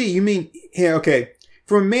 There's no she. You mean... Yeah, okay.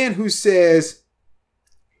 From a man who says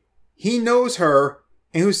he knows her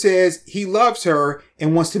and who says he loves her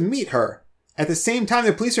and wants to meet her. At the same time,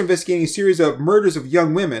 the police are investigating a series of murders of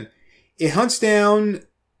young women. It hunts down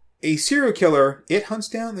a serial killer. It hunts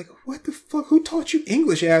down... Like, what the fuck? Who taught you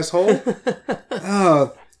English, asshole?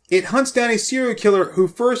 It hunts down a serial killer who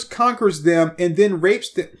first conquers them and then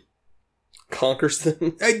rapes them. Conquers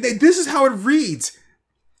them? This is how it reads.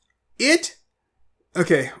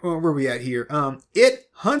 Okay, well, where are we at here? It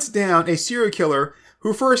hunts down a serial killer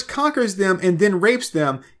who first conquers them and then rapes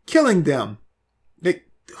them, killing them. Like,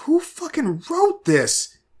 who fucking wrote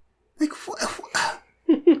this? Like, what?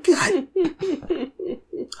 God.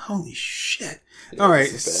 Holy shit. Yeah, all right,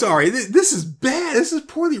 sorry. This is bad. This is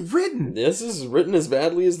poorly written. This is written as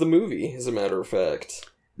badly as the movie, as a matter of fact.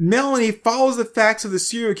 Melanie follows the facts of the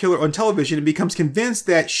serial killer on television and becomes convinced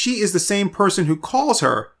that she is the same person who calls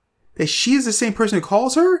her. That she is the same person who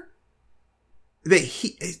calls her?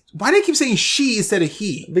 Why do they keep saying she instead of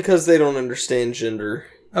he? Because they don't understand gender.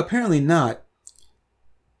 Apparently not.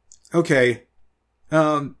 Okay.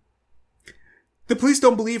 The police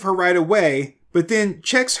don't believe her right away, but then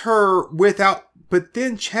checks her without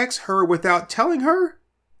telling her?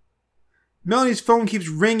 Melanie's phone keeps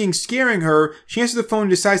ringing, scaring her. She answers the phone and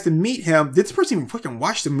decides to meet him. Did this person even fucking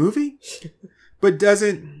watch the movie?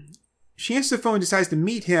 She answers the phone and decides to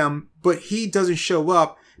meet him, but he doesn't show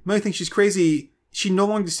up. Melanie thinks she's crazy. She no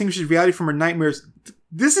longer distinguishes reality from her nightmares.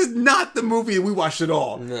 This is not the movie we watched at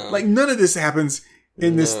all. No. Like, none of this happens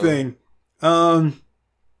in this thing. Her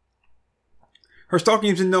stalker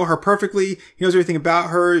seems to know her perfectly. He knows everything about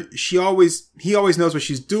her. He always knows what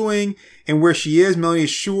she's doing and where she is. Melanie is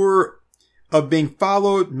sure of being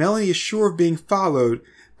followed,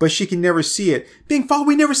 but she can never see it. Being followed,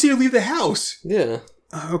 we never see her leave the house. Yeah.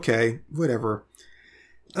 Okay, whatever.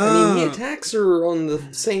 I mean, he attacks her on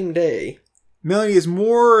the same day. Melanie is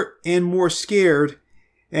more and more scared,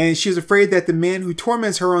 and she is afraid that the man who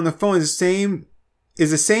torments her on the phone is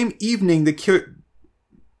the same evening the killer...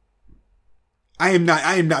 I am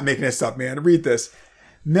not making this up, man. Read this.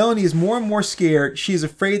 Melanie is more and more scared. She is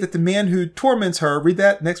afraid that the man who torments her... Read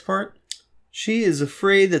that next part. She is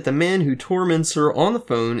afraid that the man who torments her on the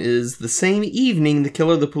phone is the same evening the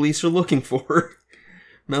killer the police are looking for.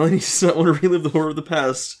 Melanie does not want to relive the horror of the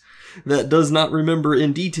past that does not remember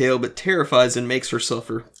in detail but terrifies and makes her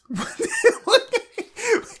suffer.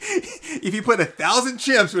 If you put 1,000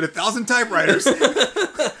 chimps with 1,000 typewriters...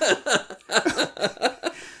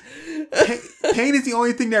 Pain is the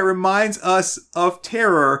only thing that reminds us of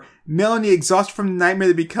terror. Melanie, exhausted from the nightmare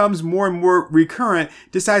that becomes more and more recurrent,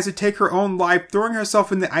 decides to take her own life, throwing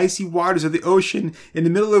herself in the icy waters of the ocean in the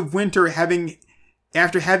middle of winter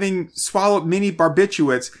after having swallowed many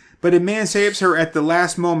barbiturates. But a man saves her at the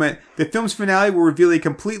last moment. The film's finale will reveal a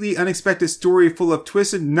completely unexpected story full of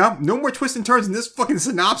twists and... No more twists and turns in this fucking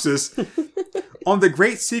synopsis. On the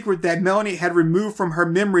great secret that Melanie had removed from her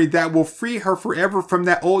memory that will free her forever from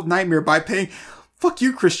that old nightmare by paying... Fuck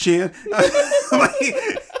you, Christian. You want me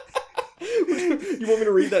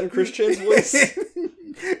to read that in Christian's voice?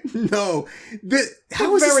 No. The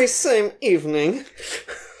very same evening,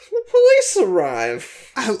 the police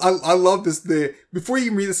arrive. I love this. Before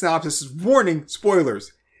you read the synopsis, warning,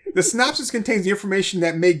 spoilers. The synopsis contains the information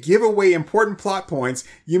that may give away important plot points.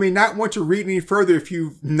 You may not want to read any further if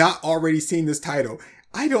you've not already seen this title.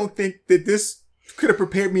 I don't think that this could have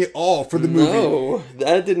prepared me at all for the movie. No,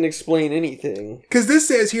 that didn't explain anything. Because this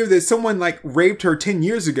says here that someone like raped her 10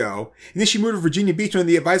 years ago, and then she moved to Virginia Beach under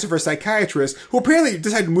the advice of her psychiatrist, who apparently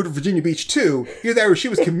decided to move to Virginia Beach too. Either that or she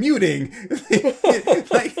was commuting.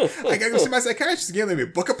 like, I gotta go see my psychiatrist again. Let me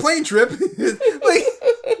book a plane trip. like,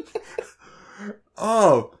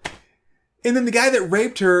 oh. And then the guy that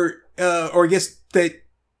raped her, or I guess that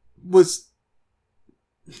was,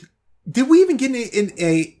 did we even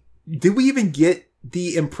get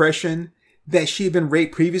the impression that she had been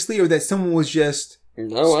raped previously, or that someone was just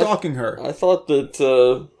stalking her? I thought that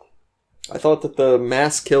the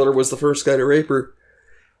mass killer was the first guy to rape her.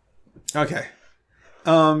 Okay.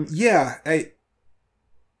 Yeah.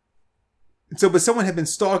 But someone had been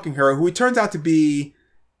stalking her, who turns out to be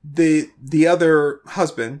the other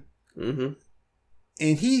husband. Mm-hmm.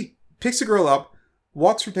 And he picks the girl up,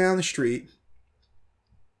 walks her down the street.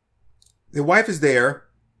 The wife is there.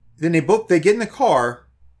 Then they get in the car.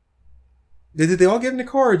 Did they all get in the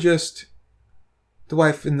car, or just the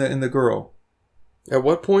wife and the girl? At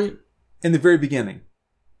what point? In the very beginning.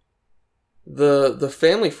 The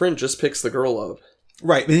family friend just picks the girl up.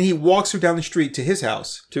 Right, and then he walks her down the street to his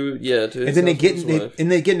house. To his and then they get house in, with his wife.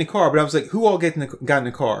 they get in the car. But I was like, who all got in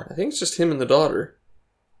the car? I think it's just him and the daughter.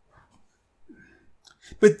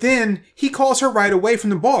 But then he calls her right away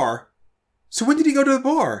from the bar. So when did he go to the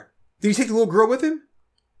bar? Did he take the little girl with him?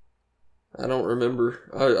 I don't remember.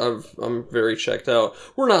 I'm very checked out.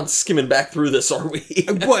 We're not skimming back through this, are we?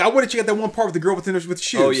 Boy, I want to check out that one part with the girl with the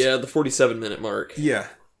shoes. Oh yeah, the 47-minute mark. Yeah.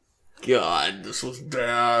 God, this was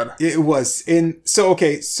bad. It was. And so,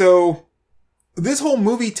 okay, so this whole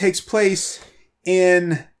movie takes place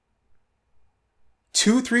in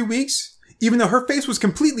 2-3 weeks, even though her face was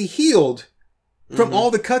completely healed from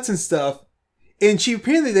all the cuts and stuff. And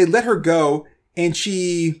apparently they let her go, and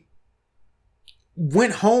she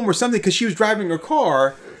went home or something because she was driving her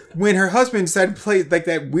car when her husband decided to play like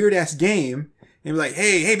that weird ass game and be like,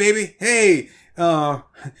 hey baby, hey,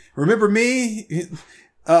 remember me?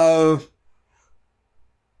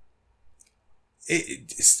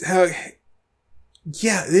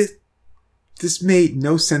 This made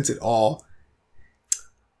no sense at all.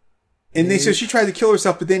 And so she tried to kill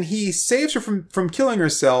herself, but then he saves her from killing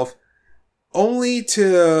herself, only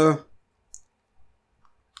to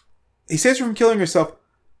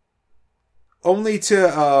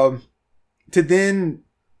then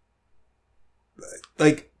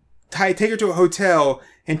like take her to a hotel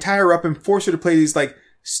and tie her up and force her to play these like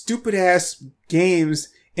stupid ass games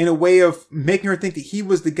in a way of making her think that he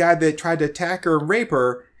was the guy that tried to attack her and rape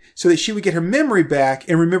her, so that she would get her memory back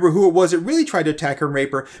and remember who it was that really tried to attack her and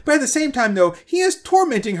rape her. But at the same time, though, he is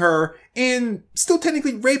tormenting her and still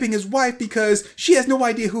technically raping his wife because she has no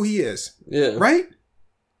idea who he is. Yeah. Right?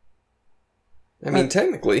 I mean,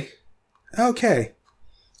 technically. Okay.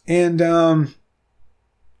 And,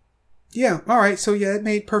 yeah, alright, so yeah, it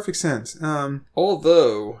made perfect sense.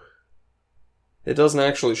 Although, it doesn't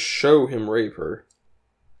actually show him rape her.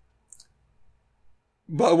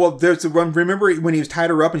 But, well, there's one, remember when he was tied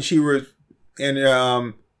her up and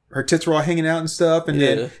her tits were all hanging out and stuff, and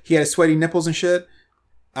then he had sweaty nipples and shit?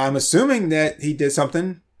 I'm assuming that he did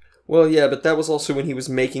something. Well, yeah, but that was also when he was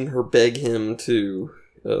making her beg him to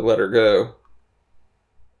let her go.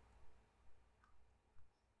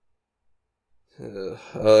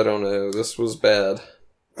 I don't know. This was bad.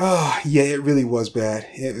 Oh, yeah, it really was bad.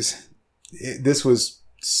 This was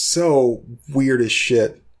so weird as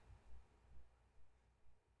shit.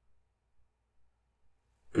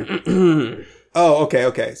 Oh,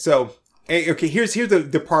 okay. So, here's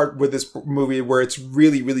the part with this movie where it's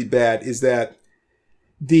really, really bad is that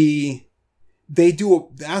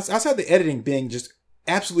outside the editing being just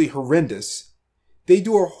absolutely horrendous, they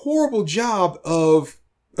do a horrible job of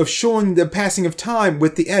showing the passing of time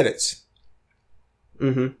with the edits.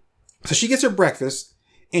 Mm-hmm. So she gets her breakfast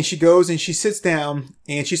and she goes and she sits down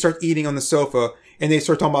and she starts eating on the sofa, and they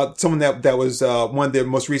start talking about someone that was one of the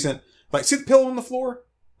most recent, like, see the pillow on the floor?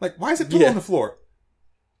 Like, why is it pillow on the floor?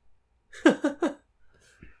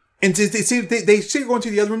 And they see going to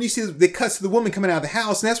the other room. You see they cut to the woman coming out of the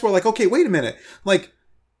house, and that's where, like, okay, wait a minute, like,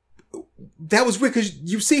 that was weird because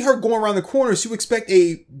you see her going around the corner, so you expect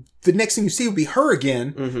the next thing you see would be her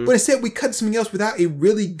again, but instead we cut to something else without a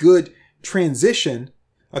really good transition.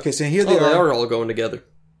 Okay, so here they are. They are all going together.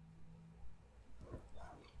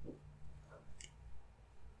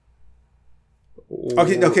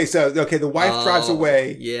 Okay, so the wife drives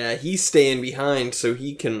away. Yeah, he's staying behind so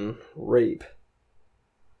he can rape.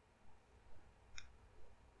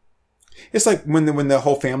 It's like when the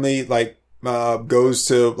whole family like goes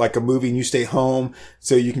to like a movie and you stay home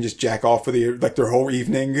so you can just jack off for their whole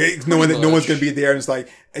evening, knowing that no one's going to be there, and it's like,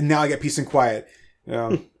 and now I get peace and quiet.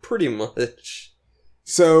 Pretty much.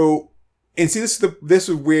 So, and see, this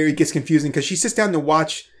is where it gets confusing, because she sits down to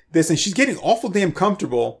watch this and she's getting awful damn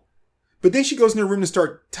comfortable, but then she goes in her room to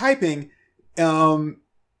start typing,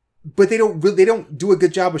 but they don't do a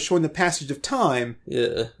good job of showing the passage of time.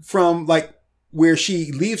 Yeah. From like where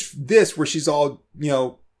she leaves this, where she's all,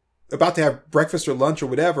 about to have breakfast or lunch or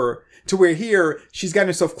whatever, to where here she's gotten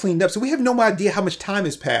herself cleaned up. So we have no idea how much time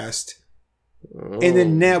has passed. Oh. And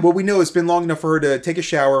then now, well, we know it's been long enough for her to take a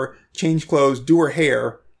shower, change clothes, do her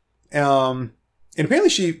hair. And apparently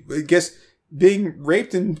she, I guess, being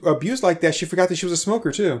raped and abused like that, she forgot that she was a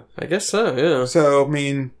smoker too. I guess so, yeah. So, I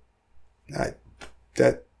mean,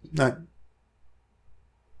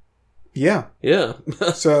 yeah. Yeah.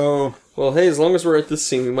 So. Well, hey, as long as we're at this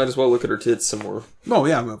scene, we might as well look at her tits some more. Oh,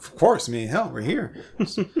 yeah, of course. I mean, hell, we're here.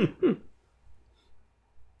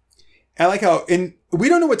 I like how, and we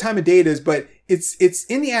don't know what time of day it is, but it's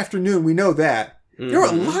in the afternoon. We know that. Mm-hmm. There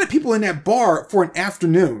are a lot of people in that bar for an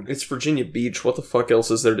afternoon. It's Virginia Beach. What the fuck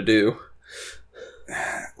else is there to do?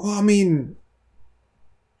 Well, I mean,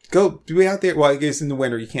 go be out there. Well, I guess in the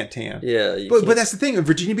winter you can't tan. Yeah, but that's the thing. In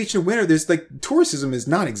Virginia Beach in the winter, there's like tourism is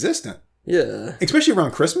non-existent. Yeah, especially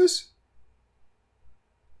around Christmas.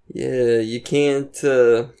 Yeah, you can't.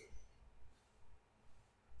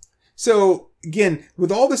 So again,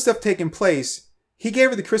 with all this stuff taking place, he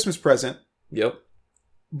gave her the Christmas present. Yep.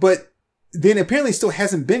 But then apparently still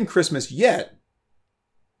hasn't been Christmas yet.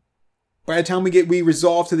 By the time we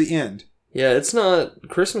resolve to the end. Yeah, it's not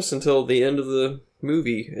Christmas until the end of the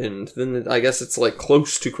movie, and then I guess it's like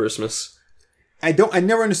close to Christmas. I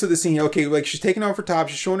never understood the scene. Okay, like she's taking off her top,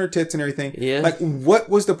 she's showing her tits and everything. Yeah. Like, what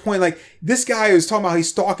was the point? Like, this guy is talking about how he's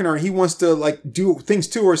stalking her and he wants to like do things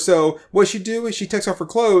to her. So what she do is she takes off her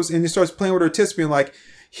clothes and he starts playing with her tits, being like,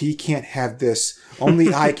 he can't have this.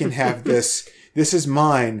 Only I can have this. This is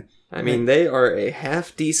mine. I mean, they are a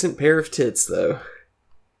half decent pair of tits, though.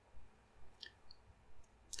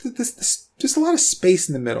 Just a lot of space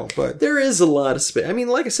in the middle, but there is a lot of space. I mean,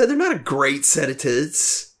 like I said, they're not a great set of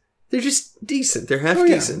tits. They're just decent. They're half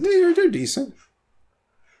decent. They're decent.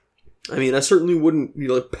 I mean, I certainly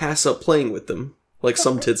wouldn't pass up playing with them, like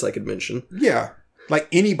some tits I could mention. Yeah, like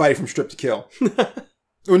anybody from Strip to Kill.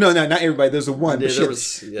 Oh no, not everybody. There's the one. Yeah,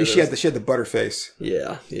 she had the butter face.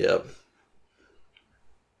 Yeah.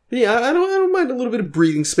 Yeah, I don't mind a little bit of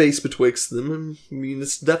breathing space betwixt them. I mean,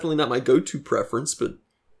 it's definitely not my go-to preference, but.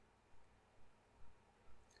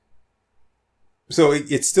 So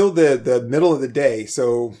it's still the middle of the day,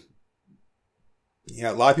 so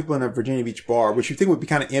yeah, a lot of people in a Virginia Beach bar, which you think would be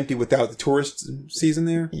kind of empty without the tourist season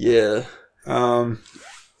there. Yeah. And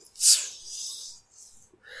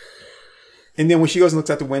then when she goes and looks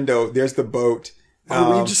out the window, there's the boat.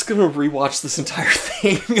 Are we just gonna rewatch this entire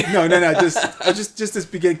thing? No. Just this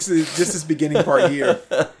beginning part here.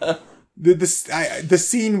 The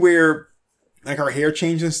scene where like her hair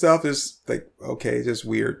changed and stuff is like, okay, just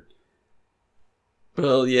weird.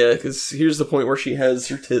 Well, yeah, because here's the point where she has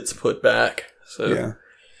her tits put back. So yeah,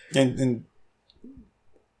 and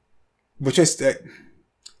which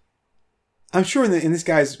I'm sure in this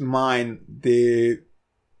guy's mind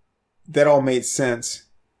that all made sense.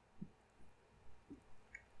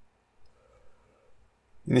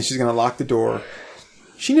 And then she's gonna lock the door.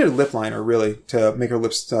 She needed a lip liner really to make her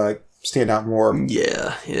lips stand out more.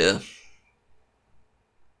 Yeah.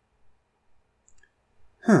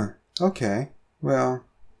 Huh. Okay. Well,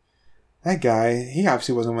 that guy, he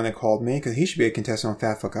obviously wasn't the one that called me, because he should be a contestant on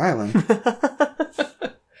Fat Fuck Island.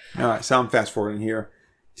 Alright, so I'm fast forwarding here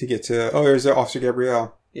to get to, there's Officer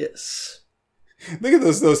Gabrielle. Yes. Look at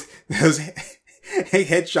those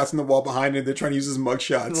headshots on the wall behind him. They're trying to use his mug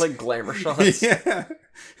shots. Like glamour shots. Yeah.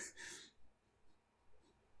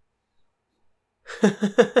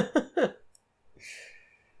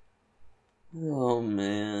 Oh,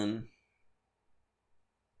 man.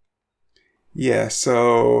 Yeah,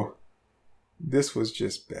 so this was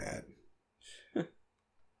just bad.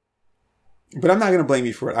 But I'm not going to blame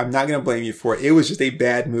you for it. It was just a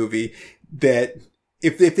bad movie that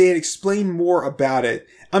if they had explained more about it,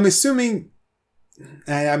 I'm assuming,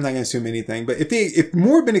 I'm not going to assume anything, but if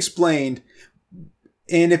more had been explained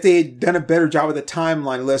and if they had done a better job with the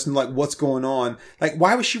timeline lesson, like what's going on, like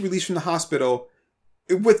why was she released from the hospital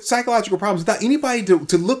with psychological problems without anybody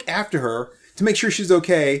to look after her to make sure she's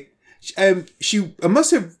okay? Someone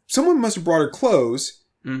must have brought her clothes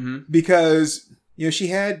because, she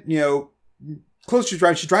had, clothes she's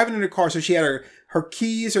driving in her car. So she had her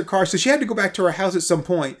keys, her car. So she had to go back to her house at some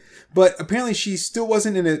point. But apparently she still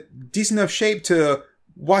wasn't in a decent enough shape to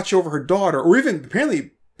watch over her daughter or even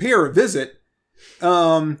apparently pay her a visit.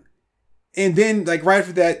 And then like right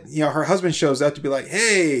after that, you know, her husband shows up to be like,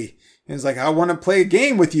 hey, and it's like, I want to play a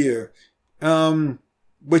game with you.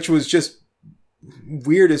 Which was just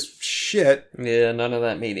weird as shit. Yeah, none of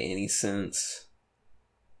that made any sense.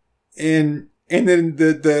 And then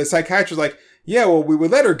the psychiatrist was like, yeah, well, we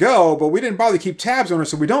would let her go, but we didn't bother to keep tabs on her,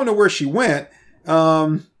 so we don't know where she went.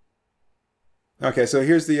 Okay, so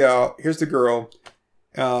here's the girl.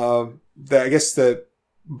 I guess the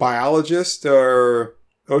biologist or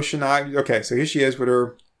oceanographer. Okay, so here she is with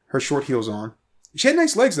her short heels on. She had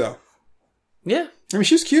nice legs, though. Yeah. I mean,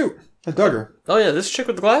 she's cute. I dug her. Oh, yeah, this chick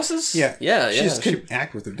with the glasses? Yeah. Yeah. She just couldn't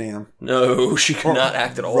act with her damn. No, she could not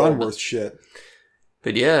act at all. Run worth shit.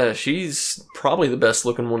 But yeah, she's probably the best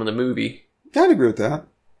looking one in the movie. Yeah, I'd agree with that.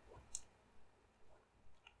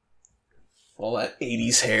 All that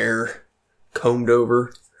 80s hair, combed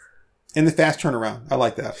over. And the fast turnaround. I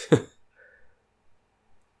like that.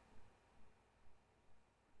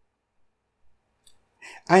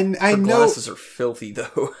 I Her know glasses are filthy,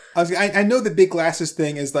 though. I know the big glasses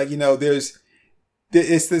thing is like, you know,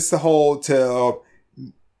 it's the whole to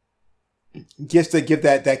give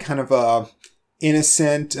that kind of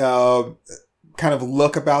innocent kind of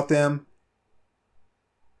look about them.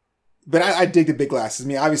 But I dig the big glasses. I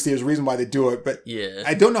mean, obviously there's a reason why they do it, but Yeah.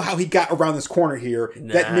 I don't know how he got around this corner here.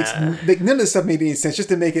 Nah. That makes none of this stuff made any sense. Just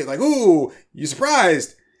to make it like, ooh, you're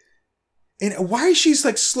surprised. And why is she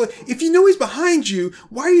like slow? If you know he's behind you,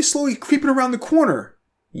 why are you slowly creeping around the corner?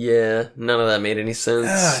 Yeah, none of that made any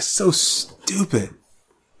sense. So stupid.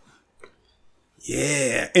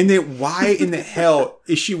 Yeah. And then why in the hell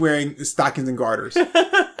is she wearing stockings and garters?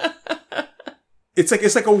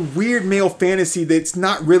 It's like a weird male fantasy that's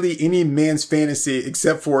not really any man's fantasy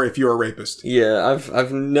except for if you're a rapist. Yeah,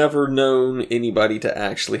 I've never known anybody to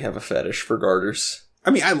actually have a fetish for garters. I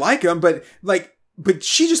mean, I like them, but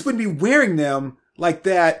she just wouldn't be wearing them like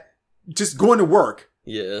that, just going to work.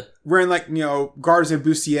 Yeah. Wearing like, you know, garters and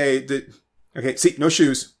bustier. Okay, see, no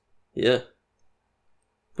shoes. Yeah.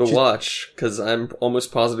 But watch, because I'm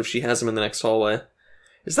almost positive she has them in the next hallway.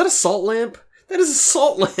 Is that a salt lamp? That is a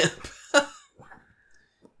salt lamp.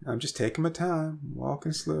 I'm just taking my time,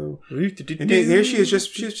 walking slow. And here she is,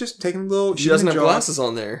 she's just taking a little. She doesn't have glasses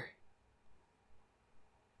on there.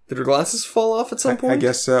 Did her glasses fall off at some point? I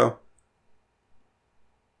guess so.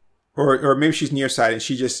 Or maybe she's nearsighted.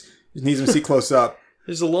 She just needs them to see close up.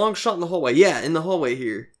 There's a long shot in the hallway. Yeah, in the hallway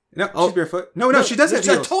here. No, she's barefoot. No, she does have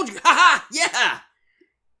heels. I told you. Haha! Yeah!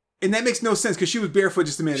 And that makes no sense because she was barefoot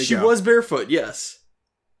just a minute ago. She was barefoot, yes.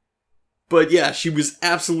 But yeah, she was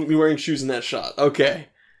absolutely wearing shoes in that shot. Okay.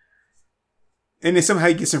 And then somehow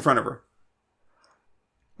he gets in front of her.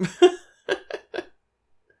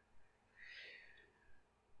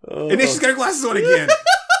 And then she's got her glasses on again.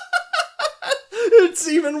 It's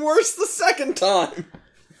even worse the second time.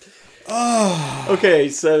 Oh. Okay,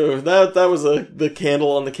 so that was the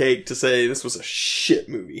candle on the cake to say this was a shit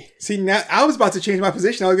movie. See, now I was about to change my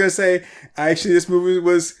position. I was going to say, actually, this movie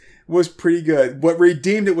was pretty good. What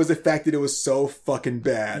redeemed it was the fact that it was so fucking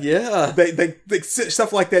bad. Yeah. Like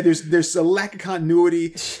stuff like that. There's a lack of continuity.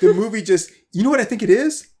 The movie just, you know what I think it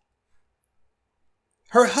is?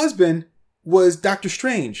 Her husband was Doctor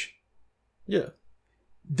Strange. Yeah.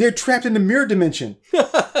 They're trapped in the mirror dimension.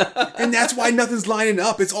 And that's why nothing's lining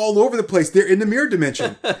up. It's all over the place. They're in the mirror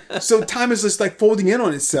dimension. So time is just like folding in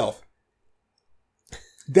on itself.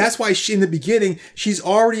 That's why in the beginning, she's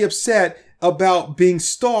already upset about being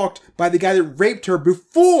stalked by the guy that raped her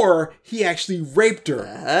before he actually raped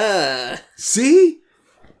her. See?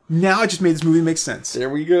 Now I just made this movie make sense. There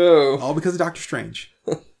we go. All because of Doctor Strange.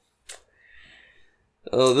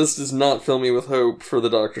 Oh, this does not fill me with hope for the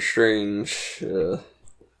Doctor Strange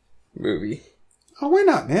movie. Oh, why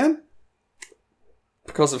not, man?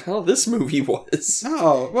 Because of how this movie was.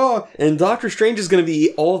 Oh, well. And Doctor Strange is going to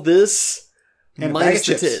be all this and minus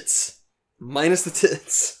the tits. Minus the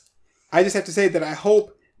tits. I just have to say that I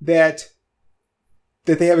hope that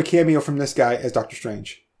they have a cameo from this guy as Doctor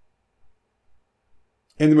Strange.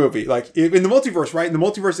 In the movie. Like, in the multiverse, right? In the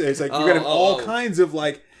multiverse, it's like, you're going to have all kinds of,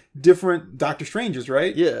 like, different Doctor Stranges,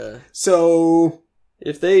 right? Yeah. So...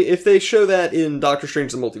 If they show that in Doctor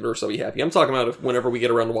Strange the Multiverse, I'll be happy. I'm talking about whenever we get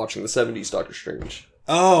around to watching the 70s Doctor Strange.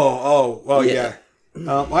 Well, yeah.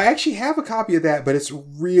 I actually have a copy of that, but it's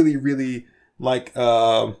really, really like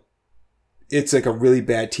it's like a really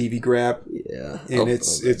bad TV grab. Yeah, and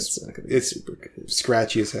it's super good.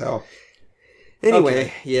 Scratchy as hell.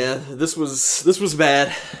 Anyway, yeah, this was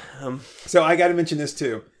bad. So I got to mention this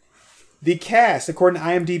too. The cast, according to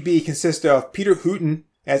IMDb, consists of Peter Hooton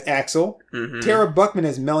as Axel, Tara Buckman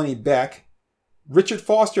as Melanie Beck, Richard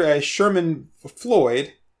Foster as Sherman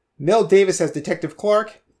Floyd, Mel Davis as Detective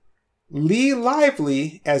Clark, Lee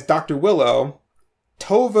Lively as Dr. Willow,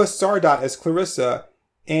 Tova Sardot as Clarissa,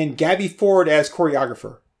 and Gabby Ford as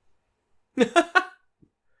choreographer.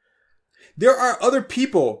 There are other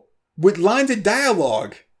people with lines of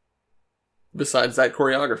dialogue Besides that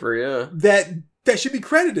choreographer, yeah. that should be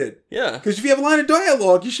credited. Yeah. Because if you have a line of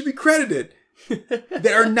dialogue, you should be credited.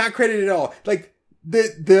 That are not credited at all. Like,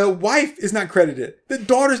 the wife is not credited. The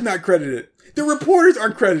daughter's not credited. The reporters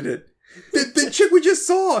aren't credited. The chick we just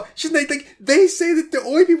saw, she's like, they say that the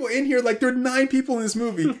only people in here, like, there are 9 people in this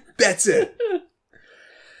movie. That's it.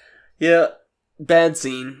 Yeah. Bad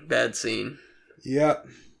scene. Bad scene. Yeah.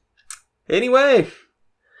 Anyway,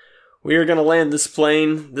 we are gonna land this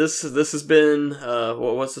plane. This has been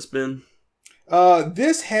what's this been?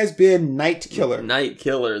 This has been Night Killer. Night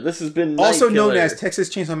Killer. This has been Night also Killer. known as Texas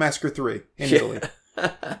Chainsaw Massacre 3 in Italy.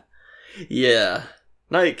 Yeah.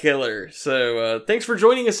 Night Killer. So, thanks for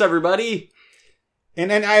joining us, everybody.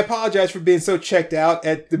 And I apologize for being so checked out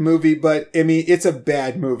at the movie, but I mean, it's a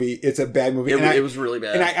bad movie. It's a bad movie. It was really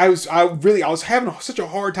bad. And I was having such a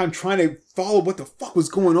hard time trying to follow what the fuck was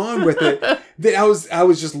going on with it that I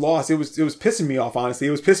was just lost. It was pissing me off, honestly.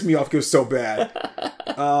 It was pissing me off because it was so bad.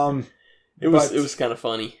 It was kind of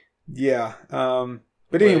funny. Yeah.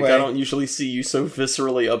 But anyway, like, I don't usually see you so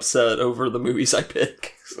viscerally upset over the movies I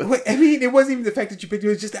pick. I mean, it wasn't even the fact that you picked it.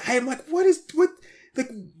 It was just, I am like, like,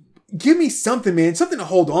 give me something, man. Something to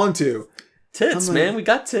hold on to. Tits, like, man. We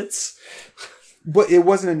got tits. But it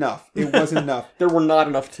wasn't enough. It wasn't enough. There were not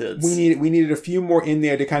enough tits. We needed a few more in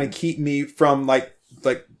there to kind of keep me from, like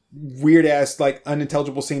weird ass, like,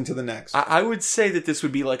 unintelligible scene to the next. I would say that this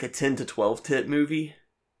would be like a 10 to 12 tit movie.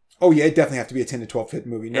 Oh, yeah, it definitely have to be a 10 to 12 hit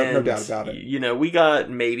movie. No doubt about it. You know, we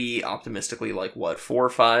got maybe optimistically like, 4 or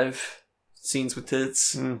 5 scenes with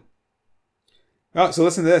tits. Oh, so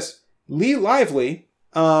listen to this. Lee Lively,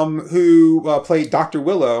 who played Dr.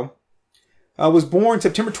 Willow, was born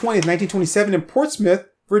September 20th, 1927 in Portsmouth,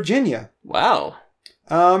 Virginia. Wow.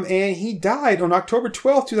 And he died on October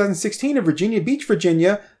 12th, 2016 in Virginia Beach,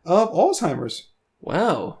 Virginia, of Alzheimer's.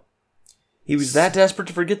 Wow. He was that desperate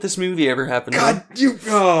to forget this movie ever happened. God,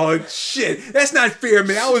 oh, shit. That's not fair,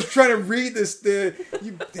 man. I was trying to read this. You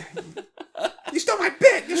stole my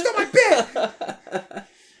bit. You stole my bit.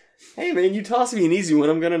 Hey, man, you toss me an easy one.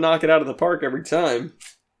 I'm going to knock it out of the park every time.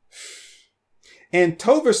 And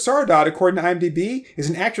Tova Sardot, according to IMDb, is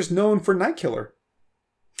an actress known for Night Killer.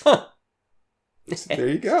 Huh. So there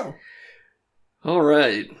you go. All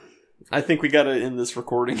right. I think we got to end this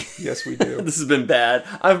recording. Yes, we do. This has been bad.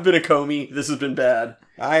 I've been a Comey. This has been bad.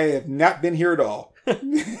 I have not been here at all.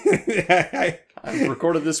 I've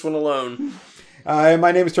recorded this one alone.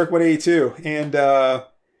 My name is Turk182, and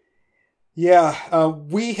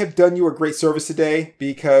we have done you a great service today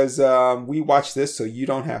because we watched this so you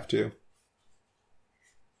don't have to.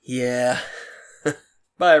 Yeah.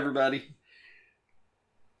 Bye, everybody.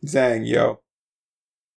 Zang, yo.